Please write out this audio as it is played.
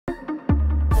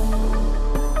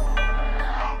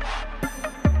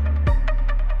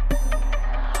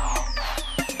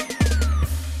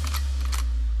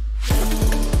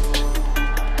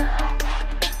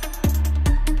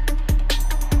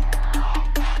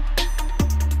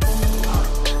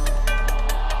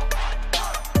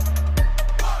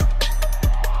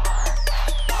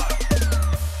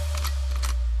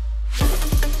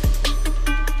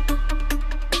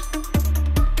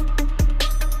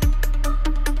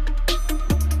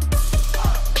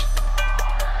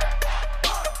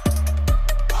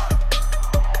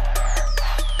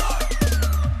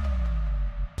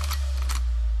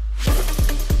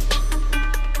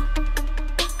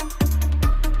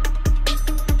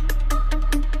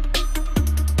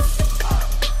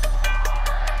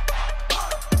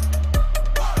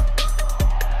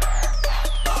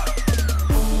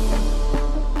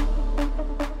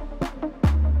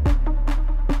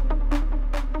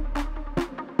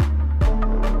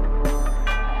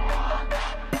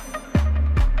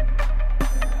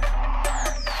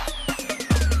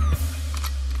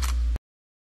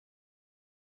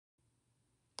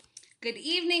Good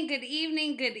evening, good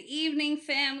evening, good evening,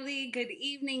 family. Good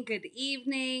evening, good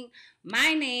evening.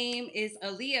 My name is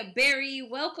Aaliyah Berry.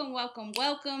 Welcome, welcome,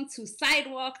 welcome to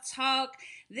Sidewalk Talk.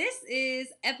 This is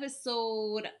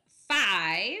episode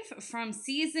 5 from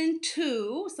season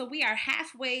 2. So we are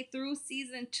halfway through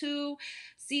season 2.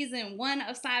 Season 1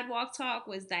 of Sidewalk Talk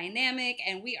was dynamic,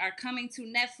 and we are coming to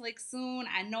Netflix soon.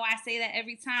 I know I say that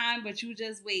every time, but you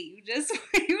just wait. You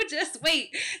just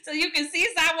wait so you can see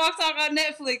Sidewalk Talk on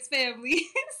Netflix, family.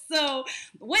 So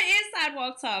what is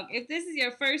Sidewalk Talk? If this is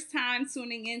your first time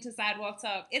tuning into Sidewalk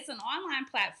Talk, it's an online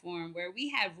platform where we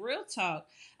have real talk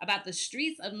about the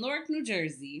streets of Newark, New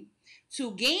Jersey,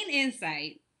 to gain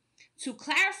insight, to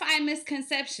clarify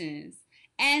misconceptions,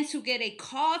 and to get a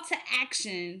call to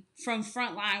action from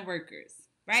frontline workers,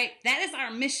 right? That is our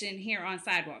mission here on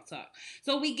Sidewalk Talk.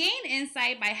 So we gain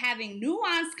insight by having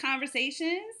nuanced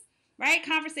conversations, right?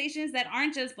 Conversations that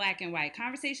aren't just black and white,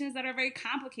 conversations that are very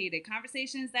complicated,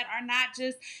 conversations that are not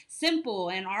just simple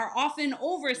and are often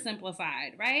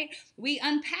oversimplified, right? We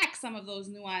unpack some of those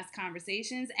nuanced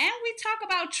conversations, and we talk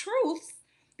about truths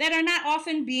that are not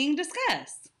often being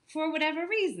discussed for whatever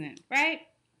reason, right?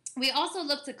 We also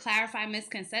look to clarify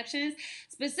misconceptions,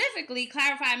 specifically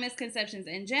clarify misconceptions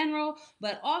in general,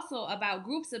 but also about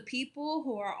groups of people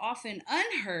who are often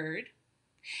unheard.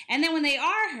 And then when they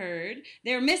are heard,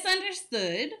 they're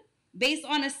misunderstood based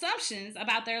on assumptions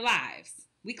about their lives.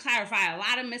 We clarify a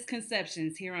lot of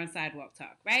misconceptions here on Sidewalk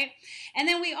Talk, right? And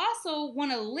then we also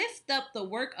want to lift up the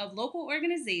work of local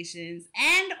organizations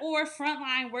and or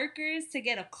frontline workers to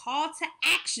get a call to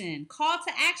action. Call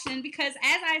to action because,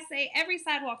 as I say every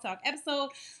Sidewalk Talk episode,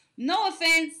 no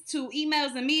offense to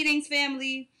emails and meetings,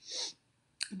 family,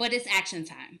 but it's action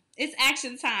time. It's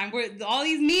action time. We're all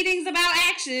these meetings about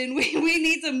action. We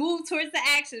need to move towards the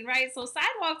action, right? So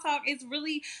Sidewalk Talk is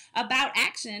really about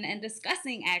action and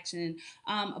discussing action,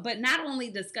 but not only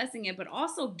discussing it, but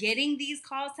also getting these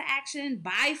calls to action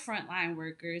by frontline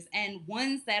workers and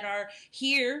ones that are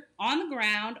here on the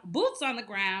ground, boots on the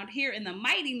ground, here in the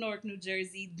mighty Newark, New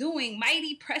Jersey, doing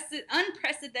mighty,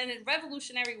 unprecedented,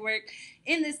 revolutionary work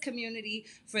in this community,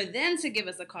 for them to give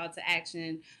us a call to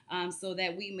action so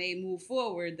that we may move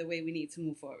forward the way we need to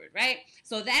move forward, right?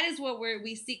 So that is what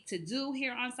we seek to do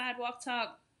here on Sidewalk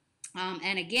Talk.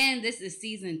 And again, this is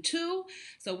season 2.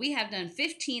 So we have done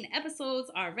 15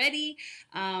 episodes already.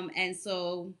 And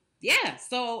so, yeah.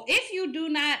 So if you do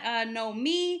not know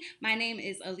me, my name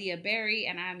is Aaliyah Berry,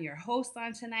 and I'm your host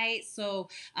on tonight. So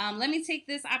let me take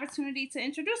this opportunity to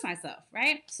introduce myself,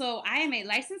 right? So I am a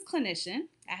licensed clinician.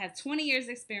 I have 20 years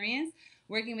experience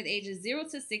working with ages 0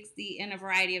 to 60 in a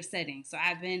variety of settings. So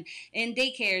I've been in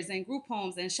daycares and group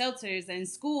homes and shelters and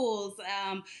schools,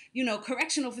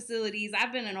 correctional facilities.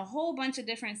 I've been in a whole bunch of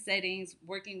different settings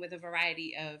working with a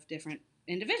variety of different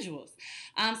individuals.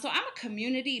 So I'm a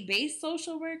community-based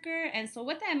social worker. And so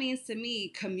what that means to me,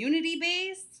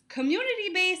 community-based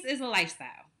is a lifestyle.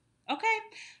 Okay?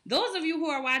 Those of you who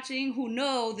are watching who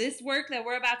know this work that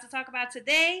we're about to talk about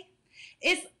today,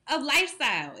 it's a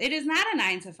lifestyle. It is not a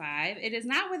 9 to 5. It is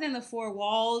not within the 4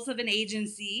 walls of an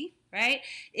agency, right?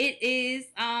 It is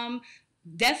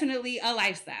definitely a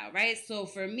lifestyle, right? So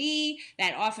for me,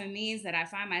 that often means that I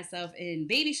find myself in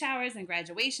baby showers and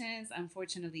graduations,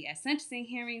 unfortunately at sentencing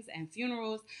hearings and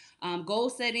funerals, goal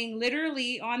setting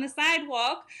literally on the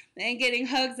sidewalk and getting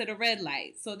hugs at a red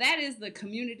light. So that is the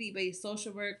community-based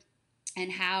social work and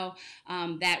how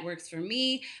that works for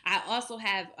me. I also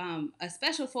have a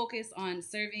special focus on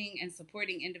serving and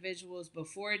supporting individuals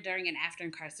before, during, and after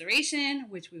incarceration,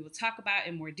 which we will talk about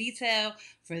in more detail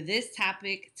for this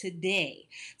topic today.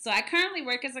 So I currently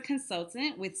work as a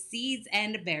consultant with Seeds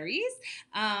and Berries,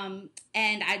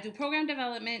 and I do program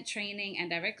development, training, and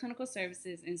direct clinical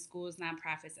services in schools,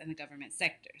 nonprofits, and the government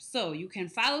sector. So you can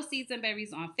follow Seeds and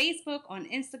Berries on Facebook, on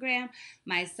Instagram,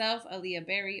 myself, Aaliyah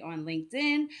Berry, on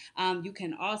LinkedIn. You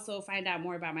can also find out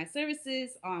more about my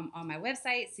services on my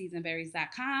website,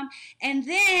 seedsandberries.com, and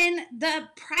then the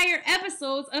prior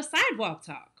episodes of Sidewalk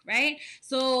Talk, right?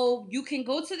 So you can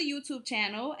go to the YouTube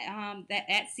channel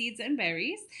at Seeds and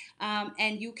Berries,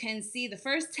 and you can see the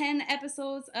first 10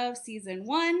 episodes of season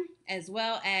 1, as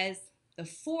well as the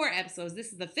 4 episodes.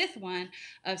 This is the 5th one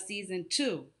of season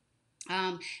 2.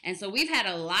 And so we've had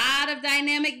a lot of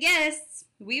dynamic guests.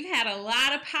 We've had a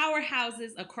lot of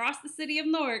powerhouses across the city of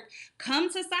Newark come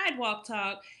to Sidewalk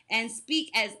Talk and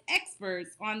speak as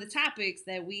experts on the topics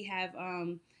that we have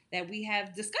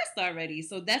discussed already.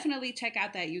 So definitely check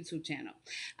out that YouTube channel.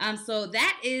 So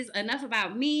that is enough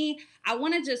about me. I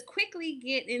want to just quickly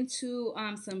get into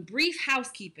some brief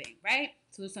housekeeping, right?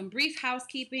 So some brief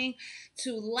housekeeping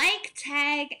to like,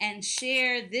 tag, and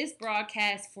share this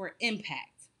broadcast for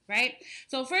impact. right?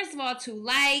 So first of all, to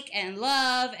like and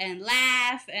love and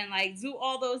laugh and like do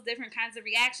all those different kinds of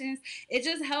reactions, it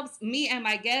just helps me and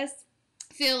my guests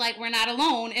feel like we're not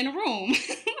alone in a room,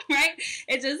 right?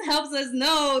 It just helps us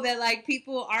know that like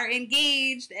people are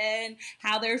engaged and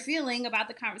how they're feeling about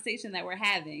the conversation that we're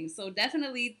having. So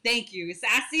definitely thank you. So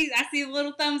I see the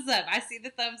little thumbs up. I see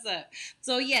the thumbs up.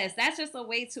 So yes, that's just a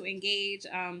way to engage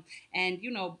and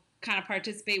kind of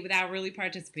participate without really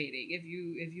participating if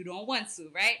you don't want to,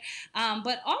 right?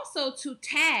 But also to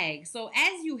tag. So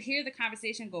as you hear the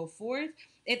conversation go forth,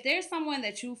 if there's someone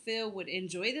that you feel would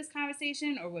enjoy this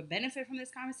conversation or would benefit from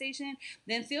this conversation,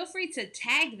 then feel free to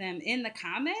tag them in the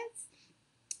comments.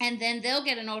 And then they'll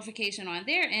get a notification on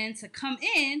their end to come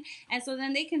in. And so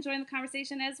then they can join the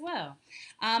conversation as well.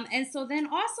 And so then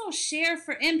also share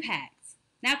for impact.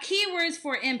 Now, keywords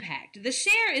for impact. The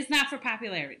share is not for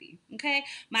popularity, okay?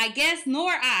 My guest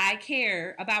nor I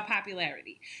care about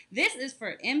popularity. This is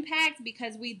for impact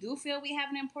because we do feel we have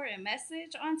an important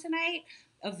message on tonight,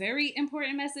 a very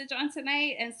important message on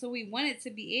tonight. And so we wanted to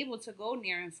be able to go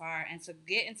near and far and to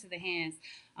get into the hands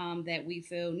that we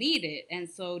feel needed. And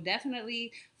so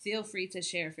definitely feel free to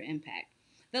share for impact.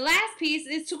 The last piece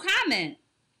is to comment.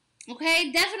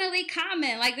 Okay, definitely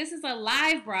comment. Like, this is a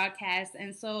live broadcast,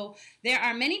 and so there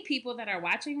are many people that are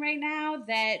watching right now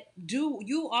that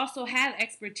you also have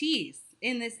expertise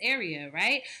in this area,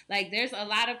 right? Like, there's a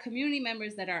lot of community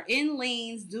members that are in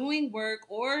lanes doing work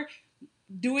or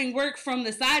doing work from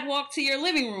the sidewalk to your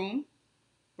living room,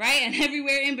 right? And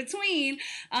everywhere in between.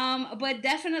 But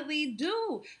definitely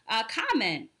do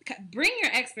comment. Bring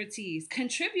your expertise.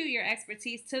 Contribute your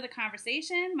expertise to the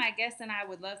conversation. My guest and I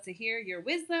would love to hear your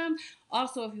wisdom.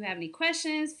 Also, if you have any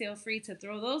questions, feel free to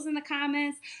throw those in the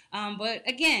comments. But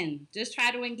again, just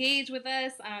try to engage with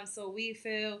us so we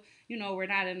feel, we're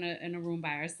not in a room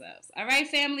by ourselves. All right,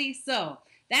 family? So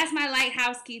that's my light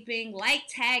housekeeping. Like,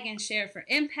 tag, and share for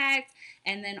impact.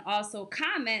 And then also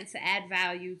comment to add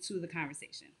value to the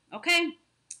conversation. Okay?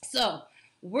 So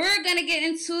we're going to get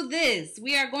into this.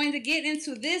 We are going to get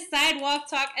into this Sidewalk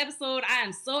Talk episode.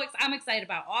 I'm excited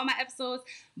about all my episodes,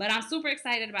 but I'm super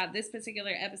excited about this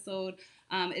particular episode.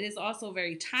 It is also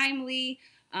very timely.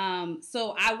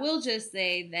 So I will just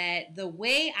say that the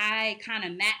way I kind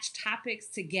of match topics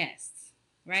to guests,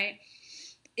 right,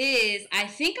 is I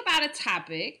think about a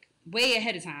topic way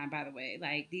ahead of time, by the way.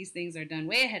 Like, these things are done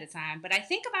way ahead of time. But I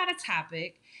think about a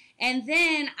topic, and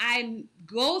then I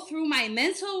go through my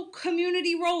mental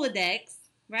community Rolodex,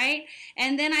 right?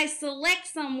 And then I select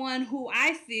someone who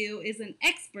I feel is an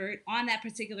expert on that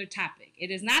particular topic.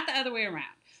 It is not the other way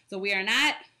around. So we are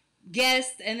not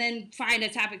guests and then find a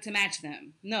topic to match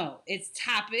them. No, it's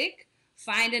topic,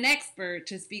 find an expert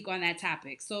to speak on that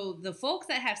topic. So the folks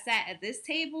that have sat at this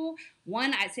table,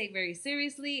 one, I take very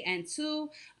seriously, and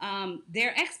two,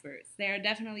 they're experts. They are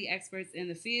definitely experts in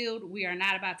the field. We are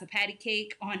not about to patty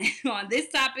cake on this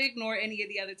topic, nor any of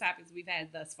the other topics we've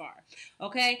had thus far.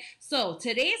 Okay, so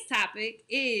today's topic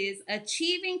is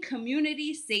achieving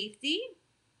community safety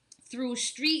through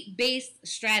street-based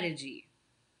strategy.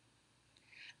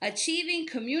 Achieving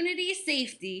community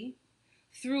safety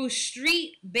through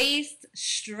street-based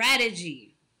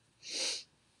strategy.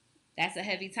 That's a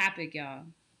heavy topic, y'all.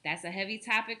 That's a heavy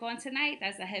topic on tonight.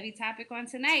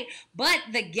 But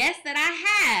the guest that I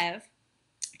have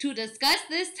to discuss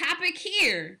this topic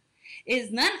here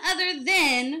is none other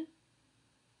than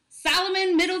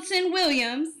Solomon Middleton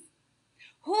Williams,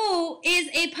 who is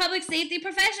a public safety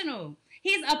professional.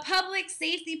 He's a public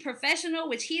safety professional,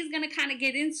 which he's going to kind of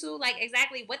get into, like,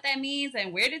 exactly what that means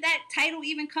and where did that title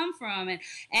even come from.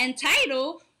 And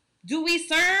title, do we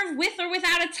serve with or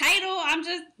without a title?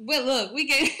 Look, we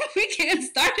get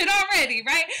started already,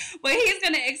 right? But he's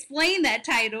going to explain that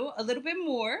title a little bit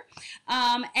more.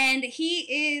 And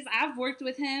I've worked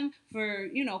with him for,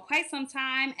 quite some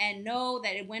time, and know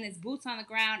that when it's boots on the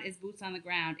ground, it's boots on the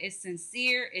ground. It's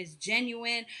sincere, it's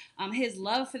genuine. His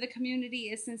love for the community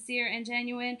is sincere and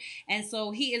genuine. And so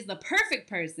he is the perfect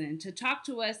person to talk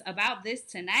to us about this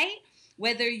tonight,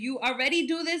 whether you already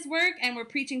do this work and we're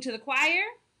preaching to the choir,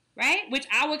 right? Which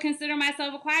I would consider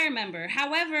myself a choir member.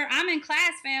 However, I'm in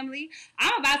class, family.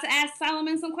 I'm about to ask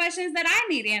Solomon some questions that I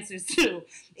need answers to,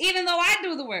 even though I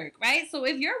do the work, right? So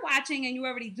if you're watching and you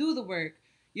already do the work,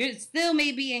 you still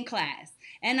may be in class.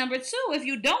 And number two, if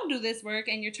you don't do this work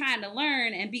and you're trying to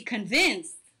learn and be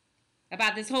convinced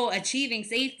about this whole achieving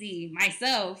safety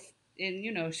myself in,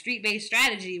 street-based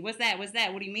strategy, what's that?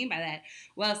 What do you mean by that?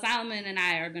 Well, Solomon and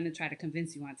I are going to try to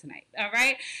convince you on tonight, all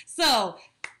right? So,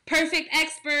 perfect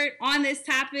expert on this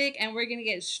topic, and we're going to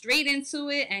get straight into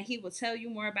it, and he will tell you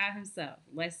more about himself.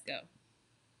 Let's go.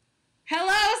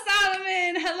 Hello,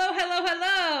 Solomon. Hello, hello,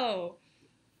 hello.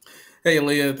 Hey,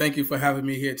 Leah, thank you for having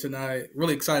me here tonight.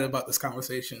 Really excited about this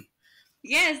conversation.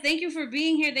 Yes, thank you for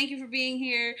being here. Thank you for being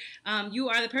here. You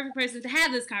are the perfect person to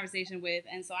have this conversation with.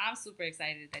 And so I'm super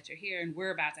excited that you're here and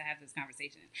we're about to have this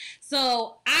conversation.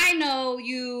 So I know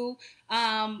you.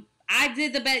 I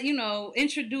did the best,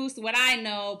 introduce what I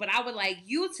know, but I would like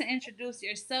you to introduce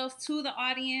yourself to the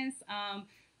audience,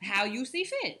 how you see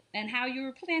fit, and how you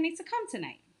were planning to come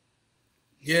tonight.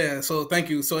 Yeah, so thank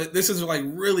you. So this is like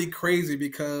really crazy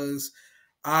because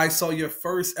I saw your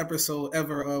first episode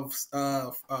ever of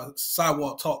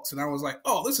Sidewalk Talks, and I was like,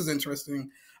 "Oh, this is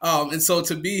interesting." And so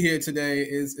to be here today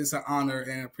is an honor,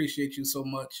 and I appreciate you so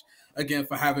much again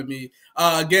for having me.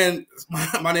 Again,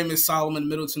 my name is Solomon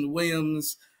Middleton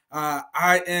Williams.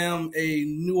 I am a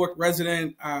Newark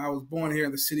resident. I was born here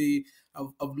in the city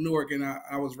of Newark, and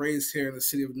I was raised here in the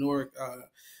city of Newark.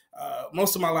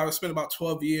 Most of my life, I spent about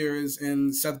 12 years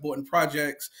in Seth Borton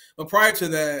projects. But prior to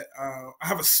that, I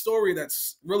have a story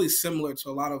that's really similar to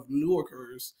a lot of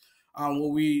Newarkers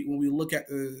when we look at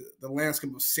the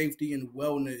landscape of safety and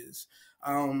wellness.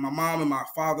 My mom and my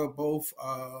father both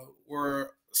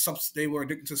they were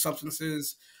addicted to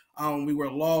substances. We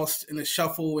were lost in the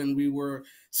shuffle, and we were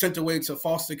sent away to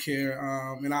foster care.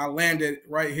 And I landed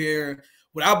right here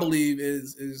what I believe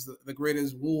is the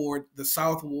greatest ward, the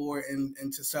South Ward, and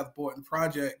to Seth Borton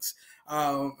projects.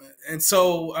 And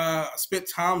so I spent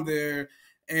time there.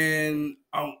 And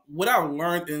what I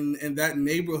learned in that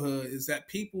neighborhood is that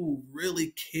people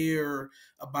really care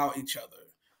about each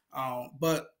other.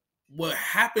 But what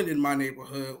happened in my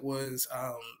neighborhood was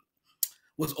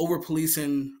over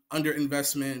policing, under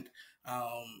investment,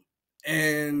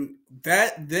 and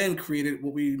that then created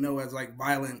what we know as like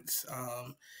violence,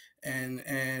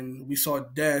 and we saw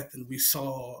death, and we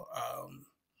saw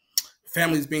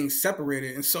families being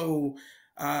separated. And so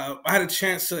I had a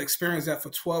chance to experience that for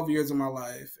 12 years of my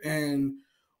life. And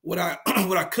what I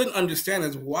what I couldn't understand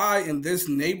is why in this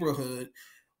neighborhood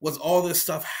was all this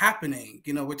stuff happening.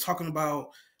 We're talking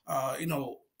about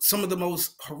some of the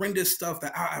most horrendous stuff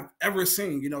that I've ever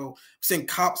seen. Seeing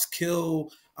cops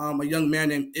kill a young man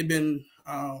named Ibn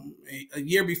a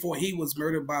year before he was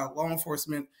murdered by law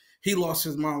enforcement. He lost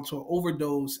his mom to an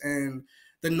overdose, and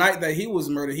the night that he was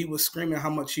murdered, he was screaming how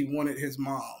much he wanted his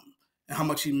mom and how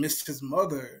much he missed his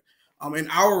mother. And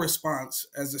our response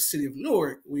as the city of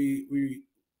Newark, we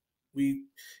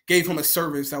gave him a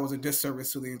service that was a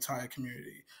disservice to the entire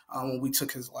community when we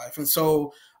took his life. And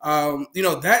so,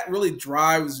 that really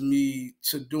drives me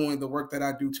to doing the work that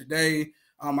I do today.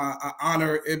 I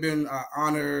honor Ibn. I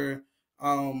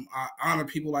honor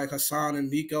people like Hassan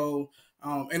and Nico.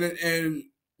 And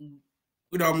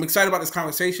I'm excited about this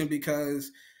conversation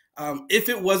because if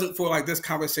it wasn't for like this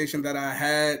conversation that I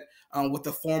had with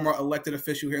the former elected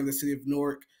official here in the city of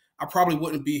Newark, I probably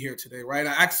wouldn't be here today, right?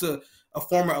 I asked a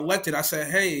former elected, I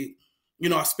said, hey,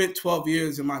 I spent 12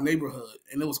 years in my neighborhood,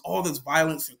 and there was all this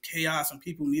violence and chaos, and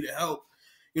people needed help.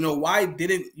 Why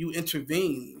didn't you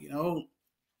intervene?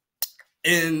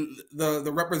 And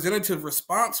the representative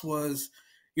response was,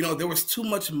 there was too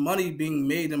much money being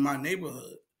made in my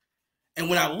neighborhood. And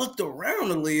when I looked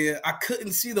around, Aaliyah, I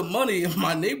couldn't see the money in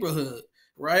my neighborhood,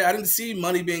 right? I didn't see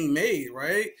money being made,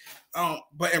 right?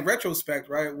 But in retrospect,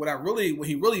 right, what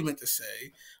he really meant to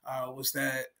say was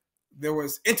that there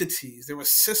was entities, there were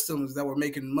systems that were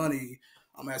making money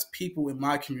as people in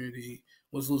my community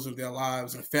was losing their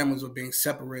lives and families were being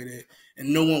separated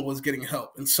and no one was getting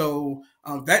help. And so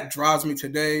that drives me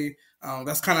today.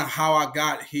 That's kind of how I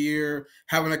got here,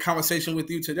 having a conversation with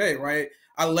you today, right?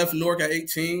 I left Newark at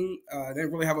 18.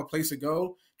 Didn't really have a place to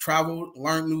go. Traveled,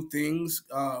 learned new things,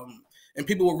 and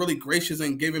people were really gracious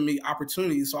in giving me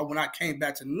opportunities. So when I came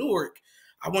back to Newark,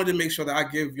 I wanted to make sure that I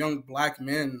give young black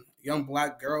men, young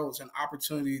black girls, an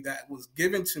opportunity that was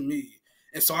given to me.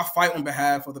 And so I fight on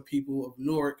behalf of the people of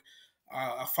Newark.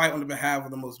 I fight on the behalf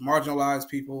of the most marginalized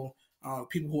people,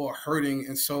 people who are hurting.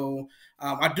 And so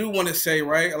I do want to say,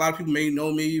 right, a lot of people may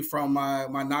know me from my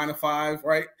 9 to 5,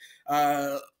 right?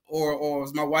 Or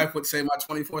as my wife would say, my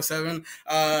 24/7.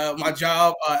 My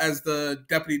job as the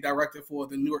deputy director for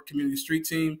the Newark Community Street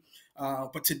Team.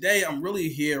 But today I'm really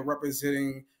here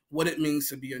representing what it means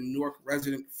to be a Newark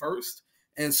resident first.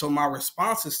 And so my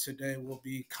responses today will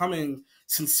be coming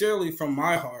sincerely from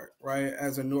my heart, right,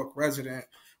 as a Newark resident,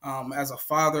 as a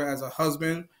father, as a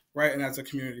husband, right, and as a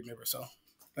community member. So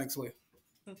thanks, Lee.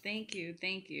 So thank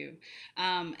you,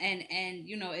 and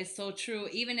you know it's so true.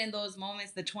 Even in those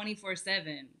moments, the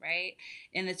 24/7, right?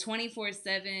 And the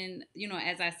 24/7, you know,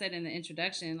 as I said in the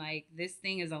introduction, like this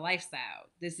thing is a lifestyle.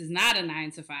 This is not a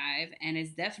 9 to 5, and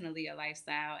it's definitely a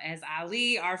lifestyle. As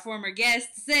Ali, our former guest,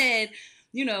 said,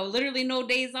 you know, literally no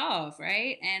days off,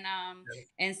 right?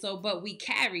 And so, but we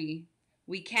carry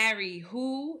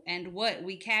who and what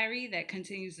we carry that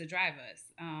continues to drive us.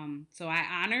 So I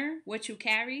honor what you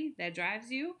carry that drives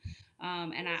you,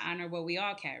 and I honor what we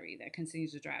all carry that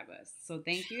continues to drive us. So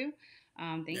thank Yeah.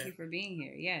 you for being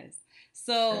here. Yes.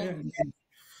 So Yeah.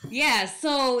 yeah.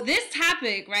 So this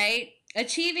topic, right?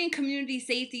 Achieving community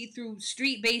safety through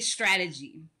street-based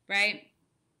strategy, right?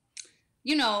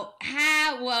 You know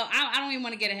how well I don't even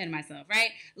want to get ahead of myself,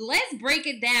 right? Let's break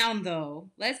it down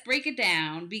though. Let's break it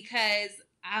down because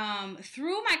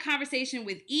through my conversation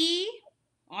with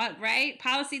right,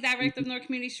 policy director of North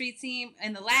Community Street Team,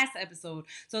 in the last episode.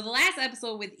 So the last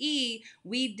episode with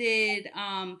we did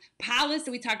policy.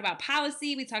 We talked about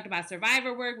policy. We talked about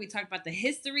survivor work. We talked about the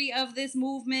history of this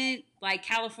movement, like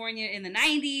California in the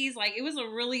 90s. Like it was a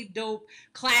really dope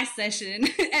class session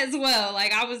as well.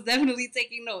 Like I was definitely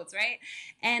taking notes, right?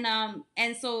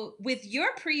 And so with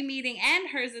your pre-meeting and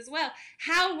hers as well,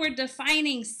 how we're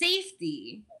defining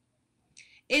safety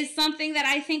is something that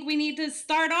I think we need to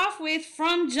start off with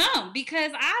from jump,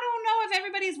 because I don't know if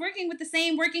everybody's working with the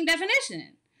same working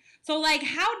definition. So, like,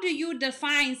 how do you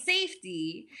define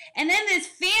safety? And then this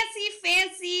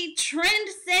fancy, trend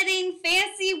setting,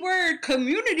 fancy word,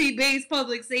 community based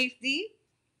public safety.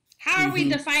 How are we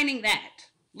defining that?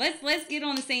 Let's get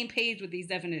on the same page with these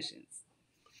definitions.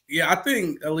 Yeah, I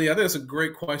think, Ali, I think that's a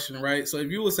great question, right? So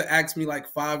if you was to ask me like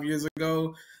 5 years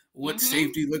ago what Mm-hmm.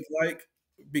 safety looked like,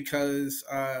 because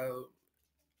I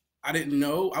didn't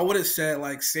know. I would have said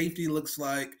like safety looks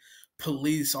like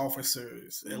police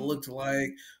officers. It Mm-hmm. looked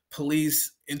like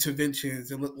police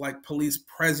interventions. It looked like police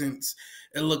presence.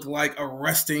 It looked like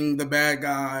arresting the bad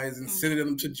guys and Mm-hmm. sending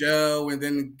them to jail and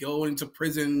then going to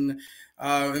prison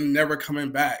and never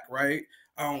coming back, right?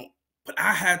 Um, but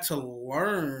I had to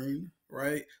learn,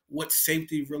 right, what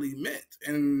safety really meant.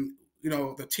 And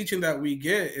the teaching that we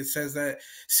get, it says that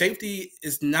safety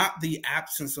is not the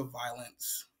absence of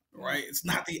violence, right? It's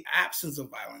not the absence of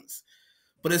violence,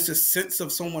 but it's a sense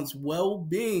of someone's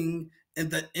well-being and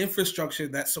the infrastructure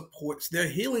that supports their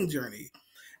healing journey.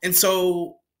 And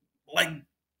so, like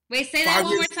Wait, say that five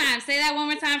one more years, time. Say that one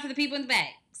more time for the people in the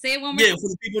back. Say it one more yeah, time. for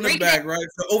the people in the Break it back, right?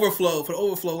 For the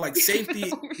overflow, like safety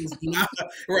down. is not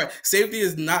right. Safety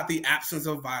is not the absence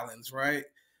of violence, right?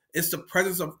 It's the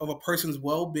presence of a person's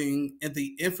well-being and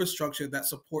the infrastructure that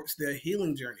supports their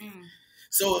healing journey. Mm,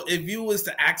 So if you was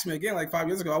to ask me again, like 5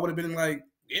 years ago, I would have been like,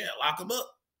 yeah, lock them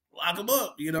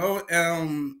up,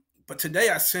 But today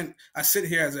I sit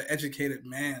here as an educated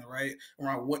man, right,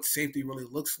 around what safety really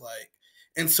looks like.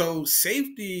 And so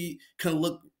safety can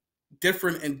look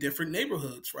different in different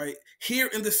neighborhoods, right? Here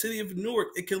in the city of Newark,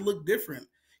 it can look different.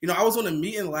 I was on a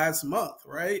meeting last month,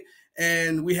 right?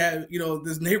 And we had,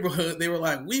 this neighborhood, they were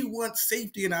like, we want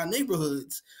safety in our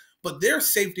neighborhoods. But their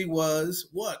safety was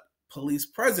what? Police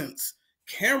presence,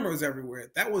 cameras everywhere.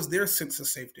 That was their sense of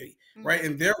safety, mm, right?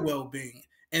 And their well being.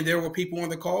 And there were people on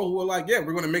the call who were like, yeah,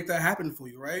 we're going to make that happen for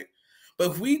you, right?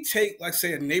 But if we take, like,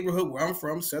 say, a neighborhood where I'm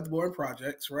from, Seth Bourne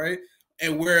Projects, right?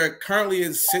 And where it currently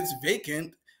sits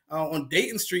vacant, on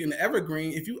Dayton Street in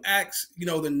Evergreen, if you ask,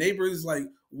 the neighbors like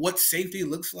what safety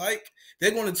looks like,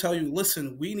 they're going to tell you,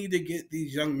 listen, we need to get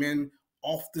these young men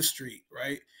off the street,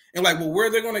 right? And like, well, where are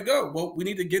they going to go? Well, we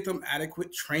need to get them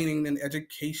adequate training and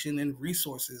education and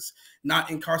resources,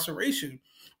 not incarceration.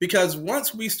 Because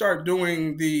once we start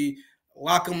doing the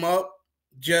lock them up,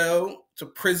 jail to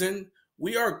prison,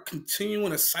 we are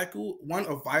continuing a cycle, one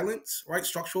of violence, right?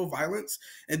 Structural violence.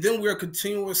 And then we're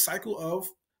continuing a cycle of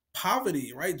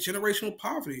poverty, right? Generational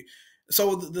poverty.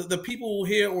 So the people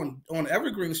here on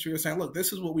Evergreen Street are saying, look,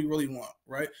 this is what we really want,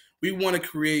 right? We want to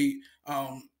create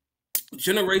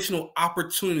generational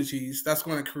opportunities that's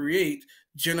going to create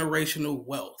generational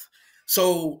wealth.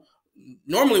 So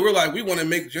normally we're like, we want to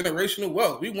make generational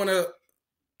wealth. We want to,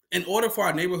 in order for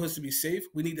our neighborhoods to be safe,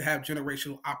 we need to have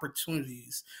generational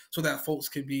opportunities so that folks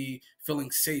can be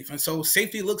feeling safe. And so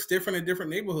safety looks different in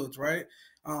different neighborhoods, right?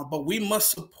 But we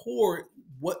must support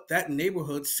what that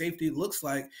neighborhood safety looks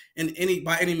like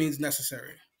by any means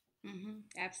necessary.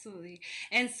 absolutely.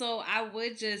 And so I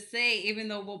would just say, even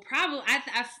though we'll probably,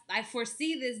 I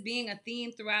foresee this being a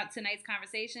theme throughout tonight's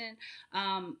conversation,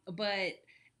 but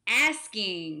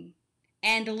asking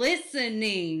and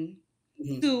listening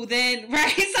Mhm. to then,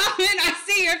 right? Solomon, I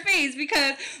see your face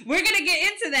because we're gonna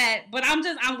get into that, but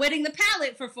I'm wetting the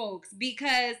palate for folks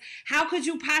because how could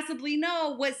you possibly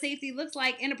know what safety looks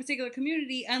like in a particular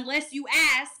community unless you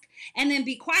ask and then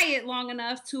be quiet long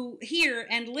enough to hear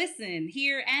and listen,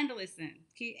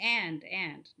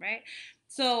 right?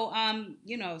 So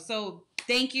so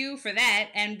thank you for that,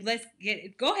 and let's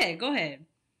get go ahead.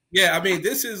 Yeah, I mean,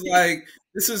 this is like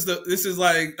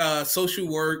social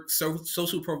work,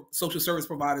 social service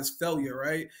providers failure,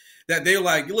 right? That they're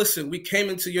like, listen, we came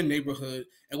into your neighborhood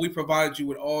and we provided you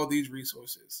with all these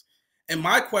resources. And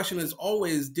my question is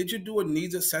always, did you do a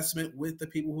needs assessment with the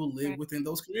people who live Right, within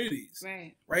those communities?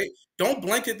 right. Right? Don't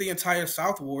blanket the entire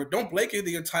South Ward. Don't blanket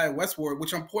the entire West Ward,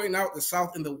 which I'm pointing out the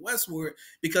South and the West Ward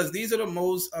because these are the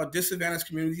most disadvantaged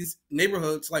communities,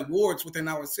 neighborhoods, like wards within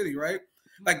our city, right?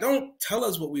 Like, don't tell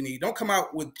us what we need. Don't come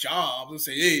out with jobs and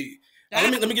say, "Hey,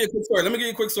 let me get a quick story. Let me get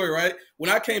you a quick story, right?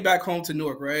 When I came back home to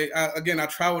Newark, right? I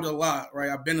traveled a lot, right?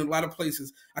 I've been in a lot of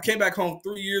places. I came back home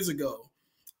 3 years ago,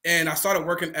 and I started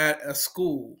working at a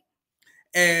school,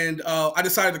 and I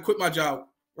decided to quit my job.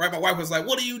 Right, my wife was like,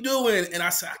 "What are you doing?" And I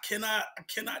said, I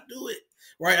cannot do it."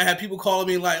 Right, I had people calling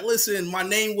me like, "Listen, my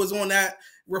name was on that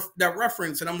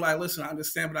reference," and I'm like, "Listen, I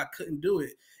understand, but I couldn't do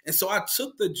it." And so I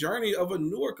took the journey of a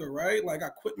Newarker, right? Like I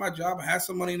quit my job, I had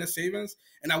some money in the savings,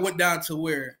 and I went down to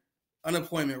where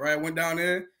unemployment, right? I went down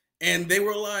there, and they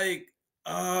were like,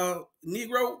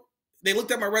 "Negro." They looked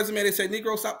at my resume. They said,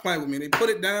 "Negro, stop playing with me." They put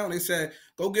it down. They said,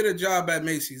 "Go get a job at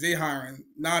Macy's. They hiring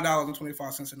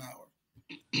 $9.25 an hour."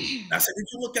 I said, "Did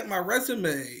you look at my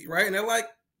resume?" Right? And they're like,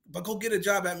 "But go get a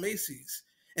job at Macy's."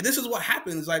 And this is what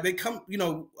happens. Like they come,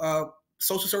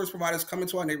 social service providers come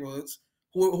into our neighborhoods,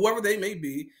 whoever they may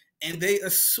be, and they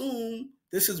assume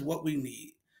this is what we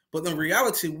need. But in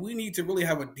reality, we need to really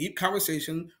have a deep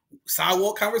conversation,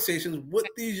 sidewalk conversations with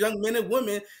these young men and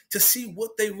women to see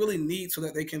what they really need so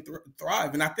that they can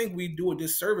thrive. And I think we do a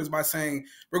disservice by saying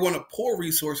we're going to pour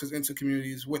resources into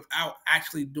communities without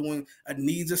actually doing a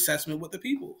needs assessment with the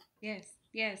people. Yes,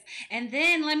 yes. And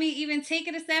then let me even take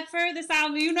it a step further,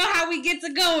 Solomon. You know how we get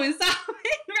to go in Solomon,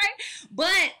 right?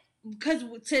 But because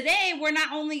today we're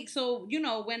not only so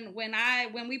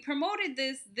when we promoted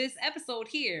this episode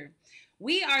here,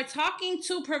 we are talking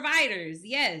to providers,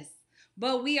 yes,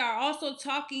 but we are also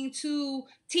talking to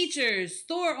teachers,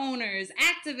 store owners,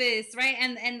 activists, right?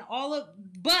 And all of,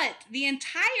 but the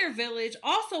entire village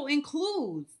also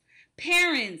includes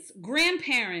parents,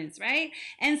 grandparents, right?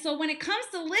 And so when it comes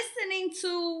to listening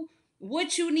to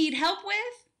what you need help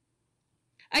with,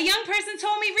 a young person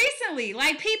told me recently,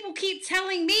 like people keep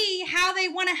telling me how they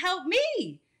want to help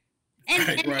me. And,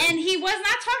 Right, and right. and he was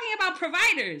not talking about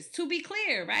providers, to be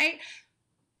clear, right?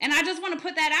 And I just want to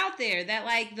put that out there that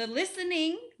like the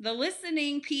listening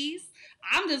piece,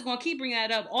 I'm just going to keep bringing that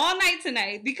up all night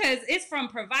tonight because it's from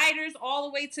providers all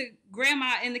the way to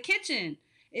grandma in the kitchen.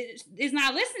 It's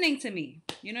not listening to me.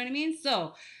 You know what I mean?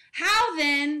 So, how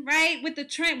then, right, with the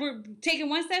trend, we're taking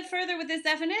one step further with this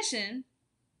definition.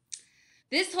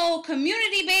 This whole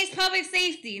community based public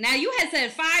safety. Now, you had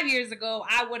said 5 years ago,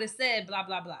 I would have said blah,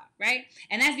 blah, blah, right?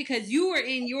 And that's because you were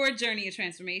in your journey of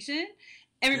transformation.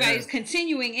 Everybody's Yes.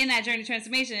 continuing in that journey of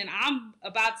transformation. And I'm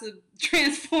about to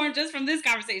transform just from this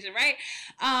conversation, right?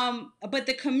 But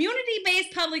the community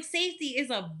based public safety is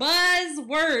a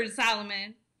buzzword,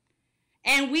 Solomon.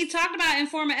 And we talked about in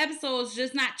former episodes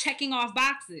just not checking off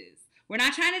boxes. We're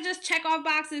not trying to just check off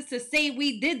boxes to say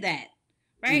we did that,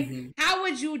 right? Mm-hmm. How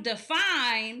would you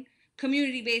define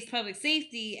community-based public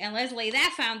safety? And let's lay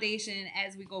that foundation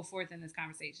as we go forth in this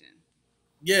conversation.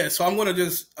 Yeah, so I'm gonna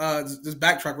just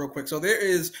backtrack real quick. So there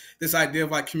is this idea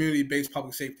of like community-based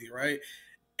public safety, right?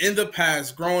 In the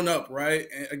past, growing up, right?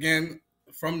 And again,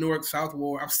 from Newark, South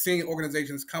Ward, I've seen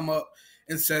organizations come up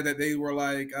and said that they were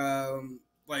like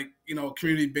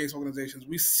community-based organizations.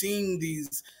 We've seen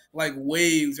these like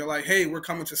waves. They're like, "Hey, we're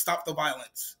coming to stop the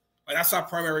violence." Like that's our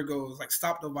primary goal is like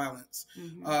stop the violence.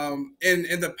 Mm-hmm. And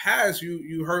in the past,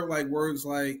 you heard like words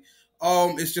like,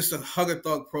 it's just a hug a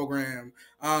thug program.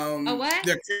 A what?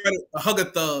 They're a hug a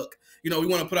thug. We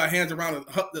want to put our hands around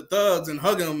the thugs and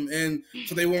hug them, and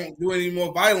so they won't do any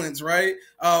more violence, right?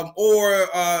 Or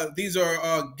these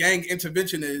are gang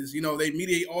interventionists. They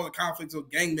mediate all the conflicts of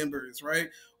gang members, right?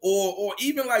 Or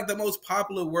even like the most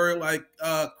popular word, like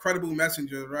credible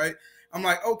messenger, right? I'm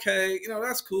like, okay,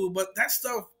 that's cool, but that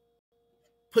stuff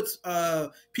puts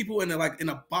people in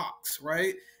a box,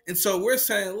 right? And so we're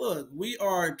saying, look, we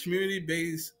are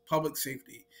community-based public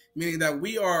safety, meaning that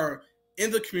we are in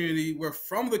the community, we're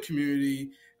from the community,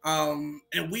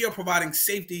 and we are providing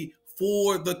safety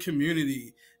for the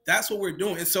community. That's what we're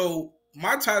doing. And so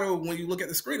my title, when you look at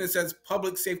the screen, it says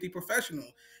public safety professional.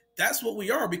 That's what we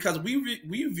are, because we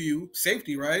view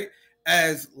safety, right,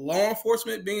 as law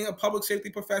enforcement being a public safety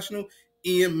professional,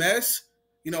 EMS,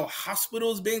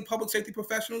 hospitals being public safety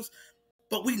professionals,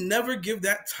 but we never give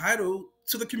that title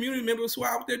to the community members who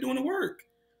are out there doing the work.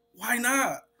 Why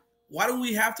not? Why do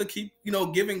we have to keep,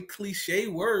 giving cliche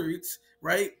words,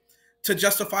 right, to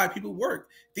justify people's work?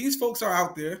 These folks are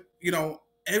out there,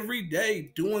 every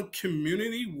day doing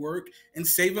community work and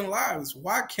saving lives.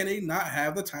 Why can they not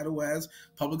have the title as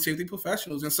public safety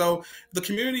professionals? And so the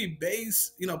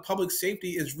community-based, public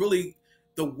safety is really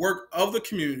the work of the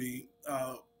community,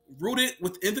 rooted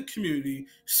within the community,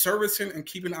 servicing and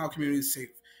keeping our communities safe.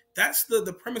 That's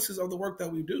the premises of the work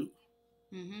that we do.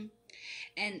 Mm-hmm.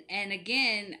 And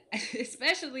again,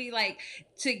 especially like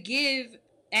to give,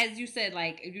 as you said,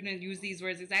 like you didn't use these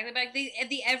words exactly, but like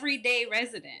the everyday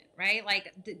resident, right?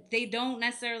 Like they don't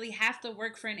necessarily have to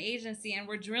work for an agency, and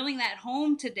we're drilling that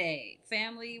home today,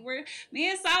 family. Me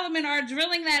and Solomon are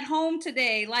drilling that home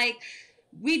today. Like,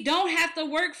 we don't have to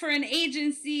work for an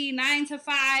agency 9 to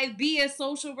 5, be a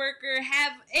social worker,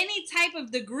 have any type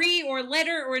of degree or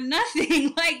letter or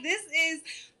nothing. Like, this is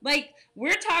like,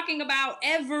 we're talking about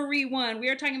everyone. We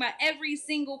are talking about every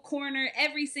single corner,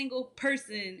 every single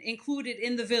person included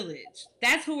in the village.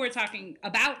 That's who we're talking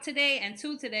about today and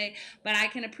to today. But I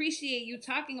can appreciate you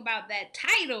talking about that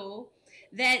title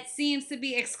that seems to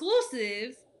be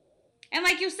exclusive. And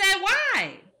like you said,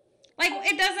 why? Like,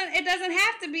 it doesn't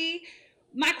have to be.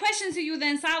 My question to you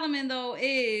then, Solomon, though,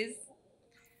 is,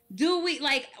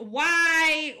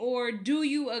 why, or do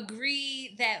you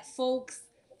agree that folks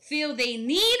feel they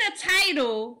need a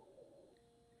title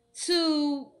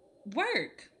to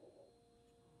work?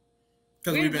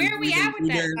 Where are we at with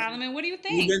that, Solomon? What do you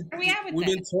think? Where are we at with that? We've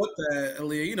been taught that,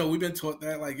 Aaliyah. We've been taught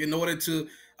that,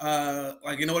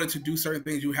 in order to do certain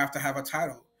things, you have to have a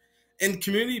title. In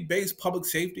community-based public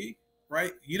safety,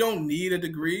 right? You don't need a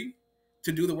degree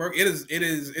to do the work. It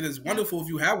is wonderful if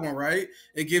you have one, right?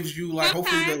 It gives you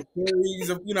hopefully the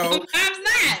theories of, Sometimes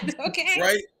not, okay,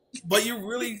 right? But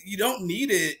you don't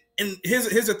need it. And here's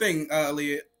the thing,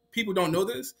 Leah. People don't know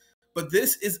this, but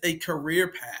this is a career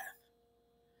path,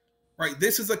 right?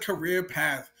 This is a career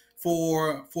path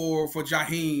for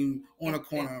Jaheem on a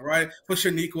corner, right? For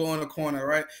Shaniqua on a corner,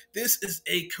 right? This is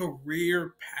a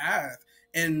career path,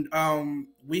 and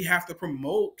we have to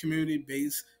promote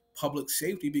community-based public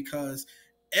safety, because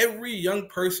every young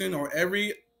person, or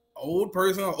every old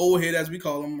person, or old head as we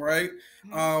call them, right?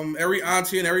 Every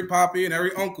auntie and every poppy and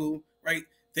every uncle, right?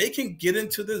 They can get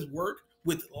into this work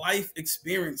with life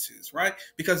experiences, right?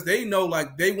 Because they know,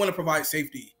 they want to provide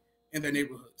safety in their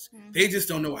neighborhoods. Mm-hmm. They just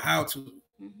don't know how to.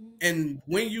 Mm-hmm. And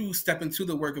when you step into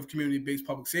the work of community-based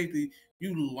public safety,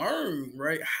 you learn,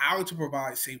 right, how to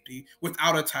provide safety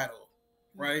without a title,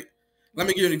 right? Mm-hmm. Let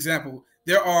me give you an example.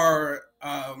 There are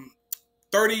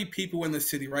 30 people in the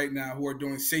city right now who are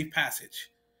doing safe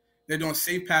passage. They're doing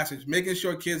safe passage, making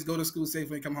sure kids go to school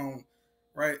safely and come home,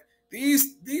 right?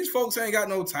 These folks ain't got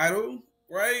no title,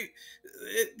 right?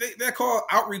 They're called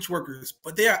outreach workers,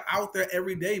 but they are out there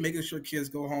every day making sure kids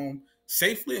go home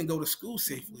safely and go to school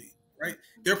safely, right?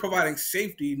 They're providing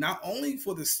safety not only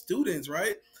for the students,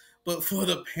 right, but for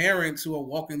the parents who are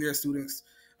walking their students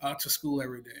to school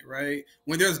every day, right?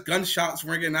 When there's gunshots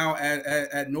ringing out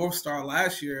at North Star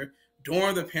last year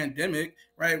during the pandemic,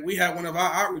 right? We had one of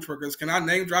our outreach workers. Can I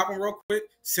name drop him real quick?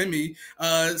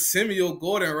 Samuel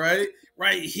Gordon, right?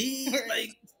 Right. He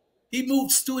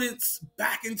moved students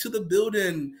back into the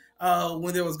building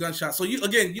when there was gunshots. So you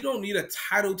don't need a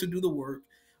title to do the work.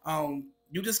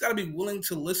 You just got to be willing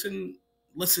to listen,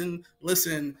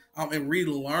 and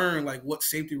relearn what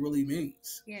safety really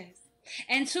means. Yes.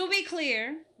 And to be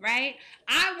clear, right,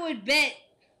 I would bet,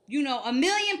 a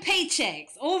million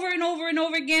paychecks over and over and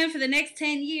over again for the next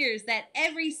 10 years that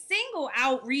every single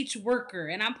outreach worker,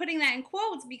 and I'm putting that in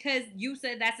quotes because you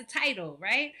said that's a title,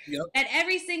 right? Yep. That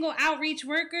every single outreach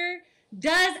worker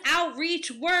does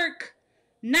outreach work,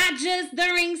 not just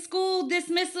during school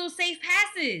dismissal safe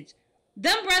passage.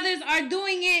 Them brothers are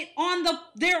doing it on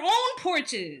their own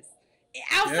porches,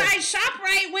 outside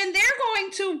ShopRite, when they're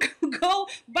going to go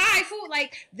buy food.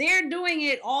 They're doing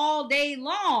it all day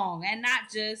long, and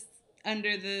not just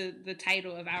under the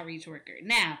title of outreach worker.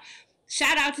 Now,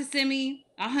 shout out to Simi,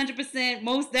 100%,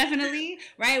 most definitely,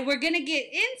 right? We're going to get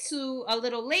into a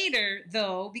little later,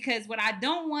 though, because what I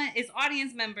don't want is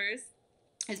audience members,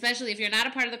 especially if you're not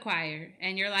a part of the choir,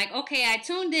 and you're like, okay, I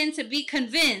tuned in to be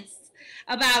convinced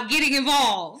about getting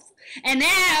involved, and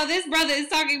now this brother is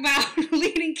talking about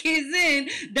leading kids in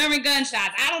during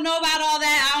gunshots. I don't know about all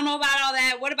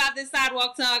that. What about this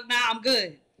sidewalk talk? Nah, I'm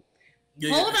good.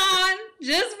 Yeah, Hold yeah. on.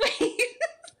 Just wait.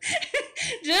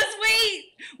 Just wait.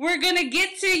 We're going to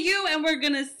get to you and we're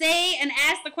going to say and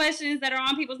ask the questions that are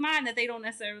on people's mind that they don't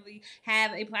necessarily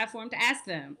have a platform to ask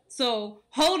them. So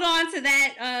hold on to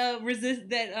that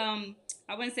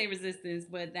I wouldn't say resistance,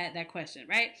 but that question,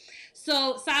 right?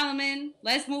 So Solomon,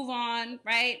 let's move on,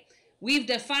 right? We've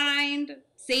defined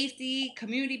safety,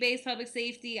 community-based public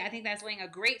safety. I think that's laying a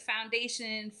great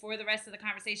foundation for the rest of the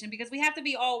conversation because we have to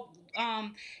be all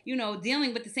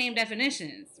dealing with the same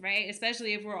definitions, right?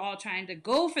 Especially if we're all trying to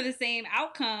go for the same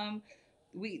outcome,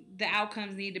 the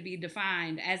outcomes need to be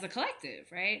defined as a collective,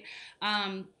 right?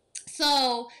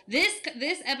 So this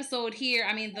episode here,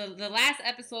 I mean the last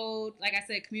episode, like I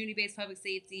said, community based public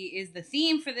safety is the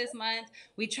theme for this month.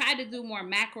 We tried to do more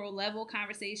macro level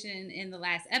conversation in the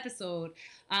last episode.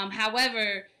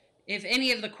 However, if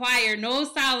any of the choir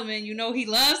knows Solomon, you know he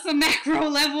loves some macro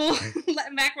level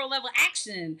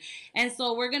action. And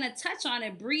so we're gonna touch on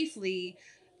it briefly.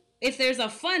 If there's a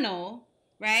funnel,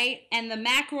 right, and the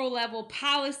macro level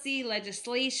policy,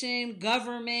 legislation,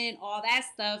 government, all that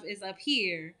stuff is up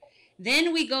here.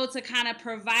 Then we go to kind of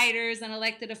providers and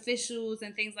elected officials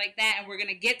and things like that, and we're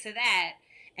gonna get to that.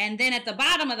 And then at the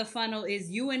bottom of the funnel is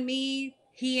you and me,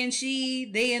 he and she,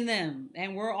 they and them,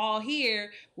 and we're all here.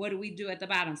 What do we do at the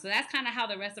bottom? So that's kind of how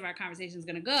the rest of our conversation is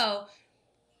gonna go.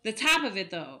 The top of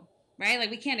it, though, right? Like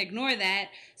we can't ignore that.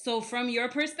 So from your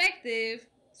perspective,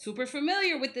 super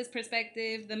familiar with this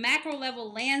perspective, the macro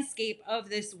level landscape of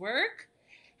this work,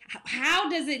 how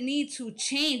does it need to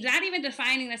change? Not even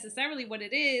defining necessarily what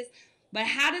it is, but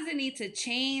how does it need to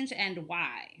change and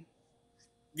why?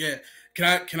 Yeah.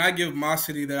 Can I give my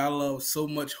city that I love so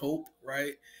much hope,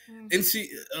 right?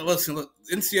 Listen, look,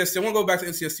 NCST. I want to go back to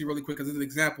NCST really quick because it's an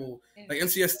example. Like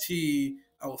NCST,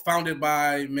 founded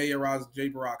by Mayor Raz J.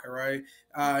 Baraka, right?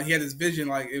 He had this vision,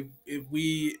 like if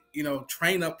we,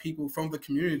 train up people from the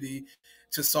community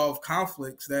to solve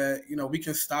conflicts, that we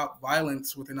can stop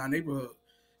violence within our neighborhood.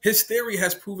 His theory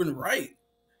has proven right.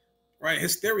 Right,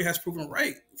 his theory has proven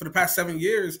right. For the past 7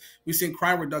 years, we've seen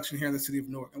crime reduction here in the city of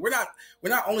Newark, and we're not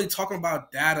only talking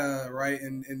about data, right,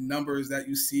 and numbers that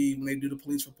you see when they do the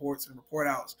police reports and report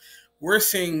outs. We're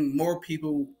seeing more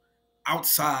people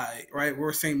outside, right?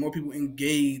 We're seeing more people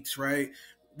engaged, right?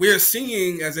 We're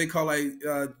seeing, as they call it,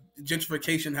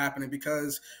 gentrification happening,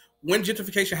 because when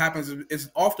gentrification happens, it's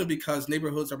often because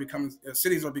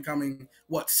cities are becoming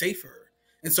safer.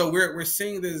 And so we're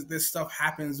seeing this stuff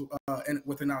happens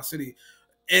within our city,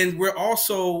 and we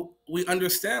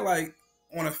understand, like,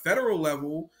 on a federal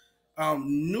level,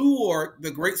 Newark,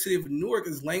 the great city of Newark,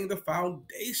 is laying the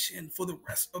foundation for the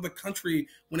rest of the country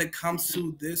when it comes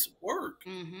to this work,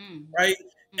 right?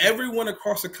 Everyone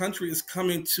across the country is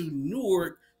coming to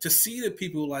Newark to see the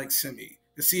people like Simi,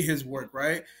 to see his work,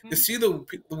 right? To see the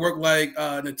work like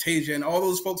Natasia and all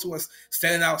those folks who are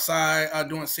standing outside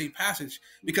doing safe passage,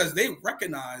 because they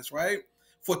recognize, right,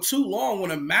 for too long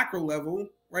on a macro level,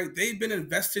 right, they've been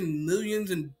investing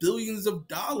millions and billions of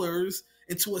dollars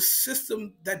into a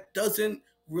system that doesn't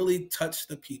really touch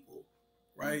the people,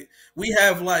 right? We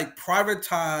have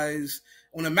privatized,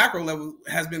 on a macro level,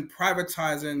 has been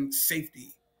privatizing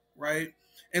safety, right?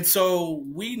 And so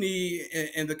we need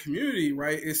in the community,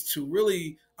 right, is to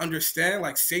really understand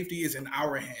safety is in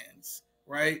our hands,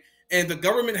 right? And the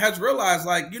government has realized,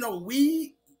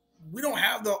 we don't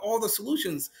have all the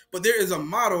solutions, but there is a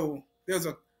model. There's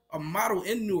a model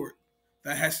in Newark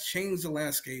that has changed the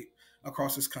landscape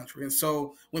across this country. And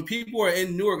so when people are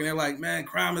in Newark and they're like, man,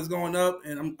 crime is going up,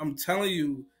 and I'm telling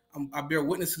you, I bear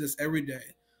witness to this every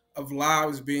day, of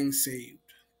lives being saved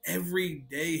every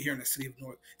day here in the city of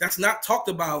Newark. That's not talked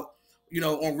about,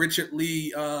 on Richard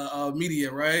Lee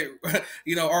media, right?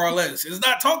 RLS. It's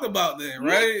not talked about there,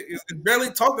 right? It's barely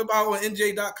talked about on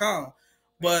NJ.com.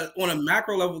 But on a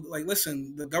macro level,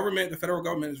 listen, the federal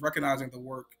government is recognizing the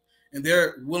work, and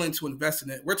they're willing to invest in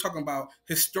it. We're talking about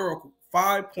historical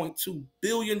 $5.2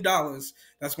 billion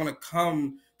that's going to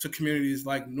come to communities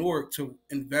like Newark to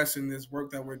invest in this work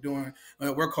that we're doing,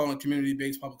 we're calling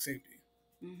community-based public safety.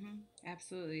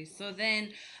 Absolutely. So then,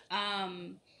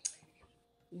 I'm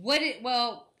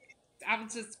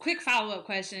just quick follow-up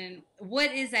question.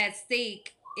 What is at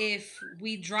stake if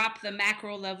we drop the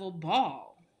macro level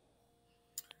ball?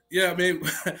 Yeah, I mean,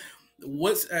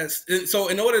 so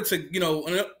in order to,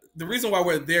 the reason why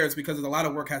we're there is because a lot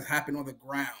of work has happened on the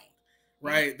ground,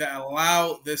 right? That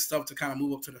allow this stuff to kind of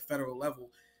move up to the federal level.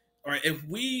 All right, if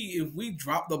we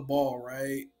drop the ball,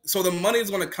 right? So the money is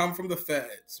going to come from the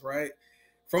feds, right?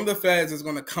 From the feds is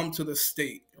going to come to the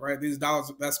state, right? These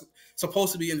dollars that's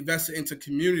supposed to be invested into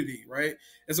community, right?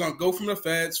 It's going to go from the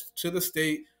feds to the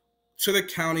state to the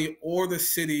county or the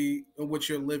city in which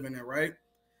you're living in, right?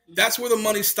 That's where the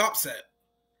money stops at,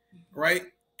 right?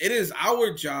 It is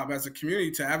our job as a community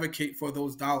to advocate for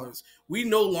those dollars. We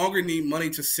no longer need money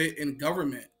to sit in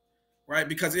government, right?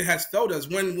 Because it has failed us.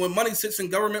 When money sits in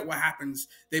government, what happens?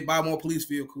 They buy more police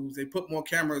vehicles, they put more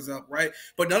cameras up, right?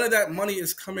 But none of that money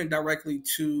is coming directly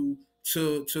to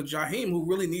Jaheim, who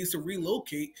really needs to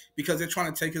relocate because they're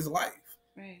trying to take his life,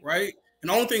 right? And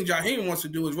the only thing Jaheim wants to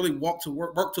do is really walk to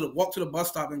work, walk to the bus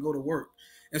stop and go to work.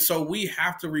 And so we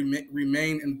have to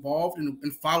remain involved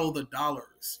and follow the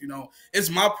dollars. You know, it's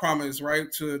my promise, right,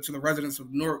 to the residents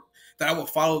of Newark that I will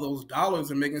follow those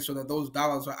dollars and making sure that those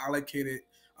dollars are allocated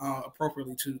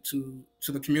appropriately to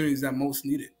the communities that most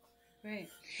need it. Right.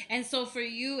 And so for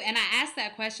you, and I asked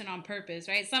that question on purpose,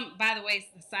 right? By the way,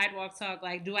 sidewalk talk,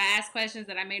 like, do I ask questions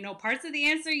that I may know parts of the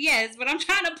answer? Yes, but I'm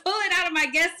trying to pull it out of my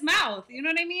guest's mouth. You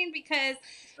know what I mean? Because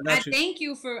I thank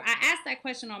you I asked that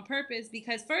question on purpose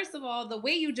because first of all, the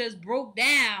way you just broke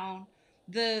down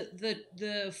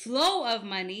the flow of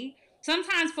money,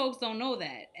 sometimes folks don't know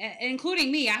that,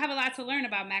 including me. I have a lot to learn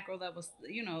about macro levels,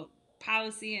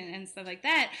 policy and stuff like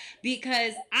that,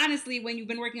 because honestly, when you've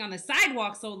been working on the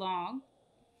sidewalk so long,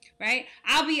 right,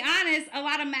 I'll be honest, a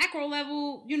lot of macro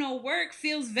level work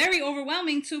feels very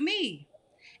overwhelming to me,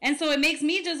 and so it makes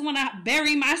me just want to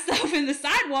bury myself in the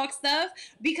sidewalk stuff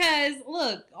because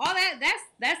look, all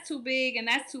that's too big and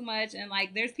that's too much, and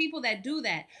like there's people that do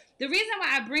that. The reason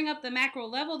why I bring up the macro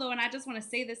level though, and I just want to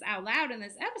say this out loud in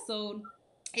this episode,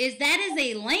 is that is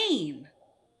a lane.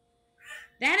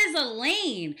 That is a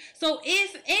lane. So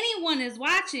if anyone is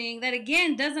watching that,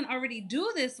 again, doesn't already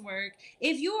do this work,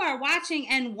 if you are watching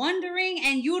and wondering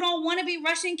and you don't want to be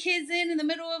rushing kids in the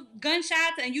middle of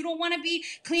gunshots and you don't want to be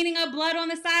cleaning up blood on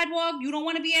the sidewalk, you don't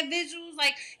want to be at visuals,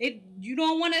 like if you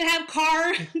don't want to have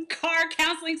car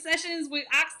counseling sessions with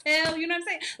oxtail, you know what I'm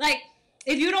saying? Like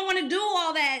if you don't want to do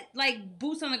all that, like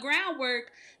boots on the ground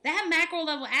work, that macro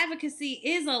level advocacy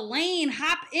is a lane.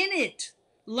 Hop in it.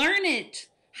 Learn it.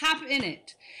 Hop in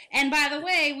it. And by the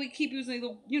way, we keep using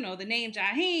the name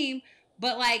Jaheim,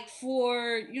 but like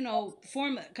for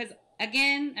because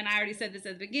again, and I already said this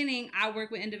at the beginning, I work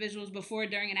with individuals before,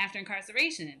 during, and after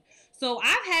incarceration. So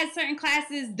I've had certain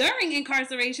classes during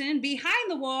incarceration, behind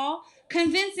the wall,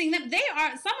 convincing them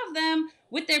some of them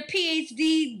with their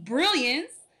PhD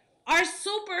brilliance are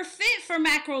super fit for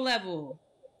macro level.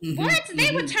 Mm-hmm, what? Mm-hmm.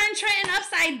 They would turn Trenton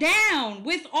upside down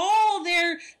with all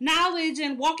their knowledge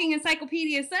and walking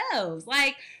encyclopedia selves.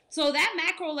 Like, so that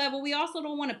macro level, we also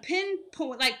don't want to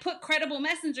pinpoint, like put credible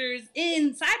messengers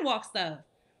in sidewalk stuff.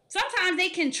 Sometimes they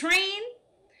can train.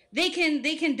 They can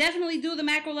definitely do the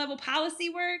macro level policy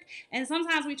work. And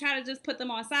sometimes we try to just put them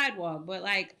on sidewalk. But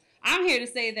like, I'm here to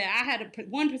say that I had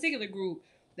one particular group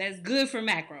that's good for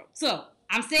macro. So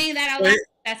I'm saying that out loud.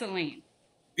 That's a lane.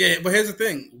 Yeah, but here's the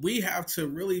thing. We have to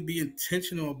really be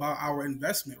intentional about our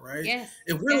investment, right? Yes.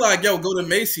 If we're like, yo, go to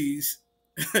Macy's,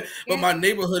 but my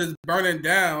neighborhood is burning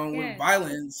down with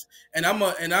violence, and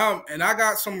I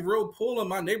got some real pull in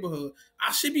my neighborhood,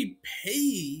 I should be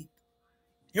paid.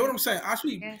 You know what I'm saying? I should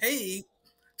be paid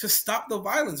to stop the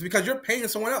violence because you're paying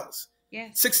someone else.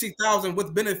 Yes. $60,000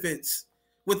 with benefits,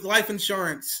 with life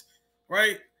insurance,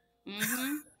 right?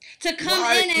 Mm-hmm. To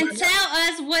come in and tell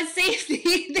us what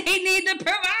safety they need to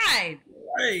provide.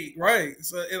 Right.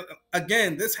 So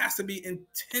again, this has to be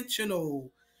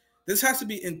intentional. This has to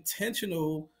be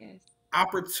intentional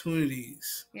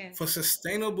opportunities for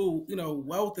sustainable,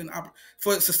 wealth and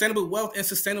for sustainable wealth and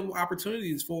sustainable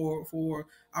opportunities for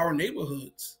our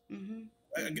neighborhoods. Mm-hmm.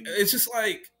 It's just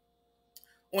like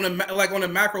on a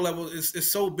macro level,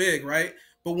 it's so big, right?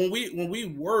 But when we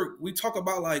work, we talk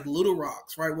about like little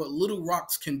rocks, right? What little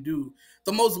rocks can do.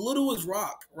 The most littlest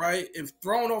rock, right? If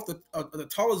thrown off the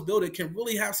tallest building, can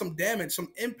really have some damage, some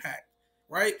impact,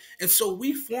 right? And so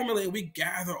we formulate, we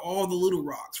gather all the little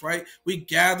rocks, right? We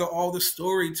gather all the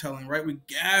storytelling, right? We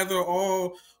gather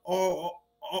all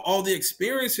the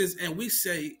experiences, and we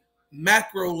say,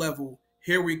 macro level,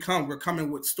 here we come. We're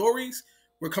coming with stories.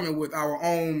 We're coming with our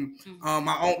own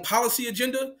policy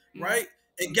agenda, right?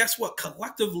 And guess what?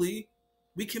 Collectively,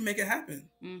 we can make it happen.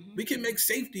 Mm-hmm. We can make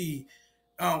safety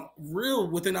real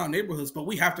within our neighborhoods, but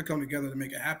we have to come together to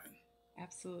make it happen.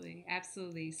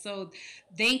 Absolutely. So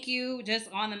thank you.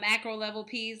 Just on the macro level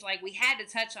piece, like we had to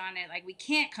touch on it. Like we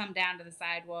can't come down to the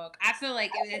sidewalk. I feel like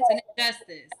it's an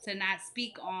injustice to not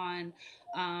speak on,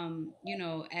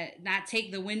 not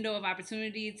take the window of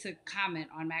opportunity to comment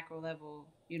on macro level,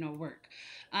 work.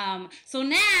 So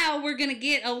now we're gonna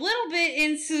get a little bit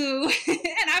into,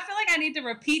 and I feel like I need to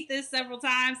repeat this several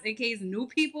times in case new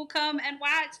people come and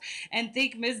watch and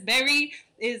think Miss Berry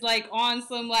is like on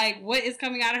some like what is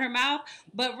coming out of her mouth.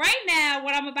 But right now,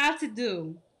 what I'm about to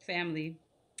do, family,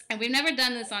 and we've never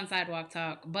done this on Sidewalk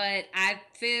Talk, but I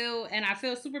feel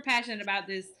super passionate about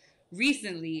this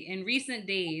recently, in recent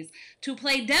days, to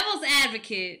play devil's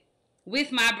advocate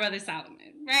with my brother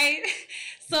Solomon, right?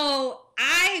 So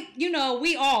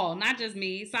we all, not just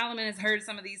me, Solomon has heard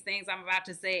some of these things I'm about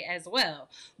to say as well,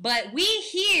 but we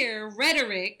hear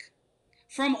rhetoric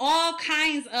from all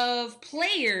kinds of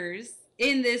players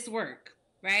in this work,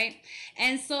 right?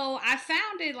 And so I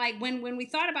found it like when we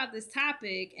thought about this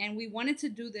topic and we wanted to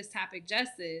do this topic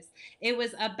justice, it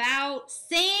was about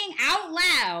saying out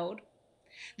loud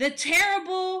the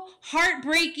terrible,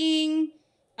 heartbreaking,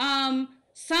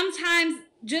 sometimes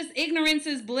just ignorance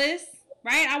is bliss,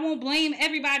 right? I won't blame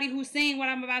everybody who's saying what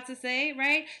I'm about to say,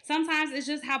 right? Sometimes it's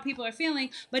just how people are feeling.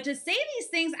 But to say these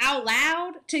things out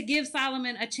loud to give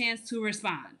Solomon a chance to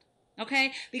respond,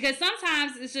 okay? Because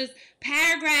sometimes it's just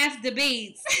paragraph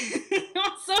debates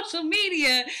on social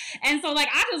media. And so, like,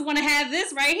 I just want to have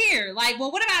this right here. Like,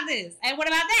 well, what about this? And what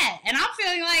about that? And I'm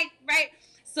feeling like, right?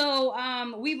 So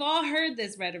we've all heard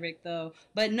this rhetoric, though.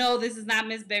 But no, this is not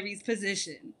Miss Berry's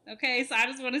position. Okay? So I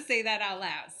just want to say that out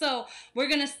loud. So we're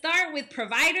going to start with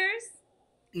providers,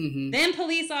 then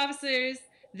police officers,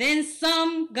 then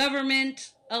some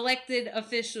government elected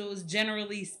officials,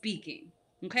 generally speaking.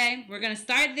 Okay? We're going to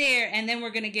start there, and then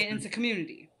we're going to get into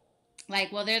community.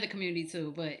 Like, well, they're the community,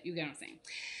 too, but you get what I'm saying.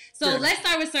 So let's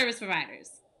start with service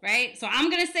providers, right? So I'm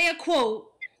going to say a quote,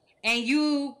 and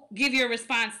you give your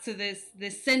response to this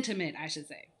sentiment, I should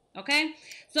say. Okay?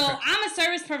 So I'm a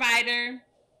service provider.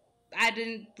 I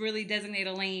didn't really designate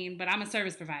a lane, but I'm a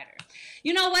service provider.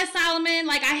 You know what, Solomon?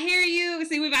 Like, I hear you.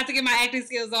 See, we're about to get my acting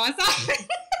skills on. So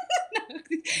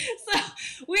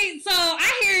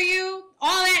I hear you.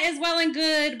 All that is well and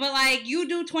good, but like you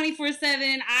do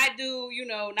 24/7, I do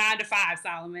 9 to 5,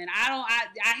 Solomon.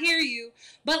 I hear you,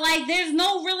 but like there's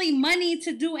no really money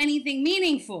to do anything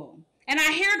meaningful. And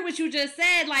I heard what you just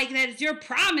said, like that it's your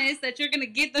promise that you're going to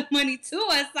get the money to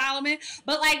us, Solomon.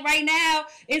 But like right now,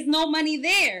 it's no money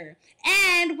there.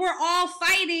 And we're all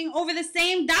fighting over the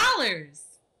same dollars.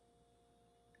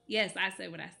 Yes, I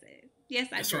said what I said. Yes,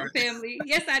 I did, right. Family.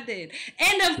 Yes, I did.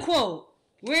 End of quote.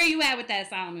 Where are you at with that,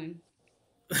 Solomon?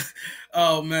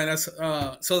 Oh, man,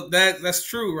 that's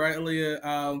true, right,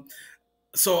 Aaliyah?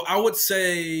 So I would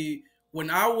say when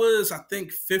I was, I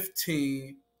think,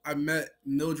 15, I met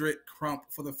Mildred Crump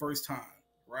for the first time,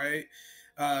 right?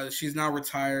 She's now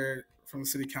retired from the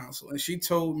city council. And she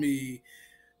told me,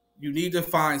 you need to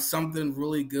find something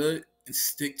really good and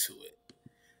stick to it.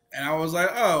 And I was like,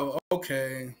 oh,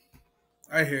 okay.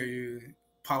 I hear you,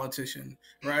 politician,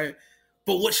 right?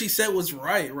 But what she said was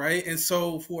right? And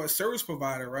so for a service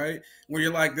provider, right, where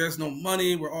you're like, there's no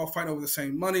money, we're all fighting over the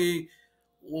same money.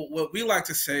 What we like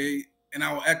to say, and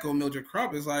I will echo Mildred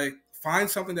Crump, is like, find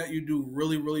something that you do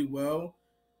really, really well,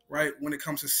 right? When it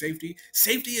comes to safety.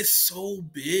 Safety is so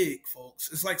big,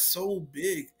 folks. It's like so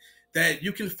big that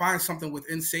you can find something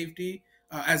within safety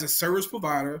as a service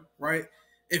provider, right?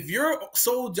 If your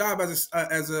sole job as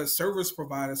a service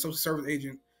provider, social service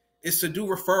agent, is to do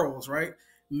referrals, right?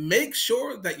 Make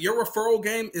sure that your referral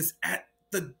game is at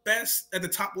the best, at the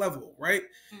top level, right?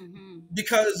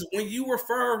 Because when you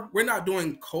refer, we're not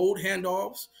doing cold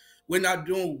handoffs. We're not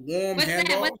doing warm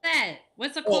handoffs. What's that?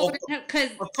 What's a cold handoff?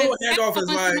 Because a cold handoff is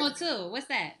like, what's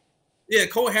that? Yeah,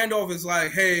 cold handoff is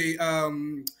like, hey, I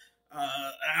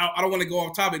don't want to go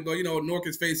off topic, but Newark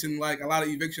is facing like a lot of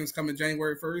evictions coming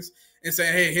January 1st, and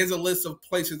saying, hey, here's a list of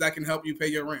places that can help you pay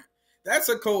your rent. That's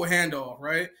a cold handoff,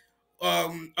 right?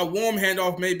 A warm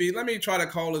handoff may be, let me try to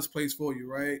call this place for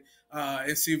you, right?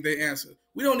 And see if they answer.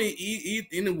 We don't need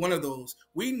any one of those.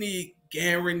 We need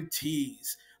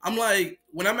guarantees. I'm like,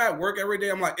 when I'm at work every day,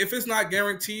 I'm like, if it's not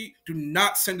guaranteed, do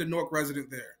not send a Newark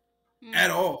resident there at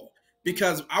all.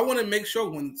 Because I want to make sure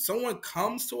when someone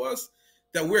comes to us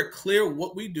that we're clear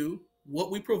what we do, what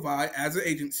we provide as an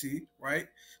agency, right?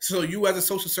 So you as a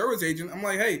social service agent, I'm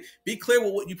like, hey, be clear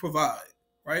with what you provide,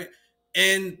 right?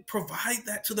 And provide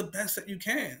that to the best that you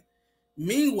can.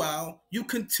 Meanwhile, you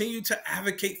continue to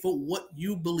advocate for what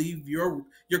you believe your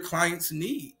clients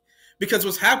need. Because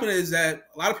what's happening is that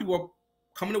a lot of people are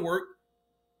coming to work,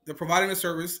 they're providing a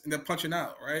service, and they're punching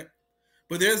out, right?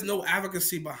 But there's no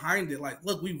advocacy behind it. Like,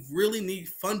 look, we really need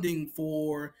funding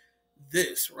for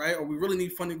this, right? Or we really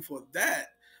need funding for that.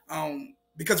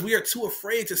 Because we are too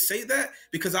afraid to say that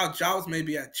because our jobs may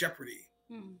be at jeopardy.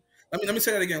 Let me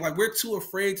say that again. Like, we're too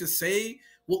afraid to say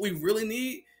what we really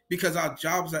need because our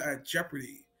jobs are at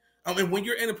jeopardy. And when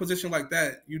you're in a position like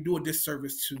that, you do a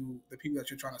disservice to the people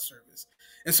that you're trying to service.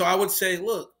 And so I would say,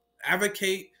 look,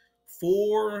 advocate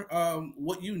for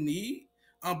what you need,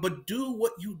 but do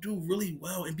what you do really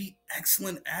well and be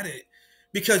excellent at it,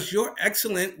 because your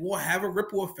excellent will have a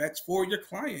ripple effects for your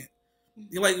client.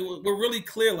 You're like, we're really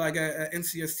clear, like at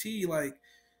NCST, like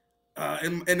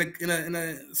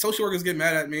and social workers get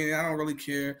mad at me. I don't really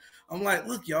care. I'm like,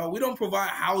 look, y'all, we don't provide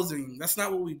housing. That's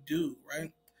not what we do, right?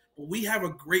 But we have a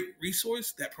great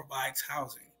resource that provides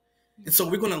housing, and so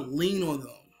we're going to lean on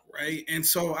them, right? And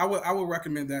so I would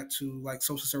recommend that to like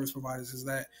social service providers, is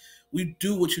that we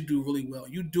do what you do really well.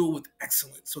 You do it with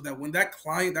excellence, so that when that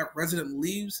client, that resident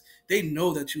leaves, they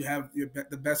know that you have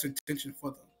the best intention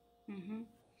for them. Mm-hmm.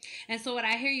 And so what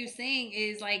I hear you saying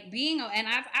is like and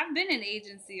I've been in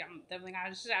agency. I'm definitely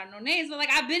not shout out no names, but like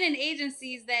I've been in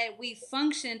agencies that we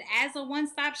functioned as a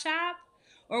one-stop shop,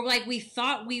 or like we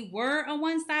thought we were a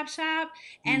one-stop shop,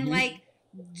 and like,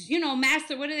 you know,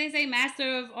 master. What do they say?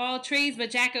 Master of all trades,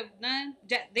 but jack of none.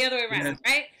 The other way around,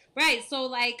 right? Right. So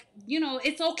like, you know,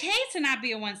 it's okay to not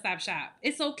be a one-stop shop.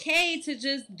 It's okay to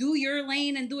just do your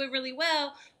lane and do it really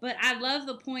well. But I love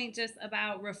the point just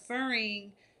about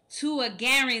referring to a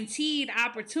guaranteed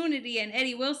opportunity. And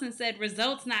Eddie Wilson said,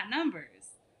 results, not numbers.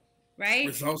 Right?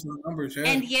 Results, not numbers, yeah.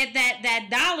 And yet that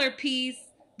dollar piece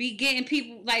be getting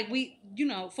people, like, we, you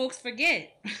know, folks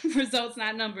forget results,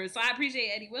 not numbers. So I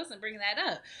appreciate Eddie Wilson bringing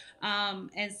that up.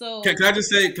 And so can I just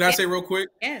say, I say real quick?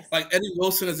 Yes. Like, Eddie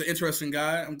Wilson is an interesting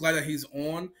guy. I'm glad that he's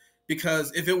on,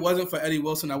 because if it wasn't for Eddie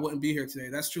Wilson, I wouldn't be here today.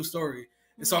 That's a true story.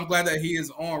 And so I'm glad that he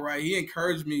is on, right? He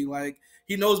encouraged me, like,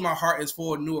 he knows my heart is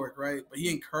for Newark, right? But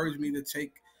he encouraged me to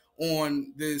take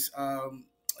on this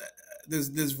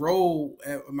this role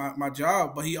at my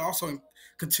job. But he also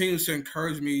continues to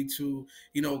encourage me to,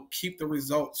 you know, keep the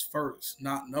results first,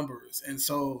 not numbers. And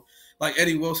so, like,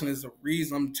 Eddie Wilson is the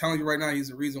reason. I'm telling you right now, he's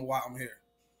the reason why I'm here.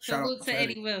 Salute to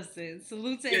Eddie Wilson.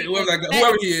 Salute to Eddie Wilson.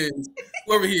 Whoever he is.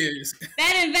 Whoever he is.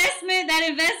 That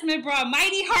investment brought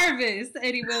mighty harvest,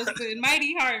 Eddie Wilson.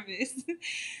 Mighty harvest.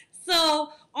 So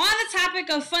on the topic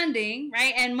of funding,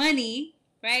 right, and money,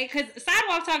 right, because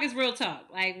sidewalk talk is real talk.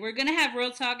 Like, we're going to have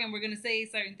real talk, and we're going to say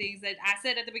certain things that I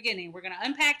said at the beginning. We're going to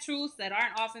unpack truths that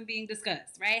aren't often being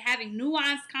discussed, right? Having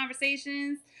nuanced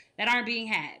conversations that aren't being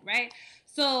had, right?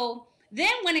 So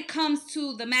then when it comes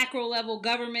to the macro level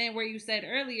government, where you said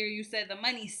earlier, you said the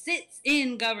money sits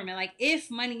in government. Like, if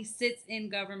money sits in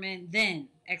government, then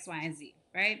X, Y, and Z,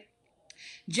 right?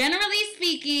 Generally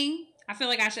speaking, I feel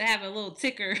like I should have a little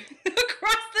ticker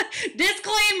across the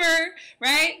disclaimer,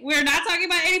 right? We're not talking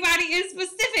about anybody in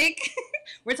specific.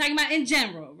 We're talking about in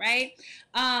general, right?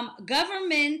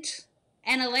 Government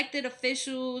and elected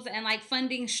officials and like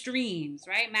funding streams,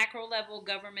 right? Macro level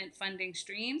government funding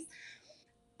streams.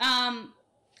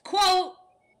 Quote,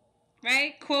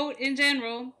 right? Quote in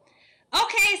general.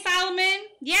 Okay, Solomon.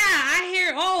 Yeah, I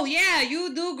hear. Oh, yeah,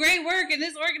 you do great work in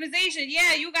this organization.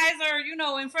 Yeah, you guys are, you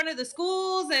know, in front of the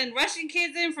schools and rushing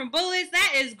kids in from bullets.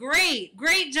 That is great.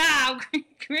 Great job.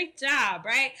 Great job,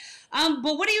 right?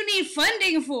 But what do you need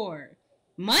funding for?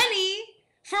 Money?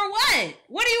 For what?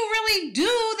 What do you really do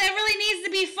that really needs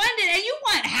to be funded? And you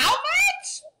want how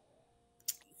much?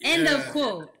 Yeah. End of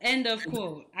quote. End of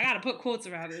quote. I gotta put quotes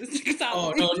around this.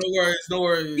 Oh, no worries. No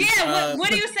worries. Yeah, what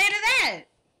do you say to that?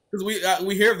 Because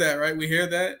we hear that, right? We hear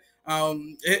that.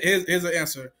 Here's an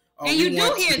answer. And you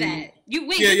do hear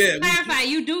that. Clarify.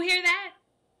 You do hear that?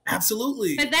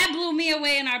 Absolutely. Because that blew me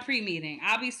away in our pre-meeting.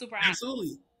 I'll be super honest.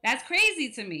 Absolutely. That's crazy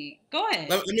to me. Go ahead.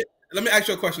 Let me ask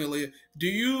you a question, Aaliyah. Do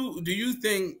you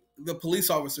think the police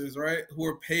officers, right, who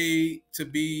are paid to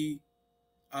be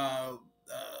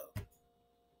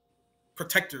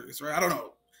protectors, right? I don't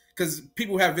know, because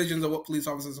people have visions of what police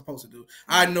officers are supposed to do.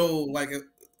 I know, like,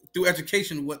 through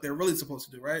education, what they're really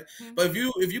supposed to do, right? Mm-hmm. But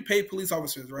if you pay police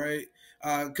officers, right,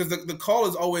 because the call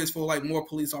is always for like more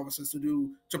police officers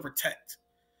to protect.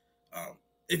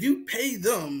 If you pay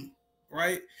them,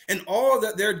 right, and all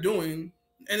that they're doing,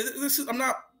 and I'm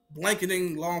not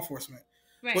blanketing law enforcement,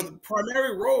 right, but the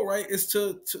primary role, right, is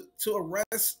to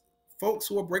arrest folks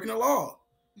who are breaking the law.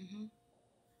 Mm-hmm.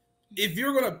 If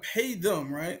you're gonna pay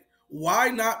them, right, why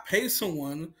not pay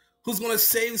someone who's gonna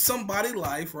save somebody's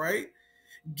life, right?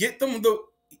 Get them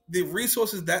the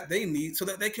resources that they need so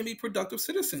that they can be productive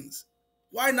citizens.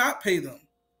 Why not pay them,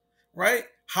 right?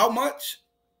 How much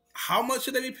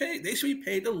should they be paid? They should be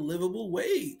paid a livable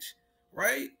wage,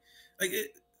 right? Like,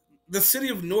 the city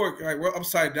of Newark, right? We're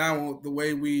upside down with the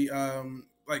way we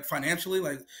like financially,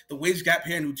 like the wage gap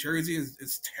here in New Jersey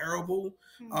is terrible.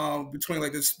 Mm-hmm. Between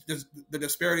like the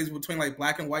disparities between like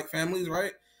black and white families,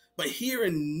 right? But here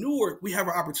in Newark, we have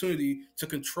an opportunity to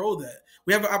control that.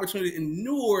 We have an opportunity in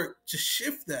Newark to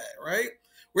shift that, right?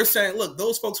 We're saying, look,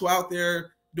 those folks who are out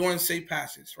there doing safe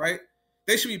passage, right?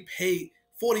 They should be paid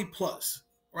 40 plus,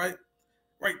 right?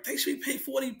 Right? They should be paid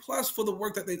 40 plus for the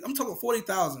work that I'm talking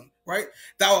 40,000, right?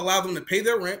 That will allow them to pay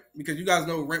their rent, because you guys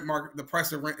know rent market, the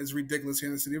price of rent is ridiculous here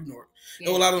in the city of Newark. Yeah.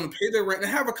 It will allow them to pay their rent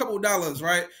and have a couple of dollars,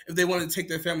 right? If they want to take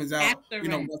their families out, after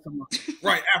rent. once a month.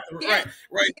 Right, after, yeah.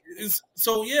 right.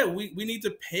 So yeah, we need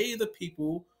to pay the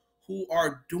people who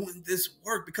are doing this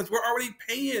work, because we're already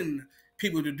paying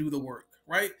people to do the work,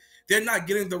 right? They're not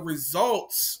getting the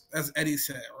results, as Eddie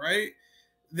said, right?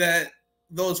 That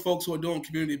those folks who are doing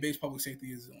community-based public safety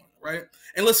is doing, right?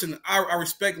 And listen, I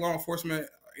respect law enforcement,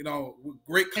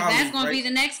 great colleagues. That's going to be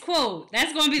the next quote.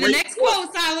 That's going to be the next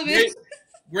quote, Solomon.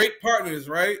 Great partners,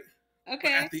 right? Okay.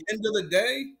 But at the end of the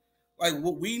day, like,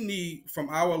 what we need from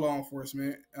our law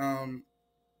enforcement,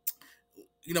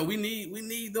 we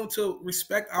need them to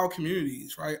respect our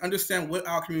communities, right? Understand what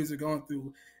our communities are going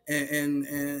through,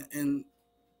 and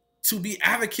to be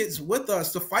advocates with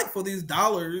us to fight for these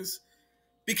dollars.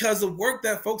 Because the work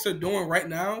that folks are doing right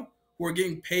now, who are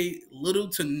getting paid little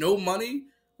to no money,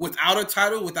 without a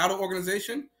title, without an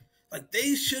organization, like,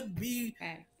 they should be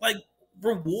like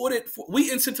rewarded for. We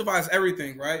incentivize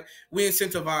everything, right? We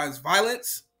incentivize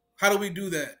violence. How do we do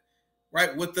that?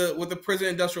 Right? With the prison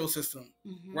industrial system,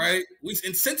 right? We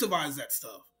incentivize that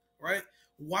stuff, right?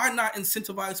 Why not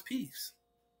incentivize peace?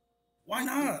 Why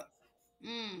not?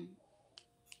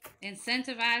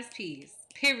 Incentivize peace.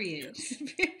 Period.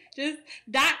 Yeah. Just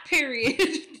dot period.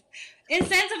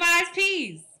 Incentivize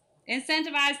peace.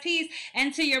 Incentivize peace.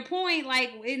 And to your point,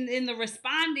 like in the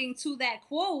responding to that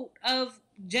quote of,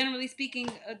 generally speaking,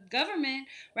 government,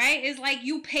 right, is like,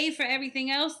 you pay for everything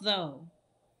else though.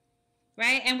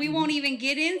 Right? And we won't even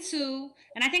get into,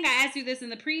 and I think I asked you this in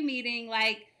the pre-meeting,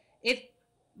 like,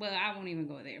 well, I won't even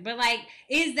go there. But like,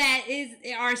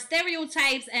 are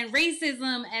stereotypes and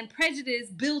racism and prejudice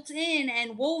built in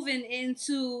and woven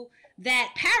into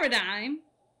that paradigm?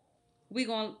 We're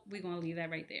gonna leave that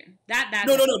right there.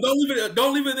 No,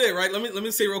 don't leave it there, right? Let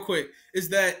me say real quick, is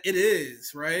that it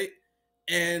is, right?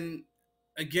 And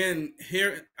again,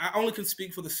 here I only can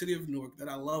speak for the city of Newark, that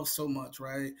I love so much,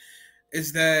 right?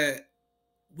 Is that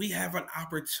we have an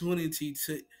opportunity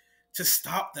to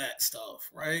stop that stuff,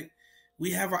 right? We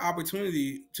have an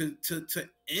opportunity to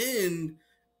end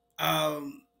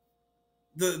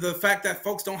the fact that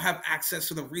folks don't have access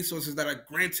to the resources that are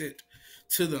granted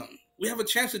to them. We have a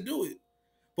chance to do it.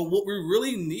 But what we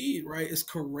really need, right, is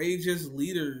courageous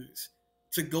leaders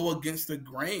to go against the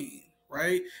grain,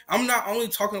 right? I'm not only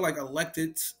talking like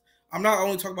electeds. I'm not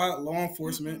only talking about law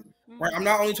enforcement, right? I'm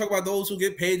not only talking about those who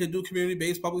get paid to do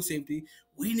community-based public safety.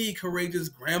 We need courageous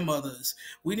grandmothers.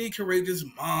 We need courageous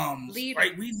moms,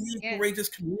 right? We need courageous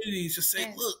communities to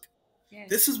say, look,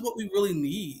 this is what we really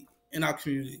need in our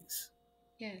communities.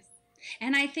 Yes.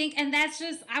 And I think, and that's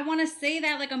just, I want to say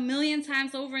that like a million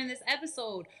times over in this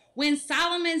episode. When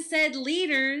Solomon said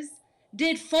leaders,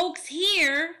 did folks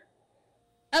hear,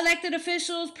 elected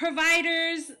officials,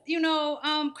 providers,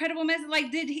 credible message,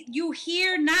 like, did you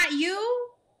hear not you?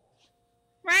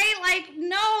 Right? Like,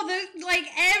 no,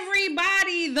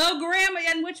 everybody, the grandma,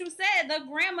 and what you said, the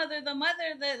grandmother, the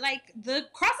mother, the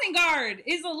crossing guard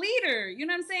is a leader. You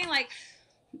know what I'm saying? Like,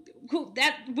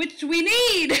 which we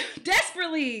need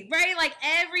desperately, right? Like,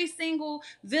 every single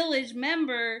village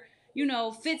member,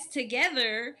 fits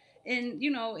together in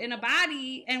a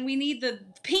body, and we need the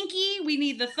pinky, we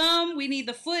need the thumb, we need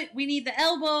the foot, we need the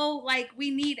elbow, like, we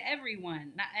need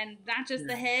everyone, not just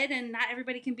the head, and not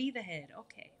everybody can be the head.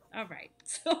 Okay. All right.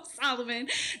 So, Solomon,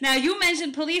 now you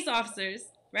mentioned police officers,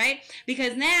 right?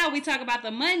 Because now we talk about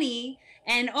the money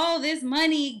and all this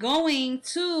money going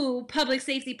to public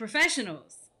safety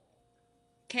professionals.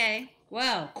 Okay.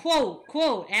 Well,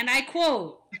 quote, and I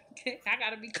quote. Okay. I got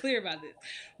to be clear about this.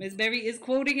 Ms. Berry is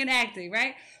quoting and acting,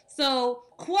 right? So,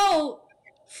 quote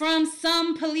from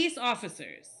some police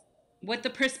officers, what the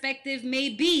perspective may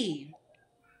be.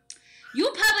 You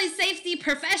public safety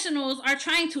professionals are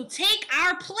trying to take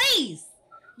our place.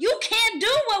 You can't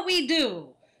do what we do.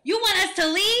 You want us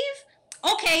to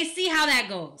leave? Okay, see how that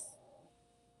goes.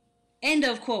 End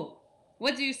of quote.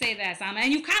 What do you say to that, Simon?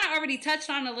 And you've kind of already touched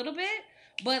on a little bit,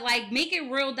 but like, make it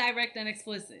real direct and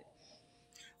explicit.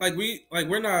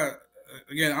 We're not,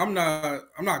 again, I'm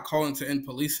not calling to end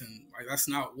policing. Like, that's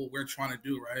not what we're trying to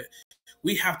do, right?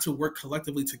 We have to work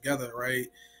collectively together, right?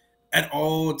 At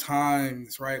all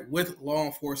times, right, with law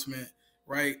enforcement,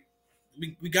 right?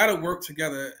 We got to work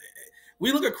together.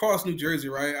 We look across New Jersey,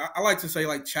 right? I like to say,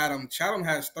 like, Chatham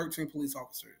has 13 police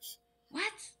officers.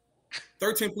 What?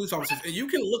 13 police officers, and you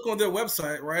can look on their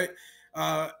website, right?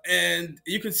 And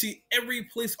you can see every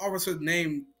police officer's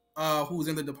name who's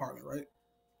in the department, right?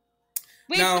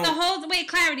 Wait, for the Now, whole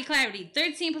clarity.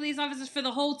 13 police officers for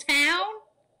the whole town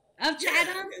of yeah,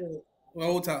 Chatham? yeah, the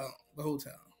whole town,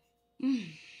 Mm,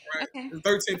 right? okay.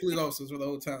 13 police officers for the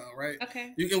whole town, right?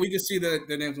 Okay. We can see their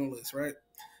names on the list, right?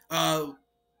 Uh,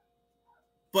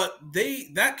 but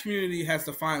that community has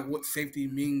to find what safety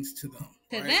means to them,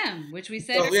 To right? them, which we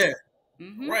said. So yeah,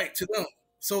 Mm-hmm. right, to them.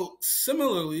 So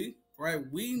similarly, right,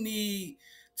 we need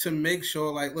to make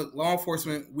sure, like, look, law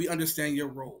enforcement, we understand your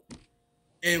role,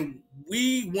 and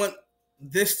we want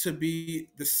this to be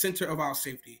the center of our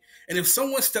safety. And if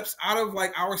someone steps out of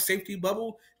like our safety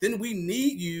bubble, then we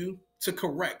need you to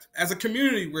correct. As a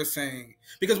community, we're saying,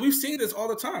 because we've seen this all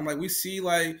the time. Like, we see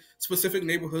like specific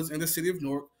neighborhoods in the city of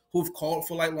Newark who've called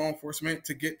for like law enforcement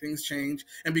to get things changed,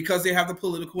 and because they have the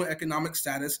political and economic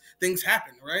status, things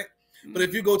happen, right? Mm-hmm. But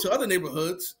if you go to other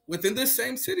neighborhoods within this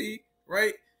same city,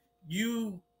 right,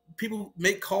 people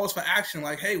make calls for action,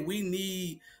 like, hey, we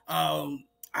need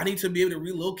I need to be able to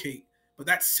relocate, but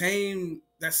that same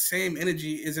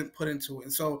energy isn't put into it.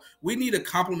 And so we need a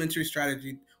complementary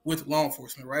strategy with law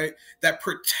enforcement, right, that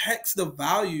protects the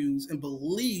values and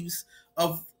beliefs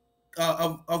of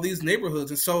these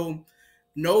neighborhoods. And so,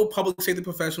 no, public safety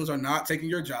professionals are not taking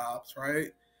your jobs,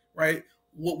 right? Right.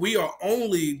 What we are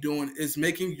only doing is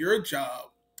making your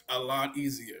job a lot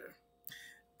easier.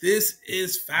 This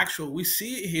is factual. We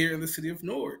see it here in the city of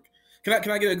Newark. Can I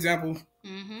get an example?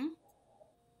 Mm-hmm.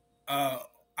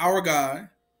 Our guy,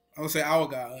 I would say our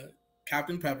guy,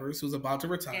 Captain Peppers, who's about to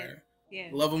retire. Yeah.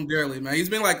 Love him dearly, man. He's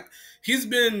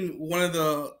been one of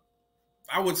the,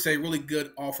 I would say, really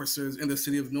good officers in the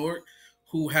city of Newark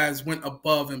who has went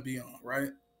above and beyond, right?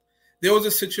 There was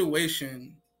a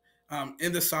situation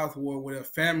in the South Ward where a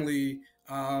family,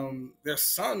 their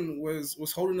son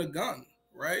was holding a gun,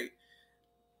 right?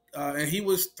 And he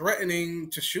was threatening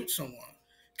to shoot someone.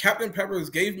 Captain Peppers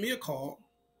gave me a call.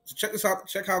 So check this out.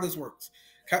 Check how this works.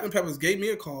 Captain Peppers gave me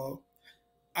a call.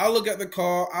 I look at the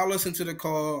call. I listen to the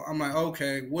call. I'm like,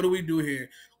 okay, what do we do here?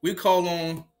 We call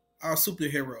on our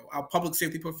superhero, our public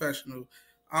safety professional,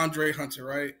 Andre Hunter,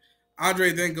 right?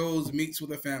 Andre then goes, meets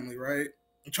with the family, right?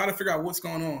 And try to figure out what's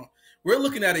going on. We're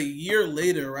looking at a year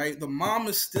later, right? The mom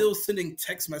is still sending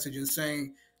text messages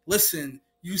saying, listen,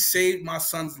 you saved my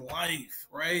son's life,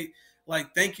 right?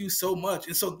 Like, thank you so much.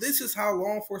 And so this is how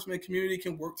law enforcement community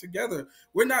can work together.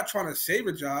 We're not trying to save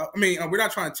a job. We're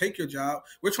not trying to take your job.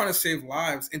 We're trying to save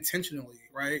lives intentionally,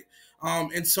 right?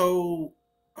 And so,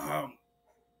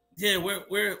 yeah,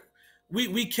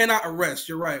 we cannot arrest.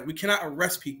 You're right. We cannot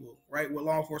arrest people, right? What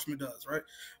law enforcement does, right?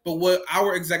 But what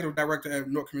our executive director at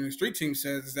North Community Street Team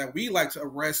says is that we like to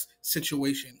arrest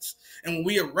situations. And when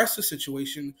we arrest a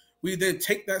situation, we then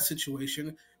take that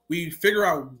situation, we figure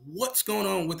out what's going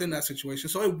on within that situation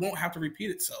so it won't have to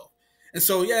repeat itself. And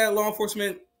so, yeah, law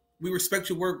enforcement, we respect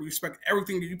your work. We respect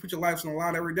everything that you put your lives on the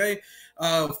line every day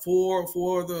for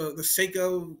the sake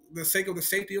of the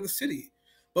safety of the city.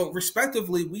 But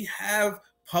respectively, we have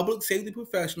public safety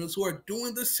professionals who are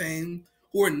doing the same,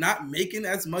 who are not making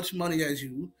as much money as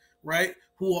you, right?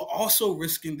 Who are also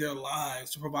risking their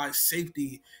lives to provide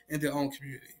safety in their own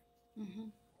community. Mm-hmm.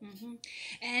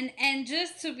 Mm-hmm. And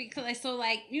just to be clear, so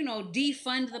like,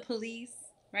 defund the police,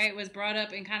 right, was brought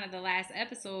up in kind of the last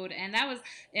episode, and that was,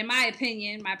 in my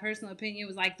opinion, my personal opinion,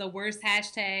 was like the worst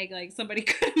hashtag like somebody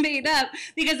could have made up,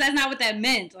 because that's not what that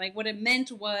meant. Like, what it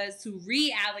meant was to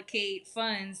reallocate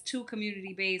funds to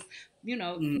community-based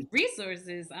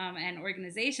resources and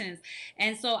organizations.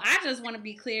 And so I just want to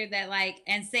be clear that, like,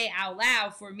 and say out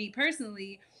loud, for me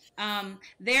personally,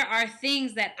 there are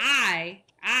things that I,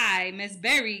 Miss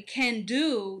Berry, can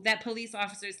do that police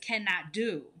officers cannot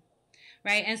do.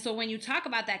 Right. And so when you talk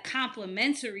about that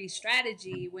complementary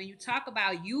strategy, when you talk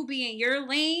about you being your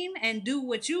lane and do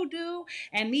what you do,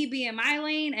 and me being my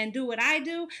lane and do what I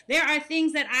do, there are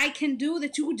things that I can do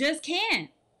that you just can't.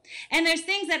 And there's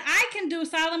things that I can do,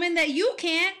 Solomon, that you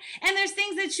can't. And there's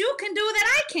things that you can do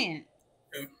that I can't.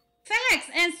 Facts.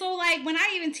 And so, like, when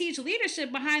I even teach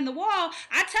leadership behind the wall,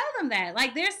 I tell them that,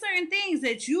 like, there's certain things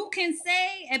that you can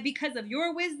say, and because of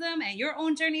your wisdom and your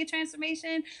own journey of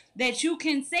transformation, that you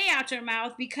can say out your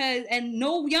mouth, and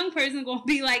no young person is going to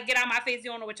be like, get out of my face, you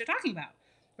don't know what you're talking about,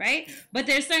 right? But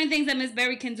there's certain things that Miss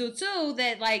Berry can do too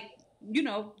that, like,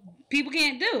 people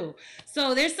can't do.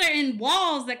 So there's certain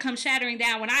walls that come shattering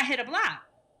down when I hit a block,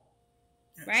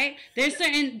 right? There's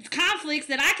certain conflicts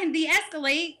that I can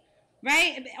de-escalate,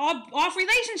 right, off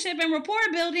relationship and rapport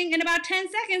building in about 10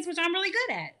 seconds, which I'm really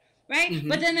good at, right?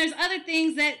 But Mm-hmm. then there's other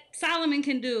things that Solomon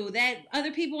can do, that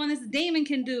other people on this Damon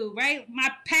can do, right? My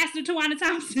Pastor Tawana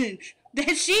Thompson,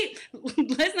 that she,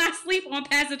 let's not sleep on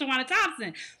Pastor Tawana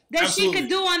Thompson, that she could Absolutely.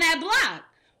 do on that block,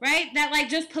 right? That like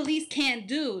just police can't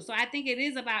do. So I think it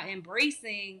is about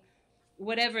embracing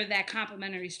whatever that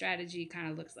complementary strategy kind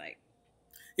of looks like.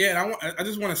 Yeah, and I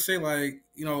just want to say, like,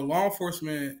 law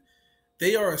enforcement,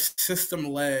 they are a system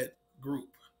led group,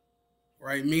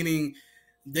 right? Meaning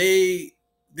they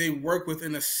they work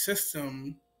within a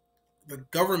system, the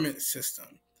government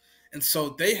system, and so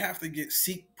they have to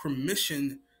seek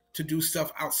permission to do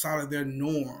stuff outside of their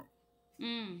norm.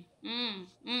 Mm, mm,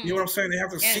 You know mm. what I'm saying? They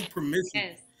have to Yes, seek permission.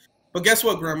 yes. But guess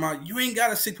what, Grandma? You ain't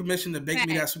gotta seek permission to bake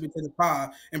me that Facts. sweet potato pie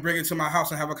and bring it to my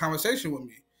house and have a conversation with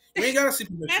me. You ain't gotta seek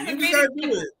permission. That's a You just great gotta do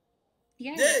example. it.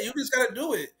 Yes, Yeah, you just gotta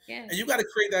do it, yes, and you gotta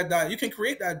create that dialogue. You can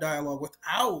create that dialogue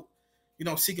without,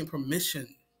 seeking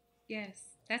permission. yes.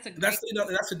 That's a And that's great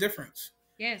that's the difference.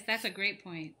 Yes, that's a great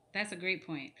point. That's a great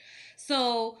point.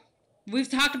 So we've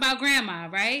talked about grandma,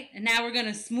 right? And now we're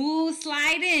gonna smooth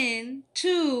slide in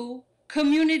to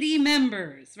community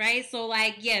members, right? So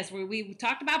like, yes, we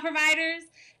talked about providers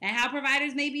and how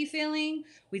providers may be feeling.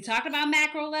 We talked about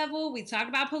macro level. We talked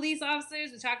about police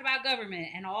officers. We talked about government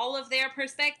and all of their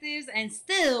perspectives. And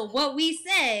still, what we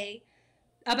say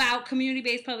about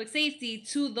community-based public safety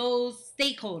to those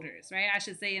stakeholders, right? I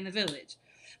should say in the village.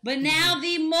 But now Mm-hmm.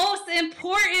 the most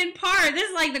important part. This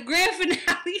is like the grand finale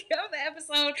of the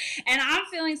episode, and I'm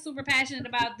feeling super passionate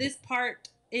about this part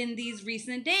in these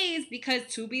recent days because,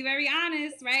 to be very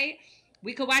honest, right?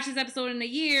 We could watch this episode in a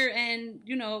year, and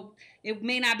it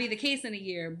may not be the case in a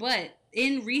year. But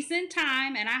in recent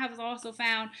time, and I have also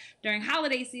found during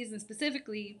holiday season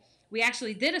specifically, we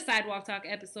actually did a sidewalk talk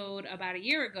episode about a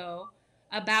year ago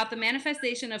about the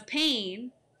manifestation of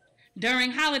pain during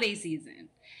holiday season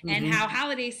and Mm-hmm. how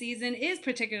holiday season is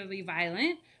particularly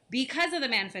violent because of the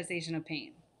manifestation of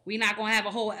pain. We're not gonna have a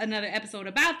whole another episode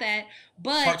about that,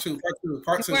 but Part two. Part two.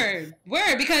 Part two.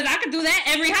 word, because I could do that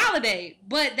every holiday.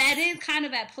 But that is kind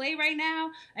of at play right now.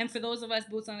 And for those of us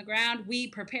boots on the ground, we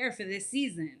prepare for this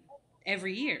season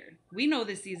every year. We know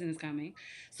this season is coming.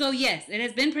 So yes, it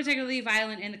has been particularly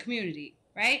violent in the community,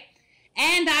 right?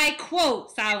 And I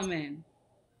quote Solomon,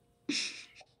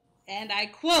 and I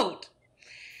quote.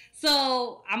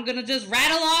 So I'm going to just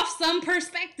rattle off some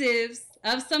perspectives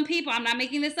of some people. I'm not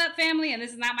making this up, family, and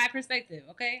this is not my perspective,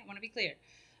 okay? I want to be clear.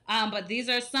 But these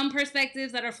are some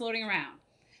perspectives that are floating around.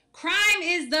 Crime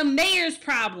is the mayor's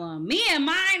problem. Me and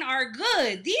mine are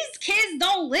good. These kids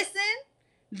don't listen.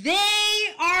 They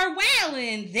are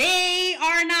wailing. They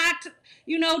are not,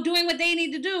 doing what they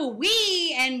need to do.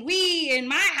 We in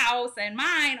my house and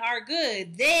mine are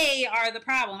good. They are the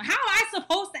problem. How am I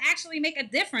supposed to actually make a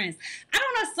difference? I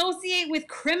don't associate with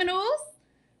criminals.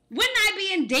 Wouldn't I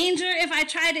be in danger if I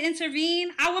tried to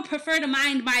intervene? I would prefer to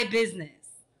mind my business.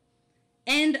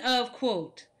 End of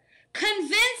quote.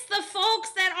 Convince the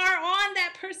folks that are on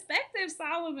that perspective,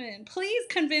 Solomon. Please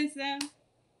convince them.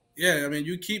 Yeah, I mean,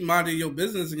 you keep minding your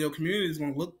business, and your community is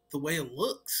gonna look the way it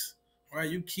looks, right?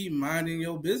 You keep minding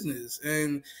your business,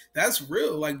 and that's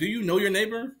real. Like, do you know your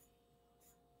neighbor?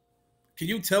 Can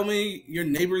you tell me your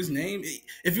neighbor's name?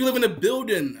 If you live in a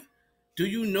building, do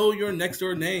you know your next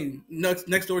door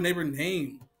neighbor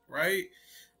name, right?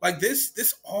 Like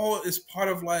this all is part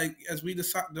of, like, as we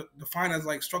define as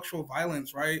like structural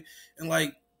violence, right? And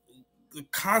like the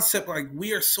concept, like,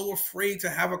 we are so afraid to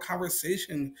have a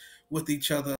conversation with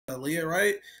each other, Leah,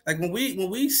 right? Like when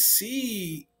we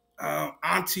see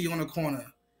Auntie on the corner,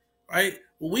 right?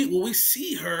 When we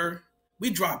see her,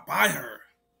 we drop by her,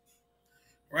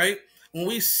 right? When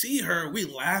we see her, we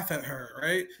laugh at her,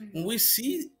 right? When we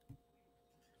see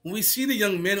the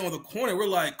young men on the corner, we're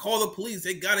like, call the police.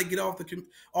 They got to get off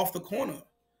the corner,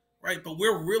 right? But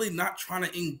we're really not trying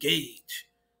to engage,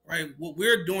 right? What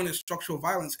we're doing is structural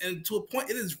violence, and to a point,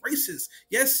 it is racist.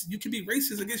 Yes, you can be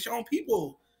racist against your own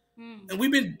people, and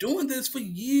we've been doing this for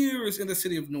years in the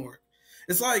city of Newark.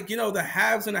 It's like, the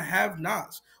haves and the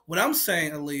have-nots. What I'm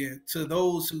saying, Aaliyah, to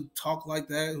those who talk like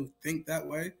that, who think that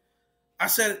way, I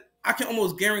said, I can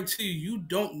almost guarantee you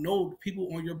don't know the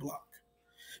people on your block.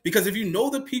 Because if you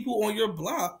know the people on your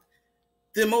block,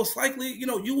 then most likely,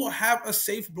 you will have a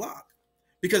safe block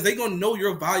because they're going to know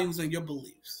your values and your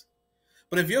beliefs.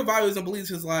 But if your values and beliefs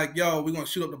is like, yo, we're going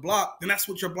to shoot up the block, then that's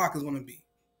what your block is going to be.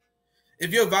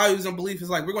 If your values and belief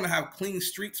is like, we're going to have clean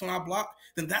streets on our block,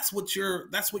 then that's what your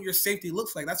safety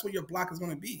looks like. That's what your block is going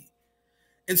to be.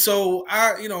 And so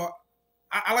I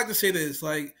like to say this,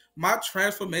 like, my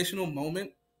transformational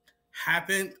moment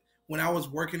happened when I was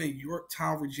working in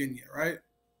Yorktown, Virginia, right?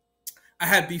 I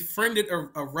had befriended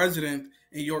a resident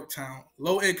in Yorktown,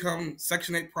 low income,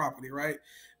 Section 8 property, right?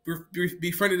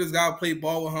 Befriended this guy, played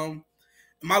ball with him.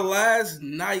 My last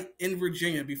night in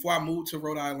Virginia before I moved to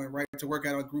Rhode Island, right, to work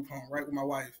at a group home, right, with my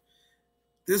wife,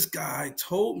 this guy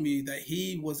told me that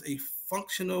he was a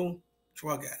functional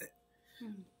drug addict,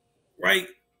 right?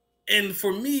 And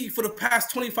for me, for the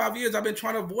past 25 years, I've been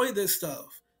trying to avoid this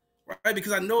stuff, right?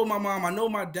 Because I know my mom, I know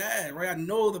my dad, right? I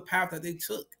know the path that they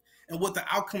took and what the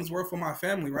outcomes were for my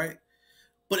family, right?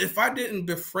 But if I didn't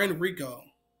befriend Rico,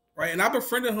 right, and I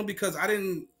befriended him because I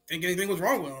didn't think anything was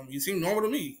wrong with him. He seemed normal to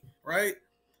me, right?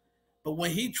 But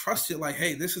when he trusted, like,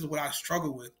 hey, this is what I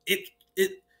struggle with,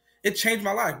 it changed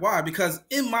my life. Why? Because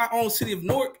in my own city of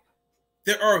Newark,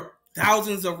 there are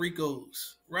thousands of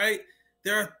Ricos, right?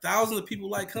 There are thousands of people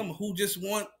like him who just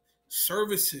want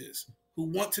services, who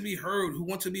want to be heard, who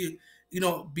want to be,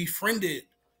 befriended,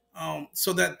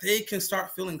 so that they can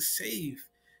start feeling safe.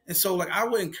 And so, like, I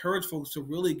would encourage folks to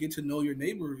really get to know your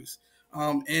neighbors,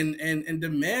 and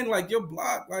demand, like, your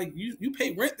block, like, you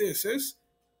pay rent there, sis.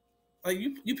 Like,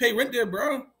 you pay rent there,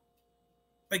 bro.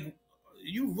 Like,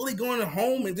 you really going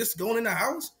home and just going in the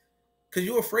house because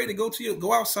you're afraid to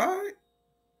go outside?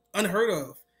 Unheard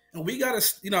of. And we gotta,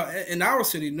 in our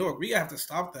city, Newark, we have to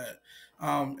stop that,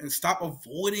 and stop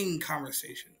avoiding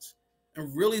conversations,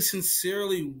 and really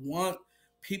sincerely want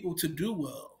people to do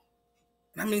well.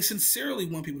 And I mean, sincerely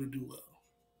want people to do well.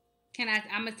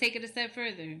 I'm going to take it a step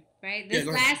further, right? Yeah, This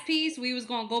last piece, we was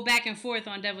going to go back and forth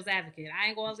on Devil's Advocate. I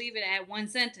ain't going to leave it at one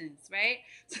sentence, right?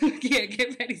 So, yeah,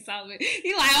 get ready, Solomon.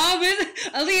 He like, oh,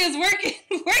 Aaliyah's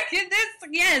working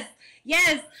this.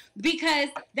 Yes, because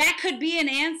that could be an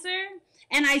answer.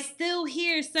 And I still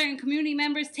hear certain community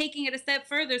members taking it a step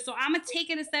further. So I'm going to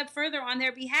take it a step further on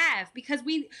their behalf, because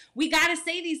we got to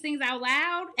say these things out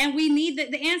loud, and we need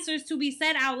the answers to be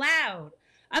said out loud.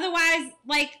 Otherwise,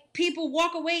 like, people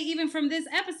walk away even from this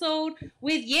episode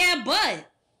with, yeah,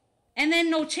 but, and then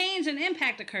no change and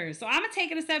impact occurs. So I'm going to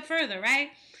take it a step further, right?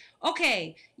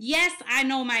 Okay, yes, I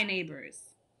know my neighbors.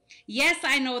 Yes,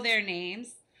 I know their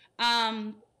names.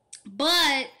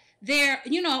 But they're,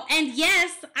 and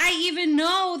yes, I even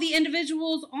know the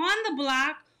individuals on the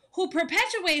block who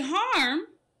perpetuate harm,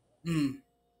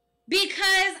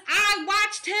 because I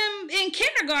watched him in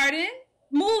kindergarten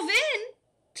move in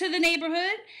to the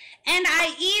neighborhood, and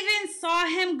I even saw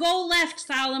him go left.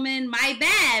 Solomon, my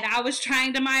bad. I was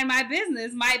trying to mind my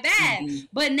business. My bad.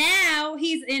 But now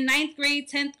he's in 9th grade,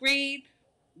 10th grade,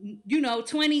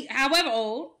 20, however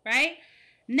old, right?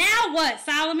 Now what,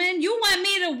 Solomon? You want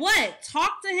me to what?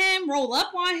 Talk to him? Roll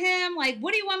up on him? Like,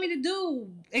 what do you want me to do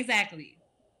exactly?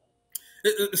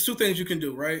 It's two things you can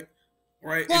do, right?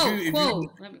 Right.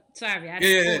 Quote. Sorry, I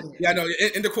didn't yeah. No,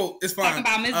 in the quote, it's fine. Talking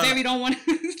about Miss Berry don't want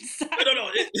to. No.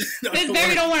 Miss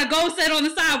Berry don't want to go sit on the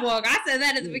sidewalk. I said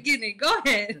that at the beginning. Go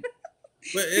ahead.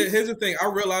 But here's the thing. I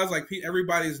realize, like,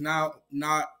 everybody's now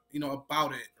not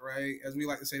about it, right? As we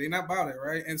like to say, they're not about it,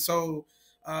 right? And so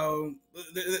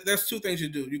there's two things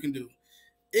you can do.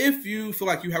 If you feel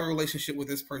like you have a relationship with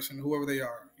this person, whoever they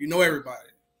are, everybody,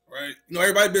 right?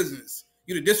 Everybody's business.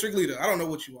 You're the district leader. I don't know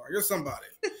what you are. You're somebody.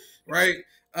 Right?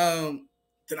 Then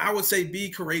I would say be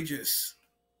courageous,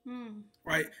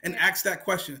 right? And ask that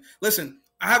question. Listen,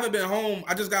 I haven't been home.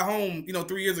 I just got home,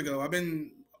 3 years ago. I've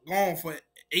been gone for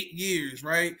 8 years,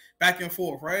 right? Back and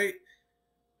forth, right?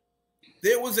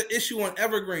 There was an issue on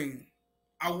Evergreen.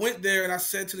 I went there and I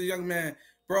said to the young man,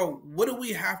 bro, what do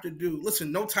we have to do?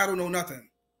 Listen, no title, no nothing.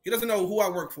 He doesn't know who I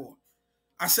work for.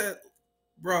 I said,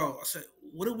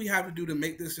 what do we have to do to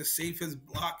make this the safest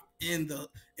block in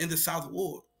the South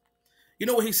Ward? You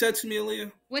know what he said to me,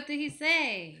 Aaliyah? What did he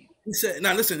say? He said,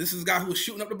 now listen, this is a guy who was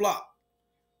shooting up the block.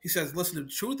 He says, listen, the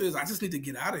truth is I just need to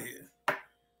get out of here.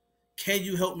 Can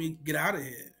you help me get out of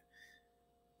here?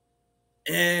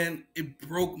 And it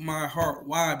broke my heart.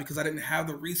 Why? Because I didn't have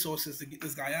the resources to get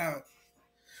this guy out.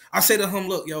 I say to him,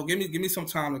 look, yo, give me some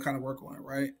time to kind of work on it,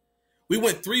 right? We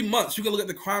went 3 months. You can look at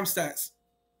the crime stats.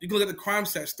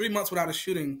 3 months without a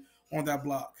shooting on that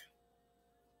block.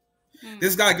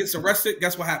 This guy gets arrested.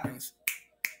 Guess what happens?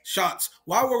 Shots.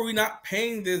 Why were we not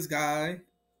paying this guy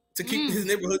to keep his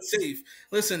neighborhood safe?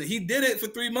 Listen, he did it for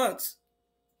 3 months.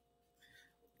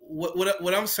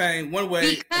 What I'm saying, one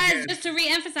way. Because, again, just to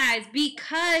reemphasize,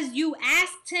 because you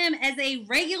asked him as a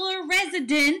regular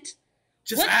resident,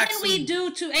 what can we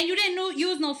do to, and you didn't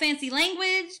use no fancy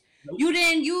language. Nope. You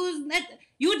didn't use,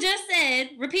 you just said,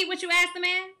 repeat what you asked the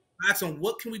man. I asked him,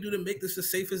 what can we do to make this the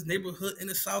safest neighborhood in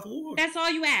the South Ward? That's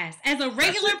all you asked. As a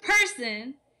regular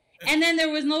person, and then there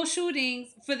was no shootings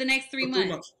for the next 3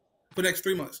 months. For the next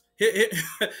 3 months.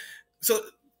 So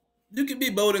you can be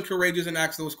bold and courageous and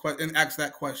ask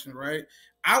that question, right?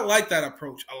 I like that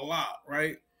approach a lot,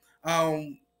 right?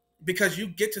 Um, because you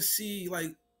get to see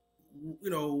like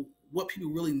what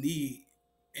people really need,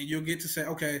 and you'll get to say,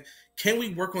 okay, can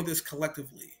we work on this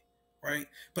collectively, right?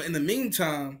 But in the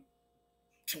meantime,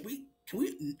 can we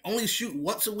only shoot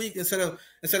once a week instead of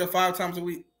 5 times a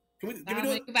week? Can we do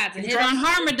You it? about to Can we hit try on it?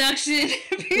 harm reduction.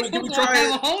 Can People we gonna try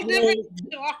have it? a whole different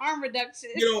on harm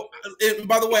reduction. And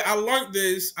by the way, I learned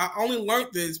this. I only learned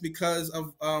this because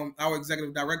of our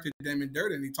executive director, Damon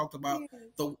Durden. Yes. He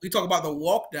talked about the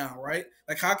walk down, right?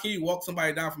 Like, how can you walk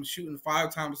somebody down from shooting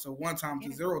 5 times to 1 time to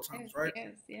Yes, 0 times, yes, right?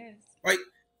 yes, yes. Like,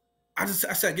 I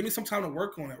said, give me some time to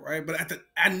work on it, right? But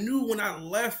I knew when I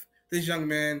left this young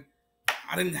man,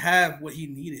 I didn't have what he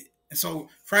needed, and so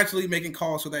frantically making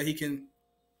calls so that he can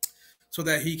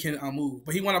move.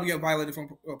 But he wound up getting violated from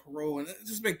parole, and it's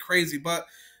just been crazy. But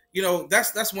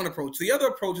that's one approach. The other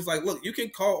approach is like, look, you can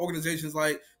call organizations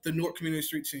like the Newark Community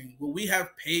Street Team, where we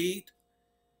have paid,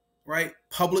 right,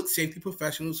 public safety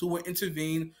professionals who will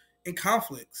intervene in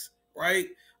conflicts, right?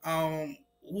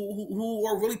 Who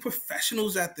are really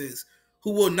professionals at this,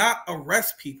 who will not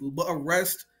arrest people, but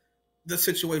arrest the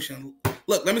situation.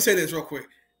 Look, let me say this real quick.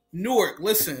 Newark,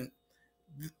 listen,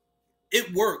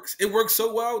 it works. It works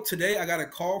so well. Today, I got a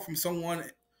call from someone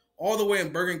all the way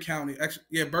in Bergen County. Actually,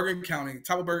 yeah, Bergen County,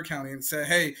 top of Bergen County, and said,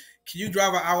 "Hey, can you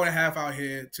drive an hour and a half out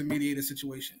here to mediate a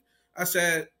situation?" I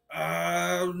said,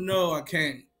 "No, I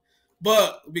can't."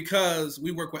 But because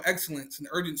we work with excellence and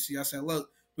urgency, I said,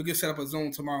 "Look, we can set up a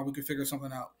zone tomorrow. We can figure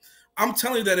something out." I'm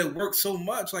telling you that it works so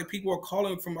much. Like, people are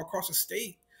calling from across the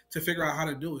state to figure out how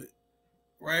to do it,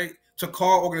 right? To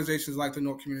call organizations like the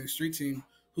Newark Community Street Team,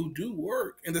 who do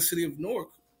work in the city of Newark.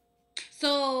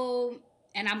 So,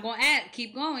 and I'm going to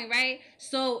keep going, right?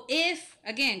 So, if,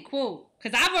 again, quote,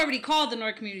 because I've already called the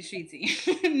North Community Street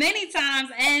Team many times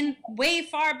and way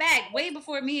far back, way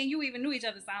before me and you even knew each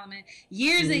other, Solomon,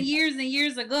 years and years and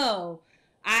years ago.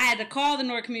 I had to call the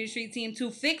North Community Street Team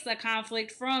to fix a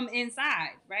conflict from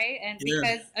inside, right? And Yeah.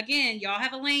 because, again, y'all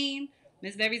have a lane.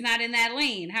 Miss Berry's not in that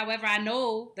lane. However, I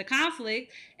know the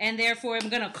conflict, and therefore I'm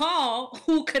going to call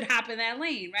who could hop in that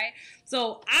lane, right?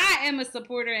 So I am a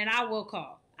supporter, and I will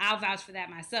call. I'll vouch for that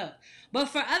myself. But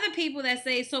for other people that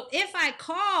say, so if I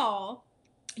call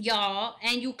y'all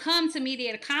and you come to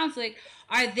mediate a conflict,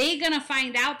 are they going to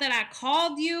find out that I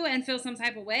called you and feel some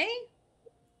type of way?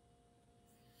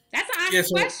 That's an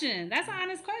honest question. That's an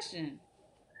honest question.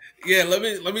 Yeah,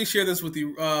 let me share this with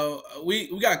you.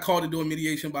 We got called to do a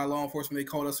mediation by law enforcement. They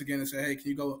called us again and said, "Hey, can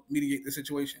you go mediate the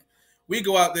situation?" We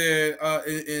go out there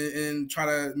and try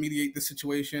to mediate the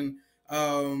situation.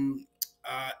 And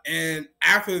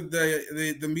after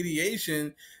the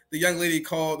mediation, the young lady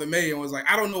called the mayor and was like,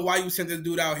 "I don't know why you sent this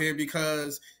dude out here,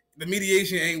 because the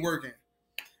mediation ain't working."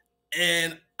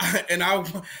 And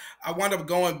I wound up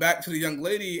going back to the young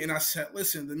lady and I said,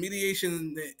 "Listen, the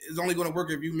mediation is only going to work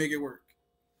if you make it work,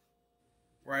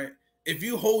 right? If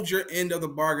you hold your end of the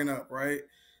bargain up, right?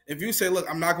 If you say, look,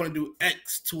 I'm not going to do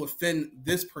X to offend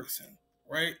this person,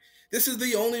 right? This is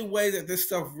the only way that this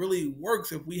stuff really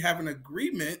works, if we have an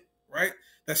agreement, right,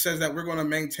 that says that we're going to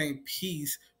maintain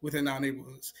peace within our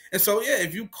neighborhoods." And so, yeah,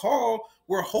 if you call,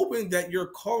 we're hoping that you're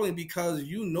calling because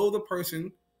you know the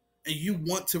person and you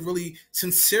want to really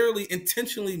sincerely,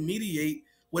 intentionally mediate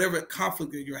whatever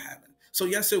conflict that you're having. So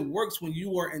yes, it works when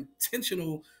you are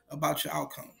intentional about your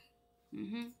outcome.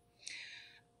 Mm-hmm.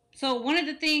 So one of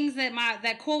the things that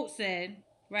that quote said,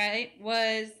 right,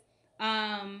 was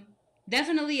um,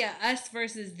 definitely a us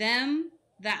versus them,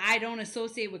 that I don't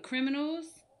associate with criminals,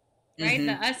 right?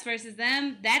 Mm-hmm. The us versus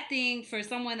them, that thing, for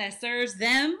someone that serves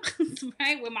them,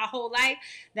 right, with my whole life,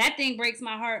 that thing breaks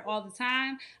my heart all the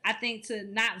time. I think to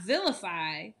not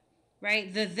vilify,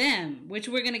 right, the them, which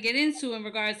we're going to get into in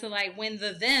regards to like when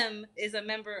the them is a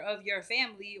member of your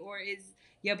family or is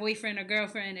your boyfriend or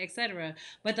girlfriend, etc.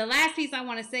 But the last piece I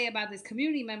want to say about this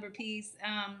community member piece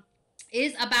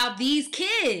is about these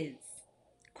kids.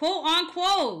 Quote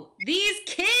unquote, these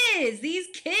kids,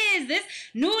 this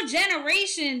new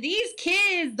generation, these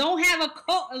kids don't have a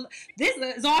code. This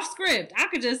is off script. I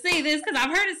could just say this because I've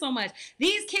heard it so much.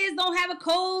 These kids don't have a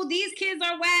code. These kids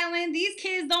are wilding. These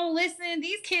kids don't listen.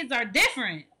 These kids are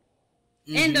different.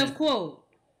 Mm-hmm. End of quote.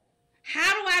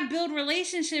 How do I build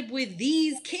relationship with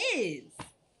these kids?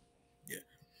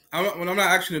 Yeah, when I'm not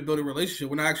actually to build a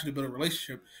relationship,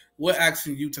 we're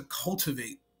asking you to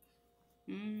cultivate.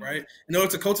 Right? In order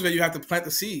to cultivate, you have to plant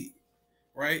the seed,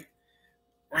 right?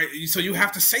 Right. So you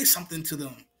have to say something to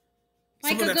them.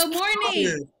 Like a good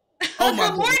morning. Oh my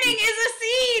good morning is a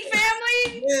seed,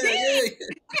 family. Yeah.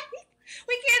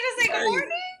 We can't just say good morning.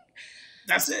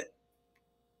 That's it.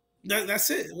 That's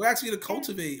it. We're actually to Yeah.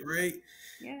 cultivate, right?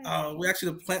 Yes. We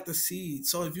actually to plant the seed.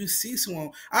 So if you see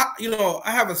someone, I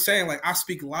have a saying like I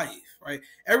speak life, right?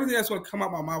 Everything that's going to come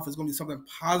out my mouth is going to be something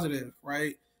positive,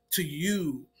 right, to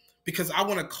you, because I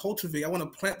want to cultivate. I want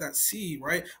to plant that seed,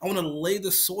 right? I want to lay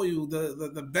the soil,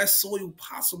 the best soil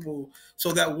possible,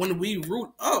 so that when we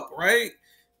root up, right,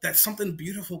 that something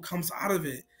beautiful comes out of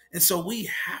it. And so we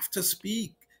have to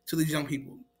speak to these young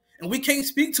people. And we can't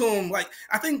speak to them like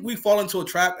I think we fall into a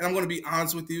trap. And I'm going to be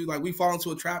honest with you, like we fall into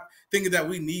a trap thinking that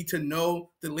we need to know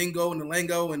the lingo and the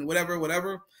lingo and whatever,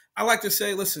 whatever. I like to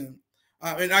say, listen,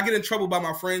 and I get in trouble by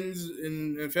my friends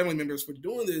and family members for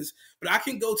doing this, but I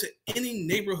can go to any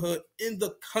neighborhood in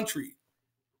the country,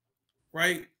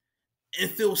 right,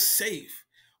 and feel safe.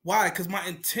 Why? Because my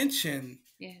intention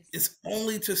Yes. is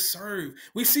only to serve.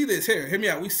 We see this here. Hear me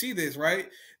out. We see this, right?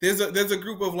 There's a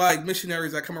group of like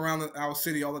missionaries that come around our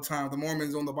city all the time. The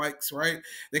Mormons on the bikes, right?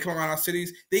 They come around our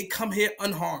cities. They come here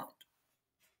unharmed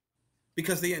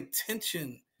because the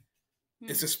intention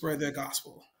is Hmm. to spread their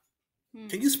gospel. Hmm.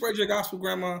 Can you spread your gospel,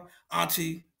 grandma,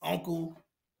 auntie, uncle?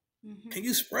 Hmm. Can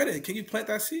you spread it? Can you plant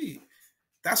that seed?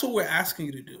 That's what we're asking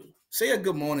you to do. Say a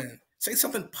good morning. Say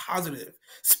something positive.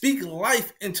 Speak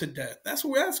life into death. That's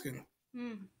what we're asking.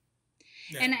 Hmm.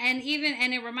 Yeah. And even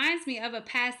and it reminds me of a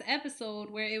past episode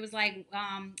where it was like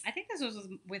I think this was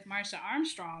with Marsha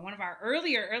Armstrong, one of our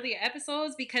earlier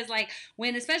episodes, because like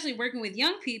when especially working with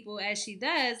young people as she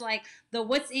does, like the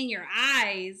what's in your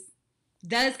eyes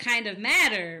does kind of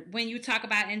matter when you talk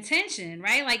about intention,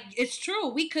 right? Like it's true.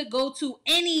 We could go to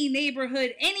any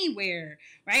neighborhood anywhere,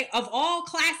 right? Of all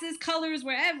classes, colors,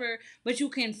 wherever, but you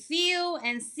can feel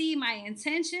and see my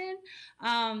intention.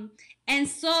 Um, and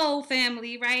so,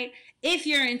 family, right? If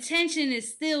your intention is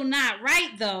still not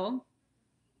right, though,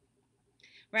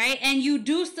 right, and you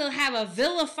do still have a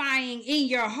vilifying in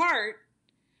your heart,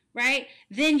 right,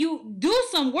 then you do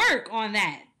some work on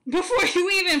that before you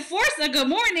even force a good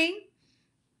morning.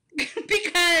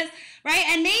 Because right,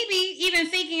 and maybe even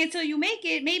faking until you make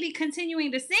it, maybe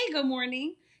continuing to say good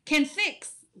morning can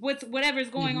fix whatever's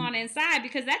going Mm-hmm. on inside,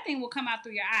 because that thing will come out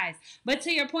through your eyes. But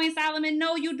to your point, Solomon,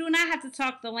 no, you do not have to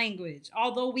talk the language,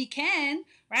 although we can,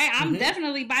 right? I'm Mm-hmm.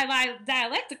 definitely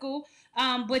dialectical,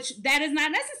 but that is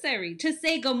not necessary to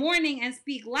say good morning and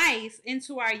speak life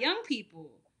into our young people.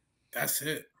 That's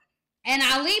it. And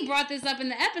Ali brought this up in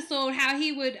the episode how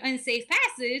he would, in Safe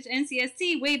Passage,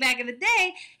 NCST, way back in the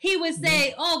day, he would Mm-hmm.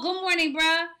 say, "Oh, good morning,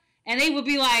 bruh." And they would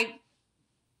be like,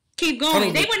 keep Tunnel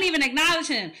going. They vision. wouldn't even acknowledge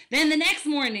him. Then the next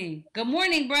morning, "Good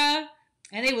morning, bruh."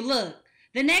 And they would look.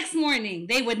 The next morning,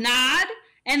 they would nod.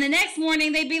 And the next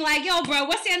morning, they'd be like, "Yo, bro,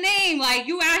 what's your name? Like,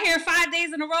 you out here 5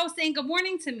 days in a row saying good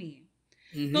morning to me."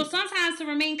 So Mm-hmm. sometimes to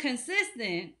remain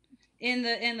consistent in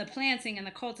the planting and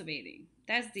the cultivating.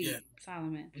 That's Yeah. deep,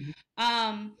 Solomon. Mm-hmm.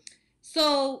 Um,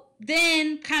 so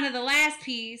then kind of the last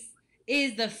piece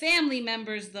is the family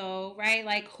members though, right?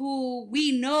 Like who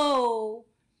we know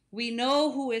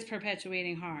who is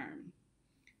perpetuating harm.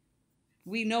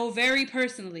 We know very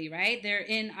personally, right? They're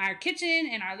in our kitchen,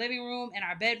 in our living room, in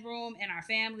our bedroom, in our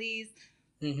families,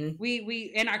 Mm-hmm.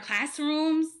 we in our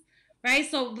classrooms, right?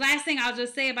 So last thing I'll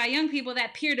just say about young people,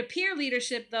 that peer-to-peer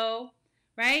leadership though,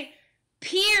 right?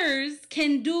 Peers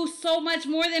can do so much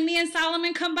more than me and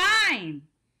Solomon combined.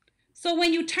 So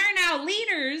when you turn out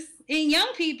leaders in young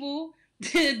people,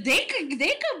 they could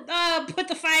put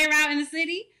the fire out in the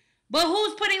city. But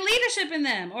who's putting leadership in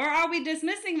them? Or are we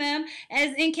dismissing them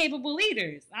as incapable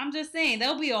leaders? I'm just saying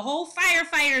there'll be a whole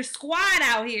firefighter squad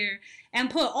out here and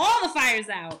put all the fires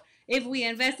out if we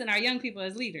invest in our young people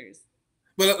as leaders.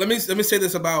 But let me say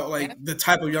this about like Yeah. the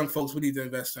type of young folks we need to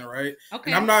invest in, right? And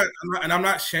Okay. I'm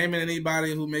not shaming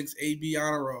anybody who makes AB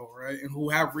honor roll, right, and who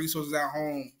have resources at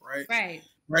home, right, Right.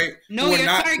 right, Know your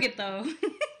target though.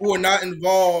 who are not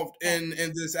involved Yeah.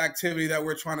 in this activity that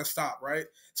we're trying to stop, right?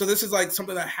 So this is like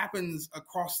something that happens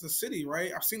across the city,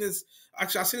 right? I've seen this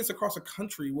across the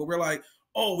country where we're like,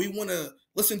 oh, we want to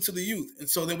listen to the youth, and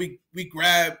so then we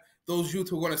grab those youth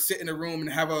who are going to sit in a room and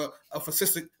have a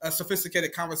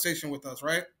sophisticated conversation with us,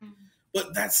 right?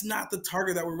 But that's not the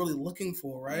target that we're really looking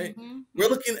for, right? Mm-hmm. We're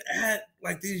Mm-hmm. looking at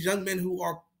like these young men who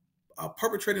are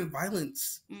perpetrating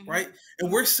violence, Mm-hmm. right?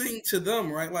 And we're saying to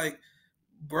them, right, like,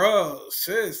 bro,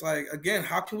 sis, like, again,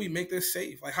 how can we make this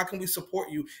safe? Like, how can we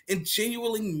support you and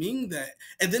genuinely mean that?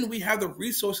 And then we have the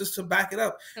resources to back it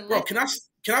up, To bro. listen.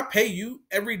 Can I pay you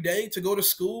every day to go to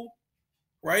school,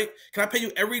 right? Can I pay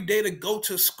you every day to go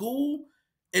to school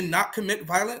and not commit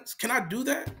violence? Can I do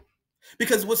that?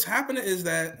 Because what's happening is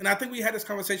that, and I think we had this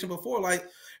conversation before, like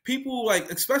people,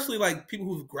 like especially like people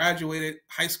who've graduated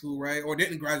high school, right, or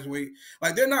didn't graduate,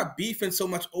 like they're not beefing so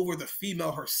much over the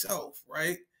female herself,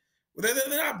 right? They're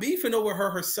not beefing over her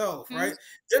herself, Hmm. right?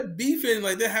 They're beefing,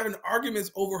 like they're having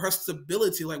arguments over her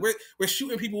stability. Like we're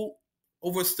shooting people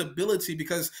over stability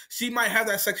because she might have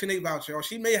that Section 8 voucher, or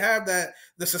she may have the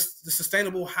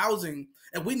sustainable housing,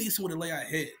 and we need someone to lay our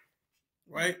head,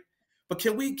 right? But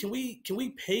can we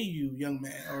pay you, young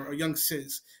man or young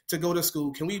sis, to go to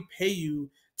school? Can we pay you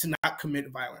to not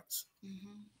commit violence?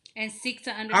 Hmm. And seek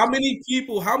to How understand. many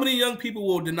people, how many young people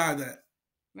will deny that?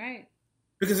 Right.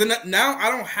 Because then now I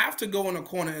don't have to go in a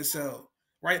corner and sell,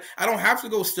 right? I don't have to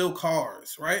go steal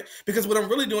cars, right? Because what I'm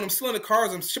really doing, I'm stealing the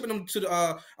cars, I'm shipping them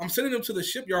to I'm sending them to the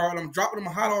shipyard, I'm dropping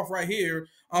them hot off right here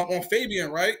on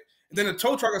Fabian, right? And then the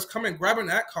tow truck is coming, grabbing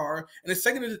that car, and it's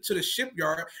taking it to the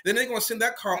shipyard. Then they're going to send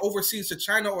that car overseas to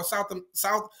China or South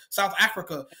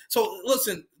Africa. So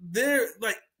listen, they're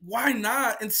like, why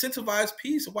not incentivize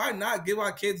peace? Why not give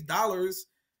our kids dollars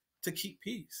to keep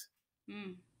peace?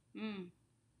 Mm. Mm.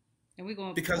 And we're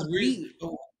gonna Because beat.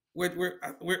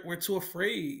 we're too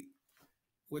afraid.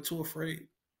 We're too afraid.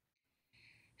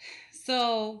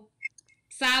 So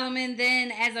Solomon,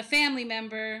 then as a family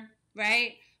member,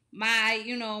 right?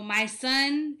 My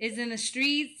son is in the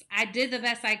streets. I did the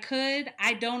best I could.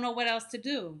 I don't know what else to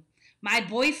do. My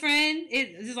boyfriend,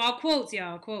 this is all quotes,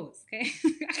 y'all, quotes, okay?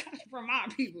 From my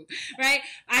people, right?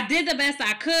 I did the best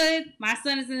I could. My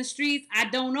son is in the streets. I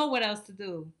don't know what else to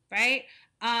do, right?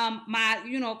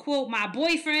 Quote, my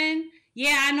boyfriend,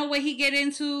 yeah, I know what he get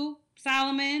into,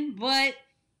 Solomon, but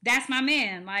that's my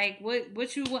man. Like,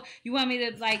 what you want me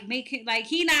to like make it like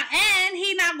he not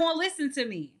gonna listen to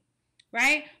me,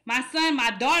 right? My son,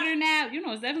 my daughter now,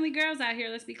 it's definitely girls out here.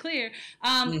 Let's be clear.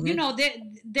 Mm-hmm.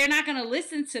 They're not gonna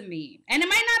listen to me, and it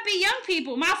might not be young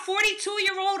people. My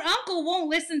 42-year-old uncle won't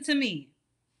listen to me.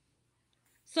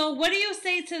 So what do you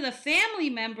say to the family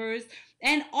members?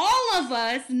 And all of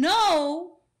us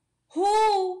know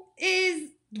who is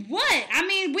what. I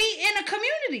mean, we in a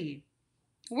community.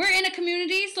 We're in a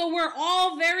community, so we're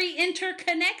all very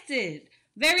interconnected.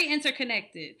 Very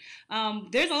interconnected.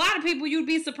 There's a lot of people you'd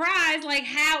be surprised, like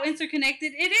how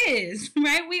interconnected it is,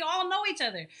 right? We all know each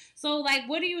other. So, like,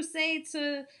 what do you say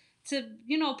to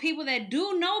people that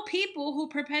do know people who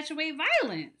perpetuate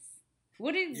violence?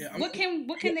 Yeah, What can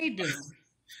they do?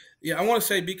 yeah. I want to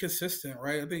say be consistent,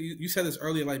 right? I think you said this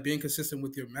earlier, like being consistent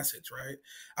with your message, right?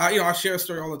 I share a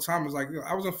story all the time. It's like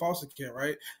I was in foster care,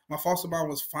 right? My foster mom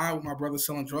was fine with my brother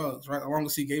selling drugs, right? As long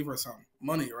as he gave her some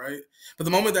money, right? But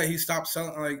the moment that he stopped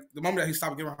selling, like the moment that he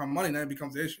stopped giving her money, then it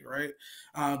becomes an issue, right?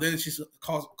 Then she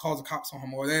calls the cops on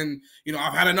him, or then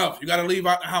I've had enough. You got to leave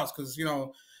out the house because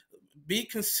be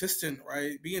consistent,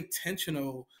 right? Be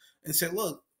intentional and say,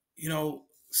 look,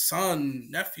 son,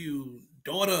 nephew,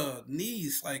 daughter,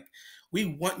 niece, like we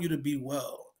want you to be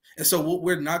well. And so what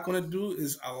we're not going to do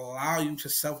is allow you to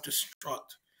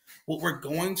self-destruct. What we're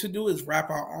going to do is wrap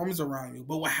our arms around you.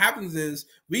 But what happens is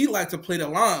we like to play the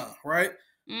line, right?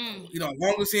 Mm, As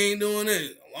long as he ain't doing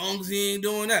it, as long as he ain't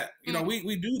doing that, mm,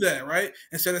 we do that, right?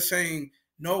 Instead of saying,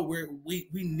 no, we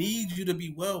need you to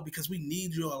be well because we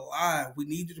need you alive. We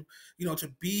need you to, to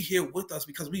be here with us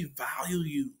because we value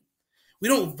you. We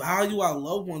don't value our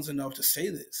loved ones enough to say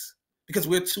this because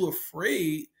we're too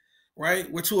afraid, right?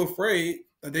 We're too afraid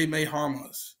that they may harm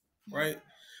us, mm, right?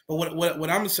 But what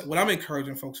I'm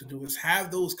encouraging folks to do is have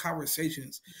those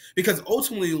conversations because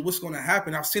ultimately what's going to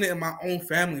happen. I've seen it in my own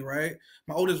family, right?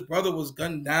 My oldest brother was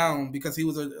gunned down because he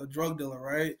was a drug dealer,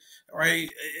 right? Right,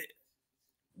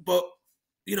 but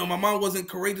my mom wasn't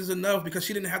courageous enough because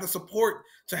she didn't have the support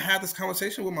to have this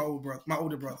conversation with my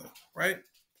older brother, right?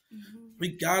 mhm, We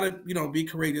gotta, be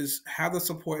courageous, have the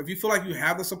support. If you feel like you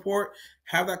have the support,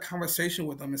 have that conversation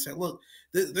with them and say, look,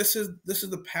 this is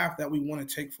the path that we want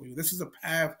to take for you. This is a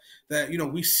path that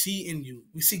we see in you.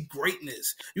 We see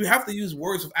greatness. You have to use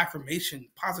words of affirmation,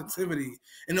 positivity,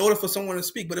 in order for someone to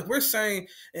speak. But if we're saying,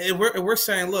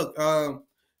 look,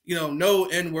 no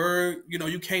N word,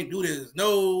 you can't do this.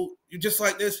 No, you just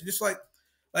like this, just like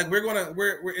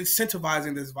we're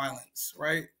incentivizing this violence,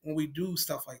 right? When we do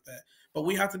stuff like that. But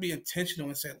we have to be intentional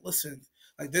and say, listen,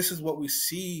 like this is what we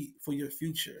see for your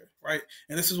future, right?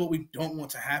 And this is what we don't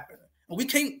want to happen. And we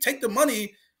can't take the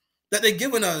money that they're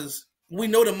giving us. We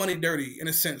know the money dirty in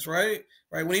a sense, right?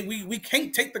 Right. When we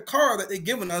can't take the car that they're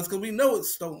giving us because we know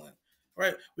it's stolen,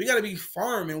 right? We got to be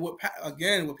firm. And what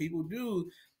people do,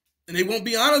 and they won't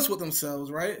be honest with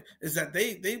themselves, right? Is that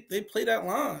they play that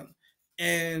line,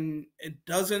 and it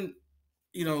doesn't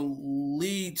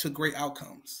lead to great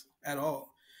outcomes at all.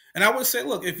 And I would say,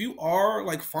 look, if you are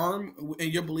like firm in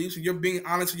your beliefs and you're being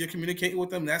honest and you're communicating with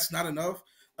them, that's not enough.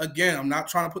 Again, I'm not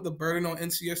trying to put the burden on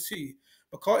NCST,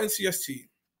 but call NCST.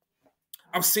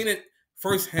 I've seen it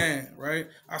firsthand, right?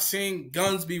 I've seen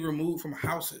guns be removed from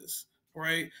houses,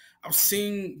 right? I've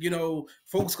seen,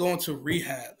 folks going to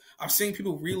rehab. I've seen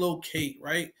people relocate,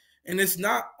 right? And it's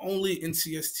not only in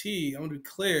CST, I'm gonna be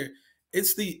clear,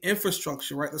 it's the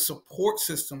infrastructure, right? The support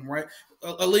system, right?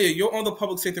 Aaliyah, you're on the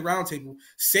public safety roundtable.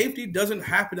 Safety doesn't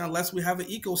happen unless we have an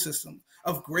ecosystem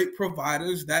of great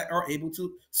providers that are able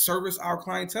to service our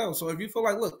clientele. So if you feel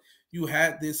like, look, you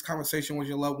had this conversation with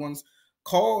your loved ones,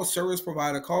 call a service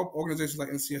provider, call organizations like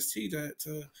NCST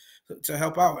to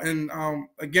help out. And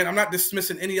again, I'm not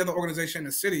dismissing any other organization in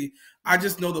the city. I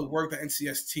just know the work that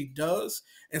NCST does,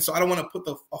 and so I don't want to put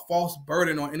a false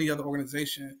burden on any other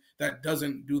organization that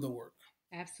doesn't do the work.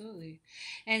 Absolutely.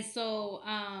 And so,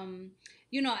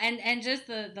 and just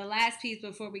the last piece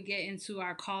before we get into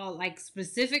our call, like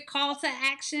specific call to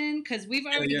action, because we've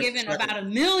already given about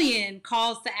 1 million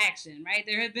calls to action, right?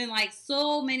 There have been like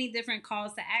so many different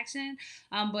calls to action,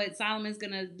 but Solomon's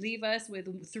going to leave us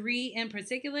with 3 in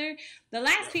particular. The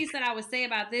last piece that I would say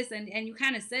about this, and you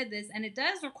kind of said this, and it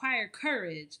does require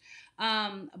courage.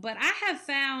 But I have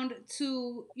found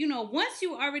to, once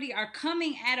you already are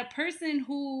coming at a person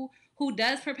who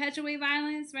does perpetuate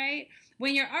violence, right?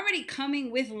 When you're already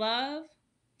coming with love,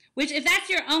 which if that's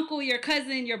your uncle, your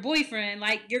cousin, your boyfriend,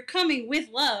 like you're coming with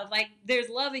love, like there's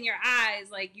love in your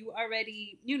eyes, like you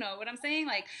already, you know what I'm saying?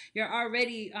 Like you're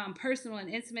already personal and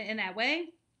intimate in that way.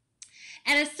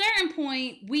 At a certain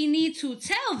point, we need to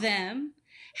tell them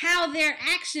how their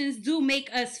actions do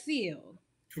make us feel.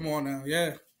 Come on now,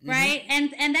 yeah. Right.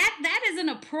 And that is an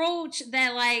approach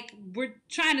that like we're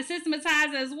trying to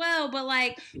systematize as well. But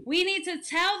like we need to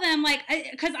tell them, like,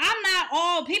 because I'm not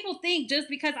all people think just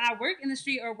because I work in the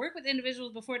street or work with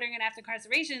individuals before, during, and after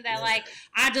incarceration that like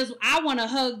I want to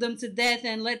hug them to death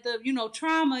and let the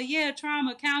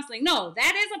trauma counseling. No,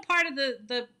 that is a part of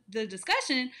the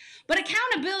discussion, but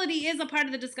accountability is a part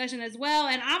of the discussion as well.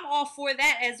 And I'm all for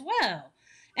that as well.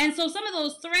 And so some of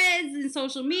those threads in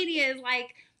social media is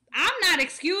like, I'm not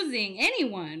excusing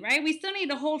anyone, right? We still need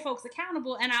to hold folks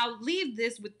accountable. And I'll leave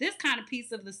this with this kind of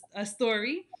piece of a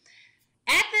story.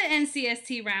 At the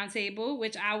NCST roundtable,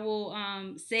 which I will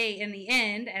say in the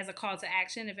end as a call to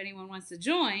action if anyone wants to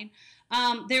join,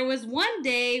 there was one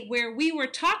day where we were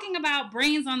talking about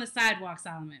brains on the sidewalk,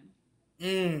 Solomon.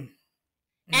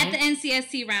 At the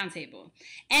NCST roundtable.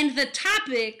 And the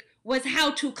topic was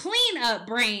how to clean up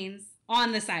brains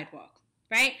on the sidewalk.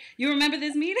 Right? You remember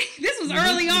this meeting? This was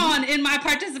early on in my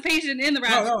participation in the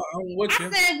round. No, I'm with you. I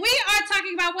said, we are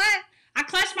talking about what? I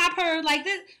clutched my pearl like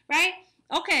this, right?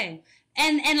 Okay.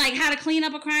 And like how to clean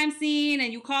up a crime scene,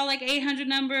 and you call like 800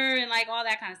 number and like all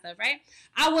that kind of stuff, right?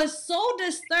 I was so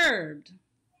disturbed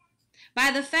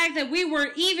by the fact that we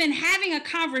were even having a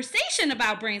conversation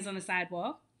about brains on the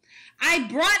sidewalk. I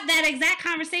brought that exact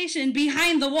conversation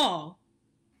behind the wall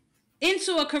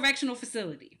into a correctional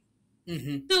facility.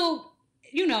 So,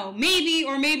 maybe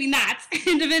or maybe not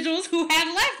individuals who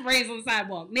have left brains on the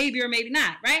sidewalk, maybe or maybe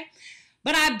not, right?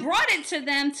 But I brought it to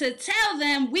them to tell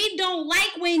them we don't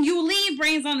like when you leave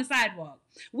brains on the sidewalk.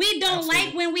 We don't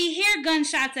like when we hear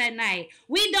gunshots at night.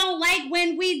 We don't like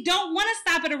when we don't want to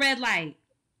stop at a red light.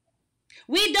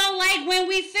 We don't like when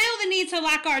we feel the need to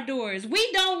lock our doors. We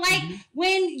don't like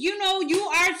when, you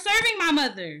are serving my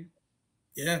mother.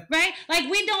 Yeah. Right? Like,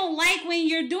 we don't like when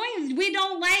we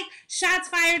don't like shots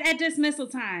fired at dismissal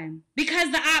time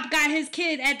because the op got his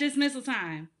kid at dismissal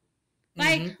time.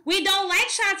 Like, we don't like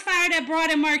shots fired at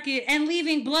Broad and Market and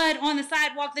leaving blood on the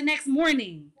sidewalk the next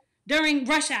morning during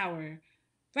rush hour.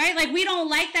 Right? Like, we don't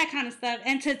like that kind of stuff.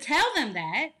 And to tell them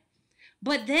that,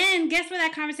 but then guess where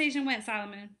that conversation went,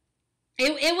 Solomon?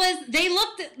 It was, they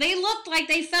looked like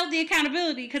they felt the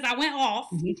accountability because I went off.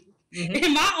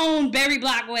 In my own Berry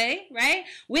Block way, right?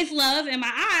 With love in my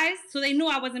eyes, so they knew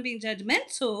I wasn't being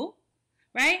judgmental,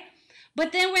 right?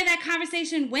 But then where that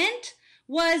conversation went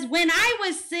was when I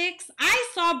was 6, I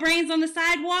saw brains on the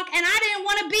sidewalk and I didn't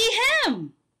want to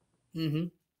be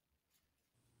him.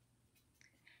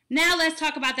 Now let's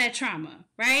talk about that trauma,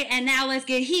 right? And now let's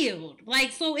get healed.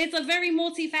 Like, so it's a very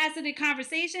multifaceted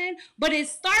conversation, but it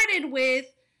started with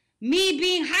me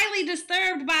being highly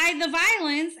disturbed by the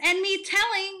violence and me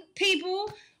telling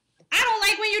people, I don't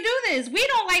like when you do this. We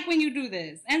don't like when you do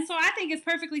this. And so I think it's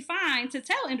perfectly fine to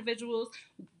tell individuals,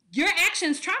 your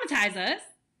actions traumatize us,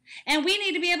 and we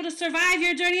need to be able to survive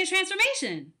your journey of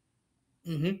transformation.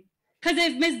 Because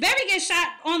if Miss Berry gets shot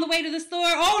on the way to the store,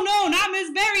 oh no, not Miss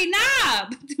Berry, nah.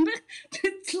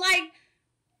 It's like,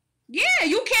 yeah,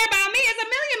 you care about me. There's a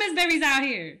million Miss Berries out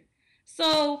here.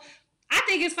 So I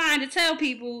think it's fine to tell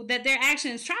people that their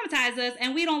actions traumatize us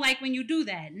and we don't like when you do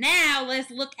that. Now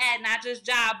let's look at not just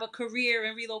job, but career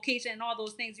and relocation and all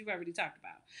those things you've already talked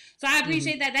about. So I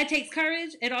appreciate that. That takes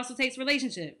courage. It also takes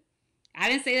relationship. I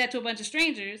didn't say that to a bunch of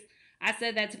strangers. I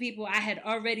said that to people I had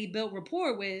already built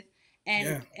rapport with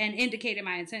and indicated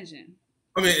my intention.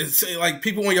 I mean, it's like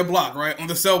people on your block, right? On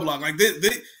the cell block. Like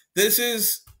this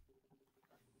is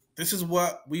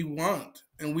what we want.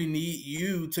 And we need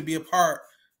you to be a part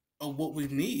of what we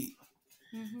need.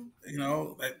 Mm-hmm. You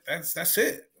know, that's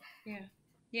it. Yeah.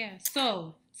 Yeah.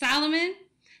 So, Solomon,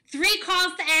 3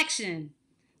 calls to action.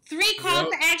 3 calls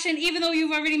to action, even though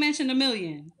you've already mentioned a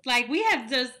million. Like, we have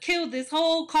just killed this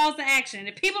whole calls to action.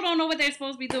 If people don't know what they're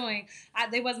supposed to be doing,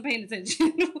 they wasn't paying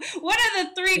attention. What are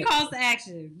the 3 calls to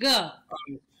action? Go.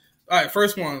 All right,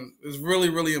 first one is really,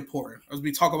 really important. As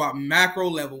we talk about macro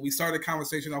level, we started the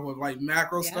conversation off with like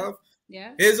macro stuff.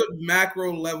 Yeah. Here's a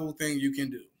macro level thing you can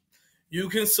do. You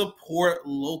can support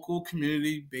local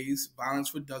community-based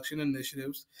violence reduction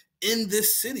initiatives in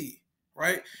this city,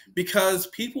 right? Because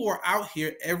people are out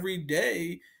here every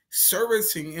day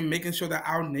servicing and making sure that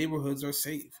our neighborhoods are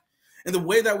safe. And the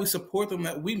way that we support them,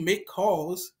 that we make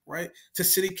calls, right, to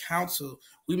city council,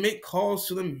 we make calls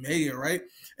to the mayor, right,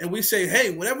 and we say,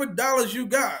 hey, whatever dollars you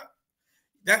got,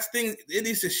 that's thing, it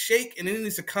needs to shake and it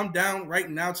needs to come down right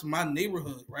now to my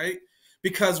neighborhood, right,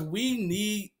 because we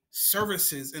need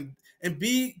services and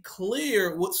be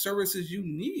clear what services you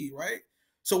need, right.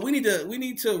 So we need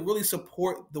to really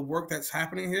support the work that's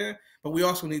happening here, but we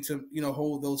also need to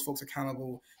hold those folks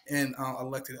accountable in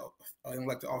elected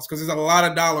office, because there's a lot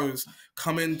of dollars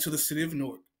coming to the city of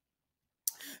Newark.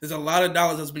 There's a lot of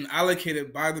dollars that's been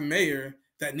allocated by the mayor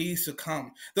that needs to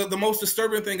come. The most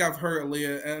disturbing thing I've heard,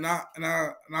 Aaliyah, and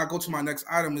I go to my next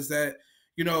item, is that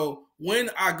when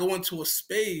I go into a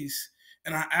space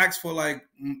and I ask for like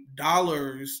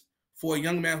dollars for a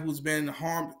young man who's been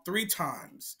harmed 3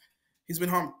 times. He's been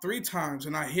harmed 3 times,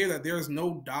 and I hear that there's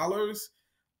no dollars.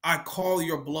 I call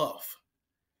your bluff,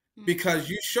 because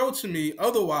you show to me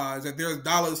otherwise that there's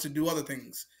dollars to do other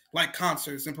things like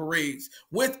concerts and parades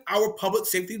with our public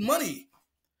safety money.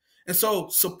 And so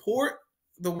support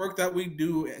the work that we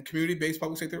do in community-based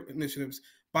public safety initiatives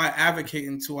by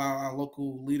advocating to our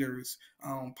local leaders,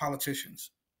 politicians.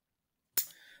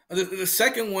 The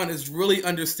second one is really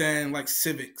understand like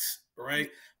civics, right?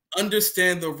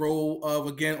 Understand the role of,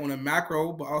 again, on a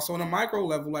macro, but also on a micro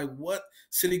level, like what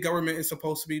city government is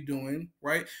supposed to be doing,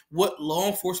 right? What law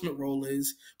enforcement role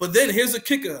is. But then here's the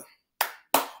kicker.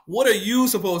 What are you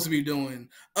supposed to be doing?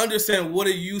 Understand what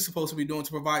are you supposed to be doing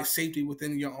to provide safety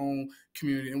within your own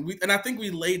community. And I think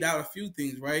we laid out a few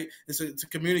things, right? It's to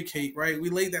communicate, right? We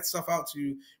laid that stuff out to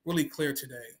you really clear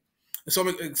today. So I'm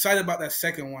excited about that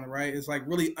second one, right? It's like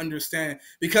really understand,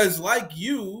 because like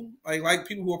you, like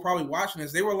people who are probably watching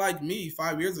this, they were like me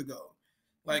 5 years ago.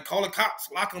 Like, call the cops,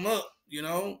 lock them up.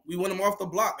 We want them off the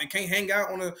block. They can't hang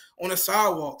out on the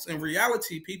sidewalks. In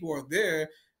reality, people are there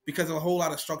because of a whole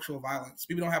lot of structural violence.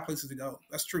 People don't have places to go.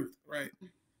 That's truth, right?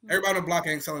 Everybody on the block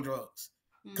ain't selling drugs,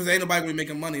 because ain't nobody gonna be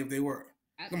making money if they were.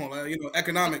 Come on,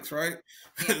 economics, right?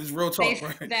 Yeah. It's real talk,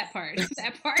 right? That part.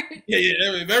 Yeah.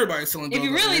 If everybody's selling drugs.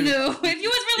 If you really knew, if you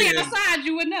was really outside,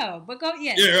 you would know. But go,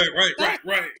 yeah. Yeah, right.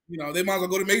 They might as well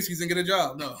go to Macy's and get a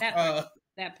job. No.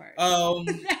 That part.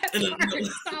 Solomon.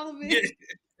 Yeah.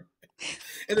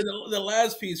 And then the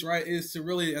last piece, right, is to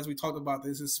really, as we talked about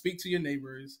this, is speak to your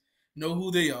neighbors, know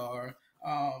who they are.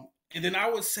 And then I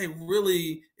would say,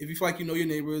 really, if you feel like you know your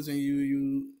neighbors and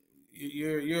you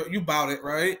about it,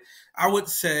 right? I would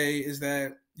say is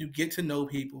that you get to know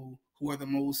people who are the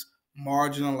most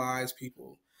marginalized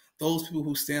people. Those people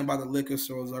who stand by the liquor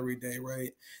stores every day,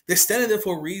 right? They're standing there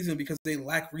for a reason, because they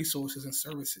lack resources and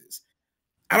services.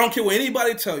 I don't care what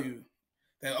anybody tell you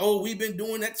that, oh, we've been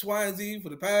doing X, Y, and Z for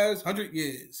the past 100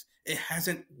 years. It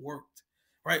hasn't worked,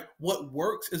 right? What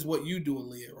works is what you do,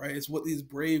 Aaliyah, right? It's what these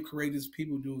brave, courageous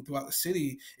people do throughout the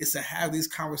city, is to have these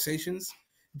conversations,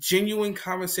 genuine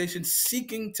conversations,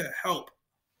 seeking to help,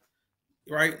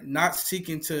 right? Not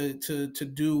seeking to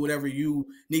do whatever you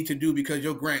need to do because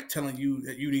your grant telling you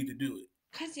that you need to do it.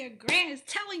 Because your grant is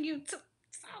telling you to.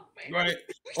 Right.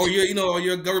 Or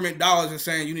your government dollars are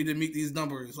saying you need to meet these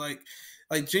numbers. Like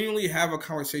genuinely have a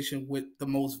conversation with the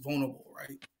most vulnerable,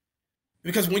 right?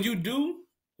 Because when you do,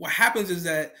 what happens is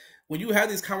that when you have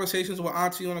these conversations with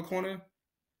auntie on the corner,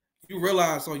 you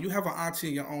realize, you have an auntie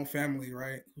in your own family,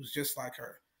 right, who's just like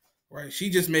her, right? She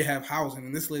just may have housing,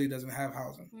 and this lady doesn't have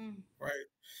housing, right?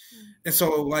 And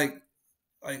so, I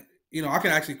can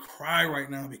actually cry right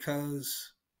now,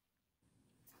 because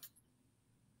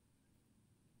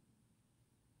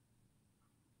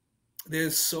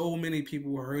there's so many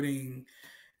people hurting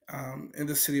in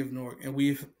the city of Newark, and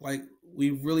we've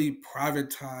really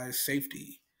privatized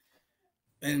safety,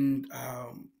 and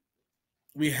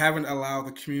we haven't allowed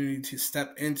the community to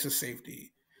step into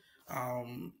safety.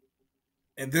 Um,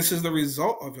 and this is the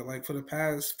result of it. Like for the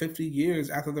past 50 years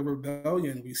after the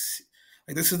rebellion, we see,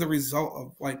 like this is the result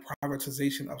of like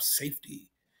privatization of safety.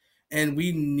 And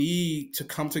we need to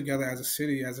come together as a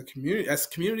city, as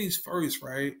communities first,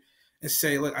 right? And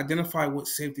say, look, identify what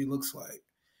safety looks like.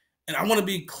 And I want to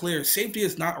be clear: safety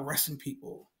is not arresting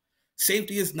people.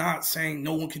 Safety is not saying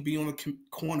no one can be on the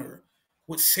corner.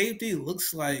 What safety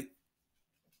looks like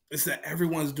is that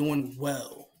everyone's doing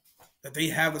well, that they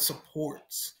have the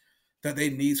supports that they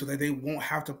need so that they won't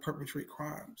have to perpetrate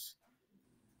crimes.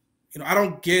 I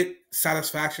don't get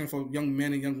satisfaction for young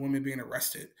men and young women being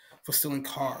arrested for stealing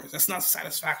cars. That's not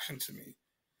satisfaction to me.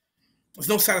 There's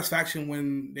no satisfaction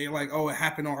when they're like, oh, it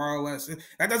happened on RLS.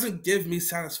 That doesn't give me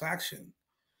satisfaction.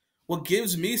 What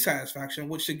gives me satisfaction,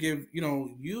 what should give,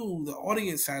 you, the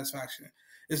audience, satisfaction,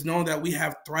 is knowing that we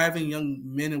have thriving young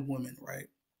men and women, right?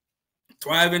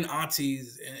 Thriving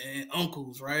aunties and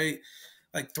uncles, right?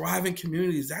 Like thriving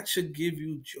communities. That should give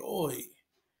you joy.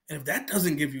 And if that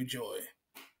doesn't give you joy,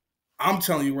 I'm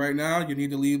telling you right now, you need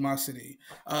to leave my city,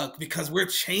 because we're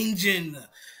changing.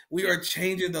 We are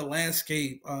changing the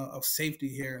landscape of safety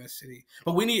here in the city.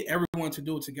 But we need everyone to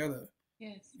do it together.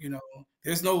 Yes. You know,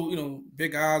 there's no,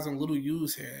 big eyes and little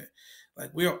U's here.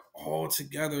 Like we are all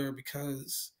together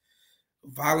because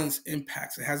violence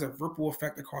impacts. It has a ripple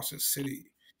effect across the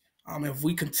city. If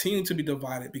we continue to be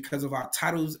divided because of our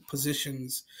titles,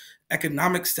 positions,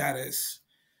 economic status,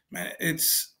 man,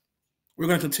 we're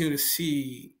going to continue to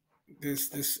see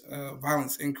this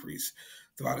violence increase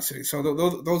throughout the city. So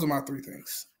those are my three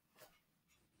things.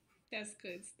 That's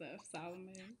good stuff,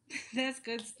 Solomon. That's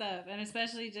good stuff. And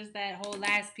especially just that whole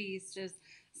last piece, just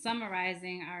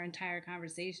summarizing our entire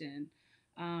conversation.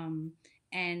 Um,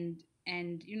 and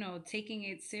taking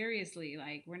it seriously.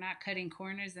 Like we're not cutting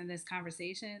corners in this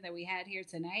conversation that we had here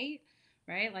tonight,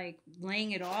 right? Like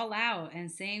laying it all out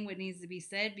and saying what needs to be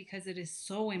said because it is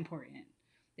so important.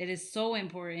 It is so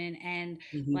important, and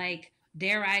Mm-hmm. like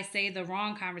dare I say the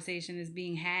wrong conversation is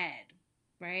being had,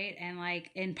 right? And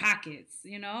like in pockets.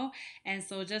 And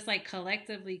so just like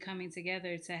collectively coming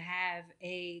together to have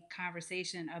a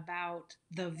conversation about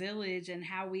the village and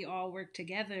how we all work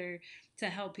together to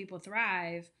help people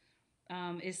thrive,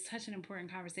 is such an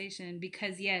important conversation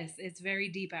because yes, it's very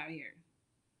deep out here.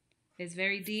 It's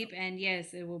very deep, and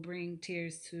yes, it will bring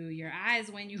tears to your eyes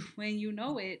when you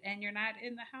know it and you're not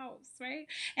in the house, right?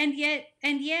 And yet,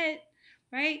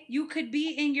 right? You could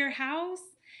be in your house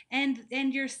and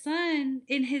your son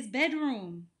in his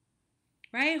bedroom,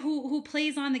 right? Who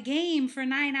plays on the game for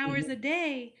 9 hours a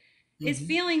day is Mm-hmm.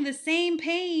 feeling the same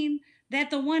pain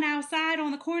that the one outside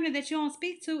on the corner that you don't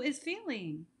speak to is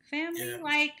feeling. Family, Yeah.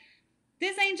 like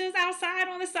this ain't just outside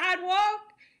on the sidewalk.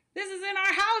 This is in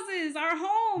our houses, our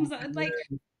homes. Like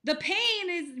the pain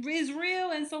is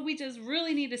real, and so we just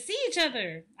really need to see each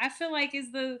other. I feel like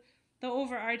is the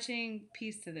overarching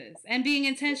piece to this, and being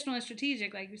intentional and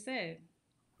strategic, like you said.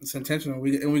 It's intentional.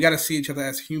 We got to see each other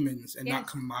as humans and not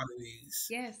Yes, commodities.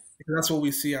 yes, Because that's what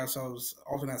we see ourselves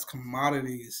often as,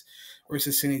 commodities,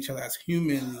 versus seeing each other as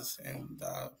humans. And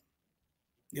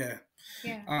yeah,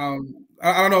 yeah,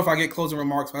 I don't know if I get closing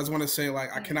remarks, but I just want to say,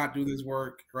 like, I yeah, cannot do this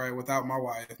work right without my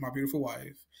wife, my beautiful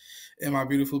wife, and my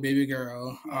beautiful baby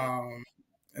girl. yeah.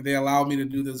 And they allowed me to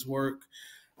do this work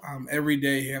every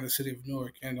day here in the city of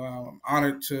Newark, and I'm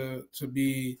honored to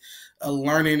be a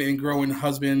learning and growing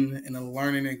husband and a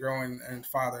learning and growing and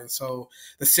father. And so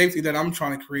the safety that I'm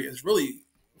trying to create is really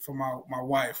for my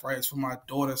wife, right? It's for my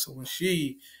daughter. So when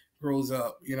she grows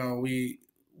up,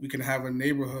 we can have a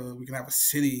neighborhood, we can have a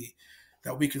city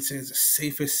that we can say is the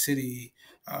safest city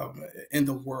in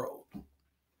the world.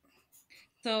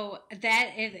 So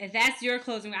that if that's your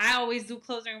closing, I always do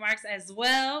closing remarks as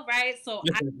well, right? So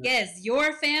yes,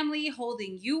 your family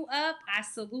holding you up, I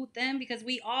salute them because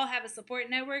we all have a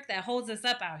support network that holds us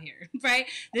up out here, right?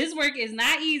 This work is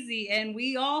not easy, and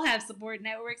we all have support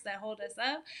networks that hold us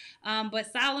up.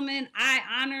 But Solomon, I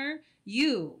honor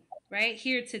you right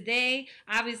here today.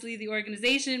 Obviously, the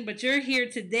organization, but you're here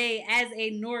today as a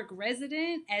Newark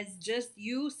resident, as just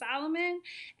you, Solomon.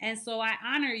 And so I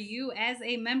honor you as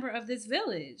a member of this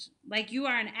village. Like you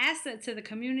are an asset to the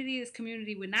community. This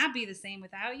community would not be the same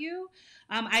without you.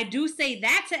 I do say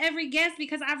that to every guest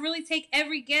because I really take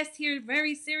every guest here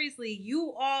very seriously.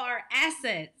 You all are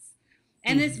assets.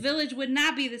 And this Mhm. village would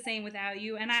not be the same without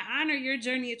you. And I honor your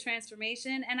journey of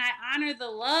transformation. And I honor the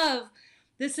love,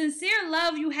 the sincere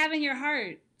love you have in your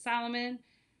heart, Solomon.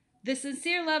 the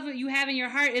sincere love that you have in your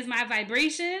heart is my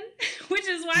vibration, which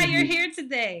is why you're Mm-hmm. here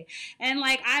today. And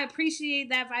like, I appreciate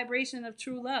that vibration of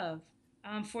true love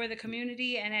for the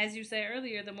community. And as you said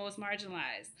earlier, the most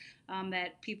marginalized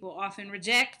that people often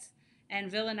reject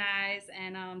and villainize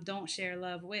and don't share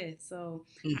love with. So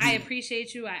I Mm-hmm.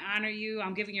 appreciate you. I honor you.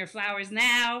 I'm giving your flowers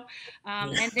now.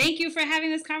 Yeah. And thank you for having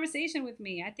this conversation with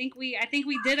me. I think we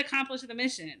did accomplish the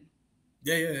mission.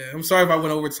 Yeah, yeah, yeah. I'm sorry if I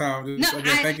went over time. No, Just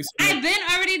again, thank you so much. I've been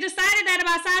already decided that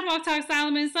about Sidewalk Talk,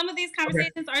 Solomon. Some of these Okay.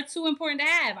 conversations are too important to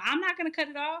have. I'm not going to cut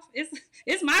it off.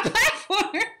 It's my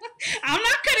platform. I'm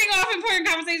not cutting off important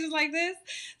conversations like this.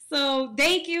 So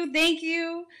thank you,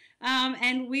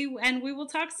 and we will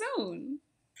talk soon.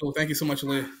 Cool. Thank you so much,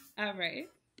 Leah. All right.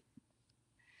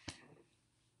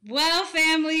 Well,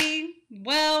 family.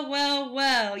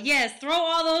 Well. Yes, throw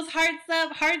all those hearts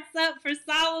up for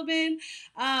Solomon.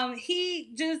 He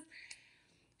just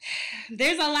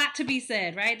there's a lot to be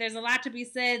said, right? There's a lot to be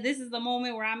said. This is the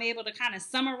moment where I'm able to kind of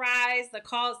summarize the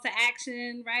calls to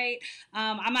action, right?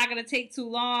 I'm not going to take too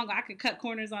long. I could cut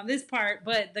corners on this part,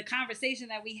 but the conversation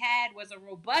that we had was a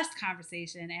robust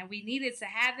conversation and we needed to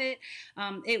have it.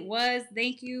 It was,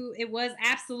 thank you, it was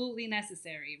absolutely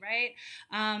necessary, right?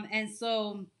 And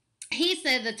so he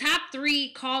said the top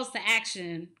 3 calls to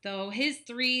action, though his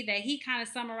 3 that he kind of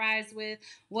summarized with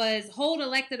was hold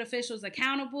elected officials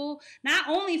accountable, not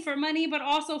only for money, but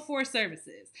also for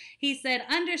services. He said,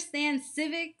 understand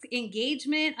civic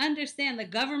engagement, understand the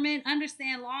government,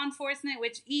 understand law enforcement,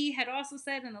 which E had also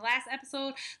said in the last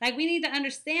episode. Like, we need to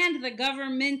understand the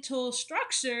governmental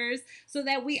structures so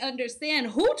that we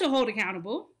understand who to hold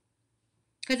accountable.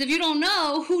 Because if you don't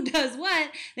know who does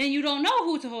what, then you don't know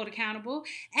who to hold accountable.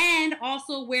 And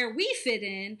also where we fit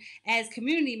in as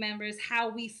community members, how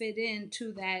we fit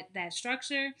into that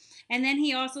structure. And then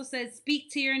he also said,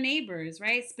 speak to your neighbors,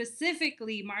 right?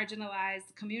 Specifically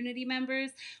marginalized community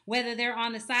members, whether they're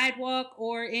on the sidewalk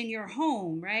or in your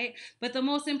home, right? But the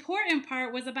most important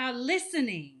part was about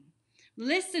listening.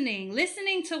 Listening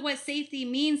to what safety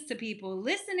means to people,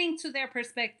 listening to their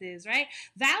perspectives, right?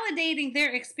 Validating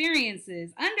their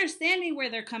experiences, understanding where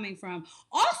they're coming from.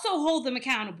 Also hold them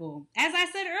accountable. As I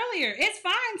said earlier, it's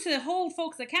fine to hold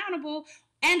folks accountable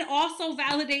and also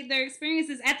validate their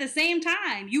experiences at the same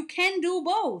time. You can do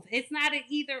both. It's not an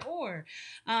either or.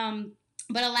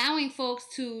 But allowing folks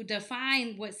to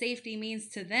define what safety means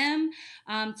to them,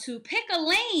 to pick a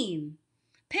lane.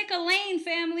 Pick a lane,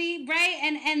 family,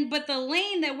 right? And but the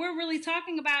lane that we're really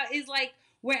talking about is like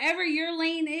wherever your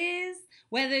lane is,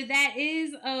 whether that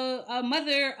is a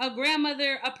mother, a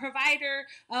grandmother, a provider,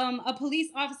 a police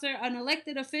officer, an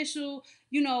elected official,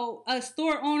 you know, a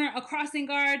store owner, a crossing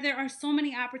guard. There are so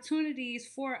many opportunities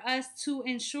for us to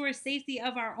ensure safety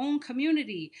of our own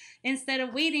community instead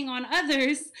of waiting on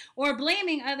others or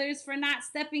blaming others for not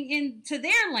stepping into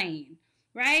their lane,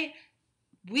 right?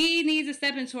 We need to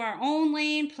step into our own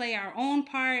lane, play our own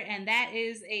part, and that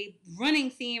is a running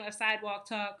theme of Sidewalk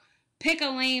Talk. Pick a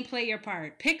lane, play your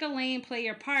part. Pick a lane, play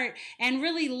your part, and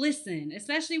really listen,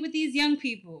 especially with these young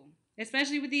people.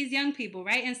 Especially with these young people,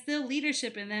 right? Instill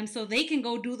leadership in them so they can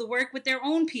go do the work with their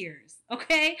own peers,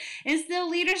 okay? Instill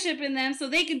leadership in them so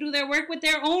they can do their work with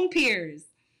their own peers.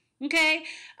 Okay,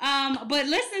 but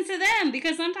listen to them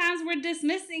because sometimes we're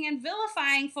dismissing and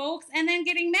vilifying folks and then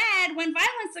getting mad when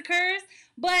violence occurs,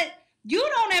 but you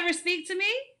don't ever speak to me.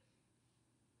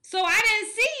 So I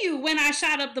didn't see you when I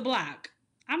shot up the block.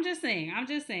 I'm just saying. I'm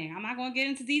not going to get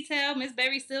into detail. Miss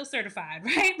Berry's still certified,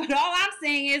 right? But all I'm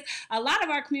saying is a lot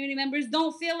of our community members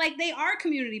don't feel like they are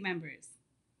community members.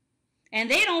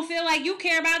 And they don't feel like you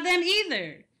care about them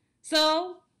either.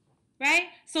 So, right?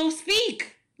 So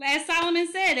speak. As Solomon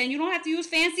said, and you don't have to use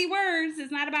fancy words.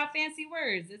 It's not about fancy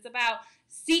words. It's about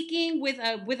seeking with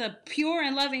a pure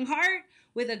and loving heart,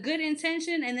 with a good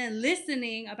intention, and then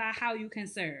listening about how you can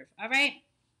serve. All right?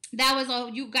 That was all.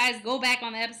 You guys go back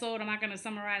on the episode. I'm not going to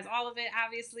summarize all of it,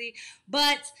 obviously.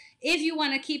 But if you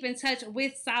want to keep in touch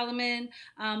with Solomon,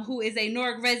 who is a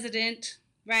NEWARK resident,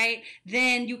 right,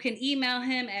 then you can email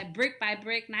him at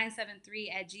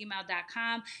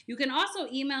brickbybrick973@gmail.com. You can also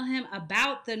email him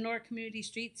about the NEWARK Community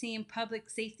Street Team Public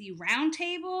Safety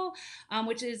Roundtable,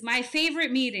 which is my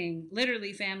favorite meeting.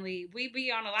 Literally, family, we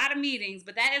be on a lot of meetings,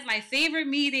 but that is my favorite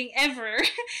meeting ever.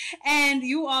 And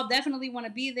you all definitely want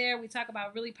to be there. We talk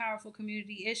about really powerful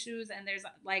community issues, and there's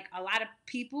like a lot of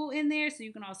people in there, so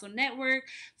you can also network,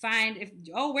 find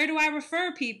where do I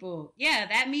refer people? Yeah,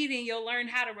 that meeting, you'll learn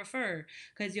how to refer,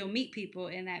 because you'll meet people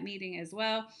in that meeting as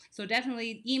well. So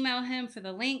definitely email him for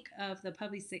the link of the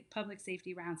Public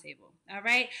Safety Roundtable. All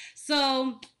right.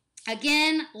 So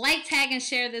Again, like, tag, and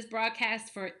share this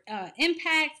broadcast for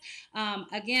impact.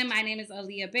 Again, my name is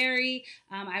Aaliyah Berry.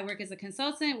 I work as a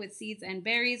consultant with Seeds and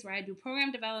Berries, where I do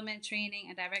program development, training,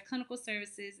 and direct clinical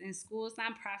services in schools,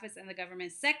 nonprofits, and the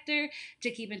government sector. To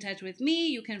keep in touch with me,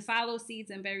 you can follow Seeds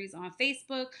and Berries on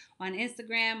Facebook, on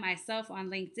Instagram, myself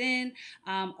on LinkedIn,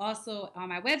 also on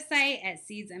my website at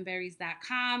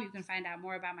seedsandberries.com. You can find out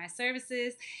more about my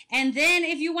services. And then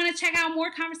if you want to check out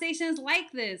more conversations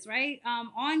like this, right,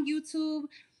 on YouTube,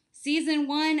 season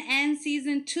 1 and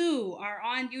season 2 are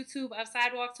on YouTube of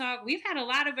Sidewalk Talk. We've had a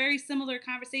lot of very similar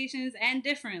conversations and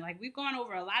different. Like, we've gone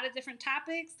over a lot of different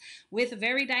topics with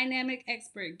very dynamic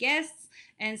expert guests.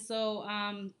 And so,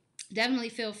 definitely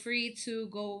feel free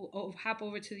to hop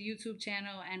over to the YouTube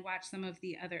channel and watch some of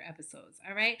the other episodes.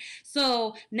 All right.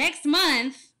 So next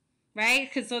month, right?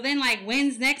 Because so then, like,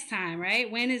 when's next time, right?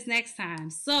 When is next time?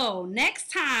 So next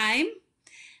time,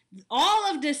 all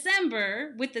of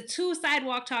December with the 2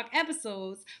 Sidewalk Talk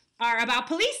episodes are about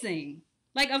policing.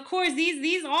 Like, of course,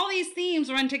 all these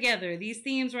themes run together. These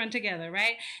themes run together,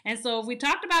 right? And so if we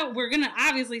talked about, we're going to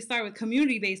obviously start with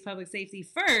community-based public safety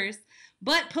first,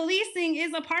 but policing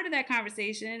is a part of that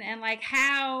conversation, and like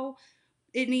how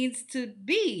it needs to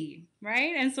be,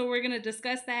 right? And so we're going to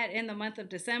discuss that in the month of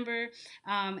December.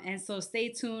 And so stay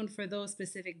tuned for those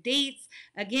specific dates.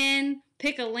 Again,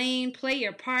 pick a lane, play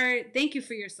your part. Thank you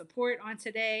for your support on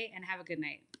today, and have a good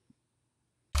night.